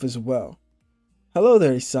himself as well. Hello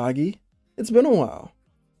there, Isagi. It's been a while.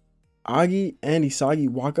 Agi and Isagi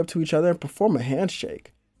walk up to each other and perform a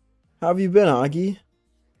handshake. How have you been, Agi?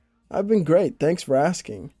 I've been great, thanks for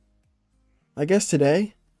asking. I guess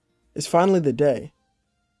today is finally the day.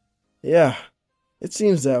 Yeah, it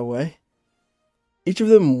seems that way. Each of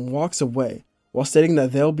them walks away while stating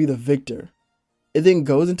that they'll be the victor. It then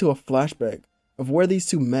goes into a flashback of where these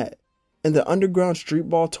two met in the underground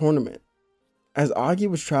streetball tournament. As Agi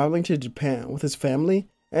was traveling to Japan with his family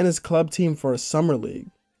and his club team for a summer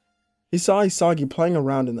league, he saw Isagi playing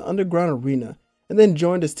around in the underground arena and then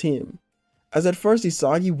joined his team, as at first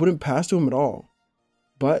Isagi wouldn't pass to him at all.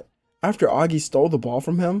 But after Agi stole the ball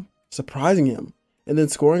from him, surprising him, and then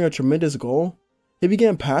scoring a tremendous goal, he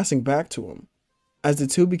began passing back to him, as the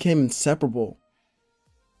two became inseparable,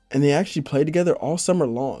 and they actually played together all summer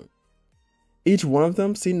long. Each one of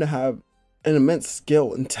them seemed to have an immense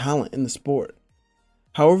skill and talent in the sport.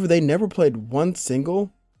 However, they never played one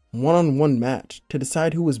single one-on-one match to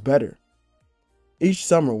decide who was better. Each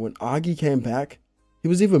summer when Agi came back, he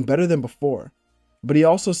was even better than before, but he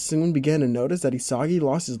also soon began to notice that Isagi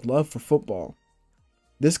lost his love for football.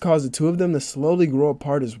 This caused the two of them to slowly grow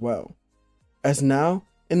apart as well, as now,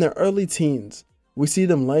 in their early teens, we see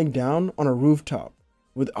them laying down on a rooftop,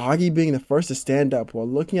 with Agi being the first to stand up while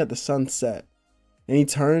looking at the sunset, and he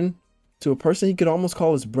turned to a person he could almost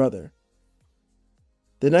call his brother.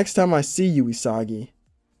 "The next time I see you, Isagi,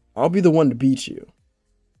 I'll be the one to beat you."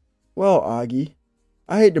 "Well, Agi,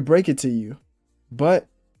 I hate to break it to you, but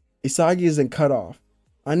Isagi isn't cut off.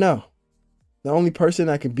 I know. The only person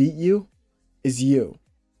that can beat you is you.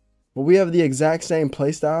 But we have the exact same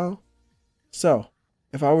playstyle. So,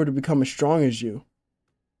 if I were to become as strong as you,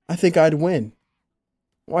 I think I'd win."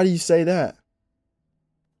 "Why do you say that?"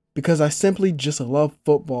 "Because I simply just love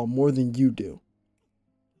football more than you do."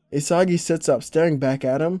 Isagi sits up, staring back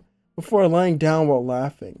at him, before laying down while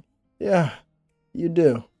laughing. "Yeah, you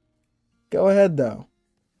do. Go ahead though.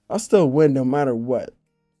 I'll still win no matter what.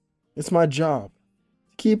 It's my job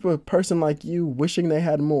to keep a person like you wishing they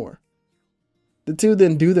had more." The two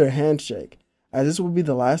then do their handshake, as this will be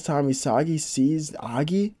the last time Isagi sees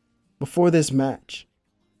Agi before this match.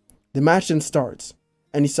 The match then starts,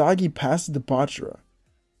 and Isagi passes to Bachira.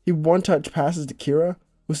 He one-touch passes to Kira,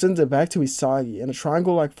 who sends it back to Isagi in a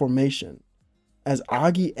triangle-like formation, as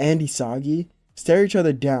Agi and Isagi stare each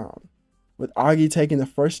other down, with Agi taking the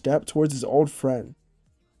first step towards his old friend,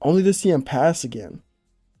 only to see him pass again.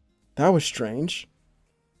 That was strange.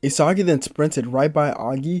 Isagi then sprinted right by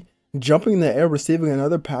Agi, jumping in the air, receiving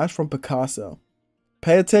another pass from Picasso.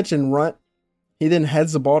 "Pay attention, runt." He then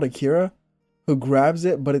heads the ball to Kira, who grabs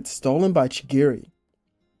it, but it's stolen by Chigiri.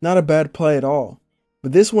 Not a bad play at all,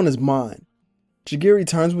 but this one is mine. Chigiri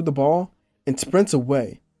turns with the ball and sprints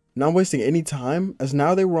away, not wasting any time, as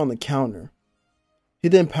now they were on the counter. He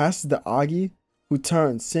then passes to Agi, who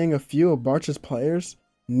turns, seeing a few of Barcha's players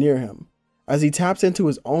near him. As he taps into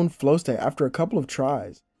his own flow state after a couple of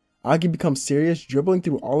tries, Agi becomes serious, dribbling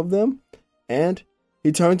through all of them, and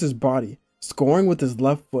he turns his body, scoring with his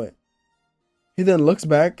left foot. He then looks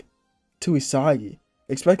back to Isagi,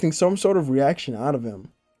 expecting some sort of reaction out of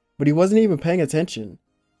him, but he wasn't even paying attention.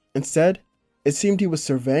 Instead, it seemed he was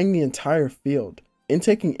surveying the entire field,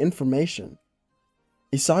 intaking information.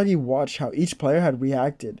 Isagi watched how each player had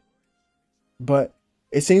reacted, but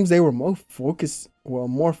it seems they were more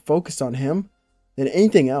focused on him than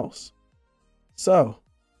anything else. So,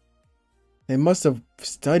 they must have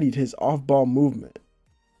studied his off-ball movement.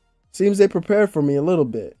 Seems they prepared for me a little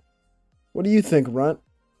bit. What do you think, runt?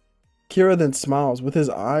 Kira then smiles, with his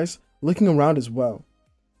eyes looking around as well.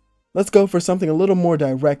 Let's go for something a little more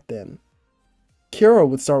direct then. Kira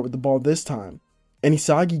would start with the ball this time, and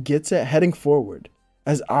Isagi gets it, heading forward,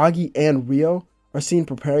 as Agi and Ryo are seen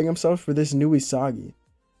preparing themselves for this new Isagi,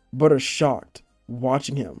 but are shocked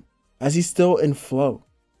watching him, as he's still in flow.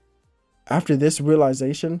 After this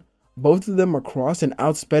realization, both of them are crossed and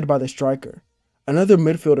outsped by the striker. Another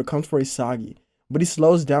midfielder comes for Isagi, but he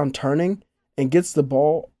slows down, turning, and gets the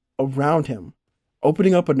ball around him,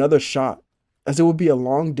 opening up another shot, as it would be a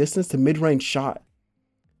long distance to mid-range shot.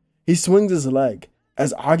 He swings his leg,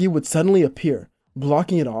 as Agi would suddenly appear,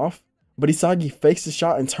 blocking it off, but Isagi fakes the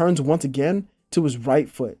shot and turns once again to his right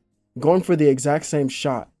foot, going for the exact same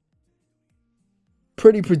shot.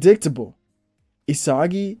 Pretty predictable.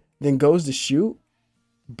 Isagi then goes to shoot,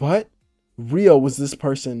 but Ryo was this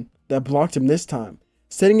person that blocked him this time,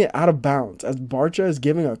 setting it out of bounds as Barcha is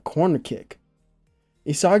giving a corner kick.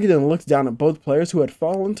 Isagi then looks down at both players who had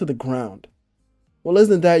fallen to the ground. Well,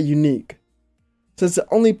 isn't that unique? Since the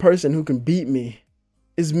only person who can beat me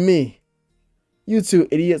is me. You two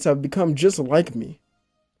idiots have become just like me.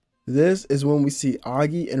 This is when we see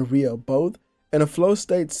Agi and Ryo both in a flow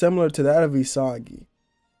state similar to that of Isagi.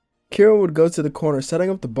 Kira would go to the corner setting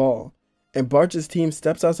up the ball, and Barcha's team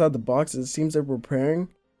steps outside the box as it seems they're preparing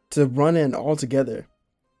to run in all together.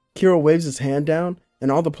 Kira waves his hand down,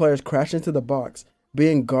 and all the players crash into the box,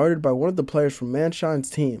 being guarded by one of the players from Manshine's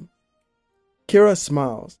team. Kira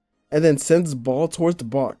smiles, and then sends the ball towards the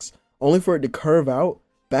box, only for it to curve out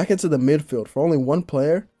back into the midfield for only one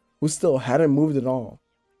player who still hadn't moved at all.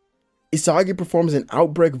 Isagi performs an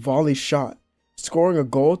outbreak volley shot, scoring a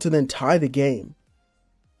goal to then tie the game.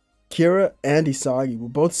 Kira and Isagi will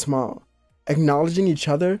both smile, acknowledging each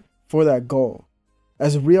other for that goal,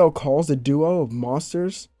 as Ryo calls the duo of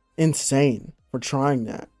monsters insane for trying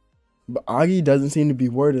that. But Agi doesn't seem to be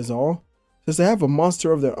worried at all, since they have a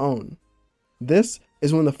monster of their own. This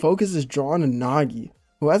is when the focus is drawn to Nagi,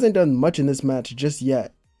 who hasn't done much in this match just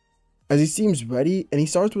yet, as he seems ready and he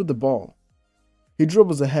starts with the ball. He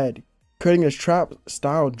dribbles ahead, creating a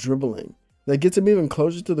trap-style dribbling that gets him even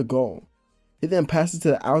closer to the goal. He then passes to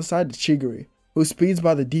the outside to Chigiri, who speeds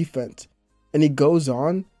by the defense, and he goes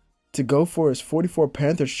on to go for his 44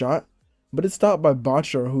 Panther shot, but it's stopped by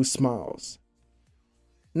Bachara, who smiles.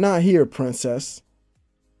 "Not here, princess."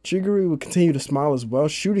 Chigiri will continue to smile as well,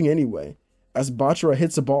 shooting anyway, as Bachara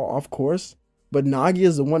hits the ball off course, but Nagi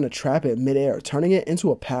is the one to trap it midair, turning it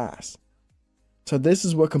into a pass. So this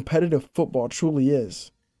is what competitive football truly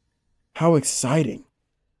is. How exciting.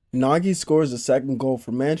 Nagi scores the second goal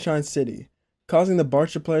for Manshine City, causing the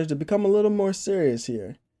Bachara players to become a little more serious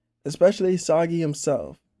here, especially Isagi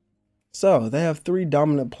himself. So they have 3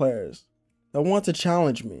 dominant players that want to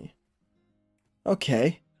challenge me.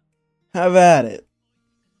 Okay, have at it.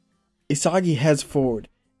 Isagi heads forward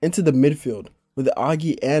into the midfield with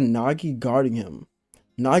Agi and Nagi guarding him.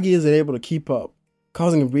 Nagi isn't able to keep up,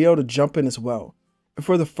 causing Ryo to jump in as well. And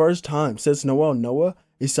for the first time since Noah,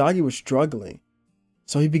 Isagi was struggling,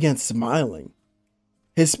 so he began smiling.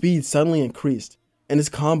 His speed suddenly increased, and his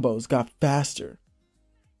combos got faster,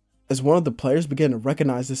 as one of the players began to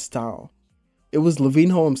recognize his style. It was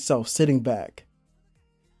Levinho himself sitting back.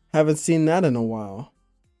 "Haven't seen that in a while.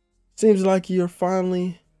 Seems like you're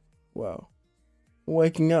finally, well,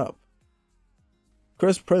 waking up."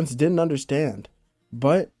 Chris Prince didn't understand,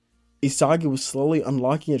 but Isagi was slowly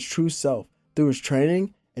unlocking its true self through his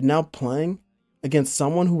training and now playing against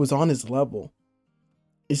someone who was on his level.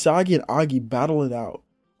 Isagi and Agi battle it out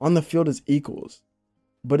on the field as equals,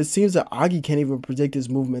 but it seems that Agi can't even predict his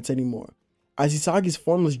movements anymore, as Isagi's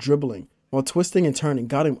formless dribbling while twisting and turning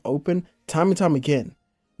got him open time and time again,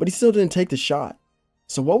 but he still didn't take the shot.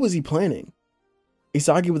 So what was he planning?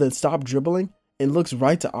 Isagi would then stop dribbling and looks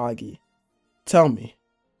right to Agi. "Tell me,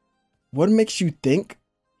 what makes you think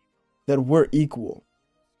that we're equal?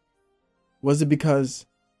 Was it because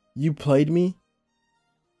you played me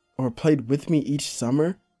or played with me each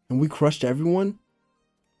summer and we crushed everyone?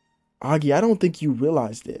 Agi, I don't think you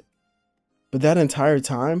realized it, but that entire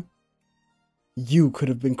time, you could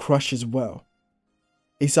have been crushed as well."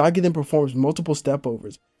 Isagi then performs multiple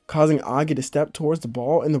stepovers, causing Agi to step towards the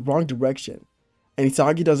ball in the wrong direction, and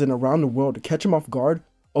Isagi does an around the world to catch him off guard,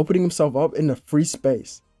 opening himself up into free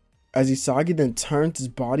space, as Isagi then turns his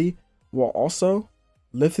body while also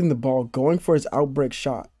lifting the ball, going for his outbreak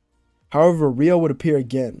shot. However, Ryo would appear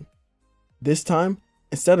again. This time,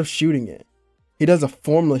 instead of shooting it, he does a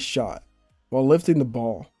formless shot while lifting the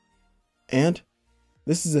ball. And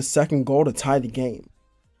this is his second goal to tie the game.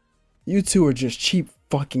 You two are just cheap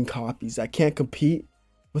fucking copies that can't compete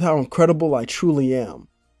with how incredible I truly am.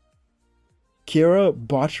 Kira,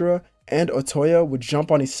 Bachara, and Otoya would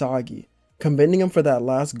jump on Isagi, commending him for that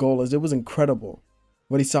last goal as it was incredible,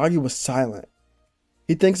 but Isagi was silent.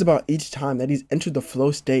 He thinks about each time that he's entered the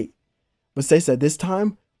flow state, but states that this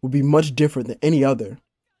time will be much different than any other.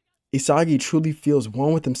 Isagi truly feels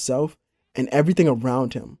one with himself and everything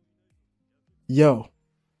around him. "Yo,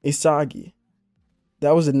 Isagi,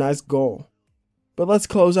 that was a nice goal, but let's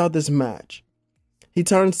close out this match." He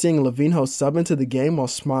turns, seeing Levinho sub into the game while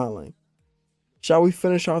smiling. "Shall we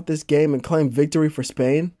finish off this game and claim victory for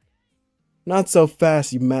Spain?" "Not so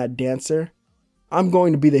fast, you mad dancer. I'm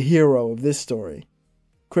going to be the hero of this story."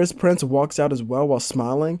 Chris Prince walks out as well while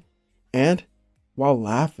smiling and while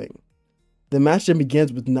laughing. The match then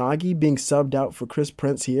begins with Nagi being subbed out for Chris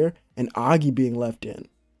Prince here and Agi being left in.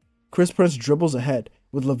 Chris Prince dribbles ahead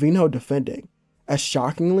with Levinho defending, as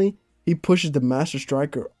shockingly he pushes the master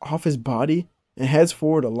striker off his body and heads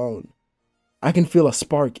forward alone. I can feel a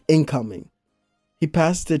spark incoming. He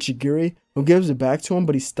passes to Chigiri, who gives it back to him,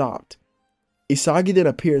 but he's stopped. Isagi then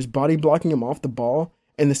appears, body blocking him off the ball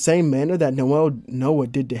in the same manner that Noah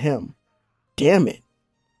did to him. Damn it.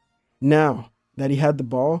 Now that he had the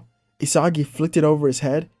ball, Isagi flicked it over his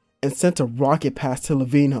head and sent a rocket pass to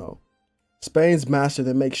Levinho. Spain's master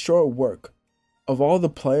then makes short work of all the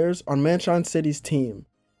players on Manchon City's team,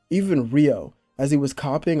 even Ryo, as he was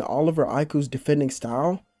copying Oliver Aiku's defending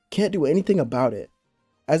style, can't do anything about it,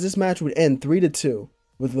 as this match would end 3-2,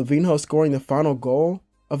 with Levinho scoring the final goal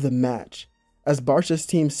of the match, as Barca's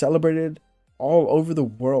team celebrated all over the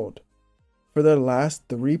world for their last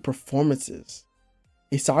 3 performances.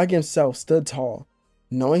 Isagi himself stood tall,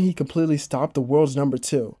 knowing he completely stopped the world's number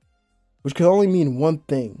 2, which could only mean one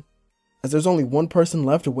thing, as there's only one person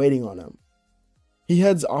left waiting on him. He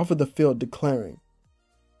heads off of the field declaring,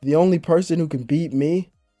 "The only person who can beat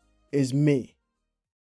me is me."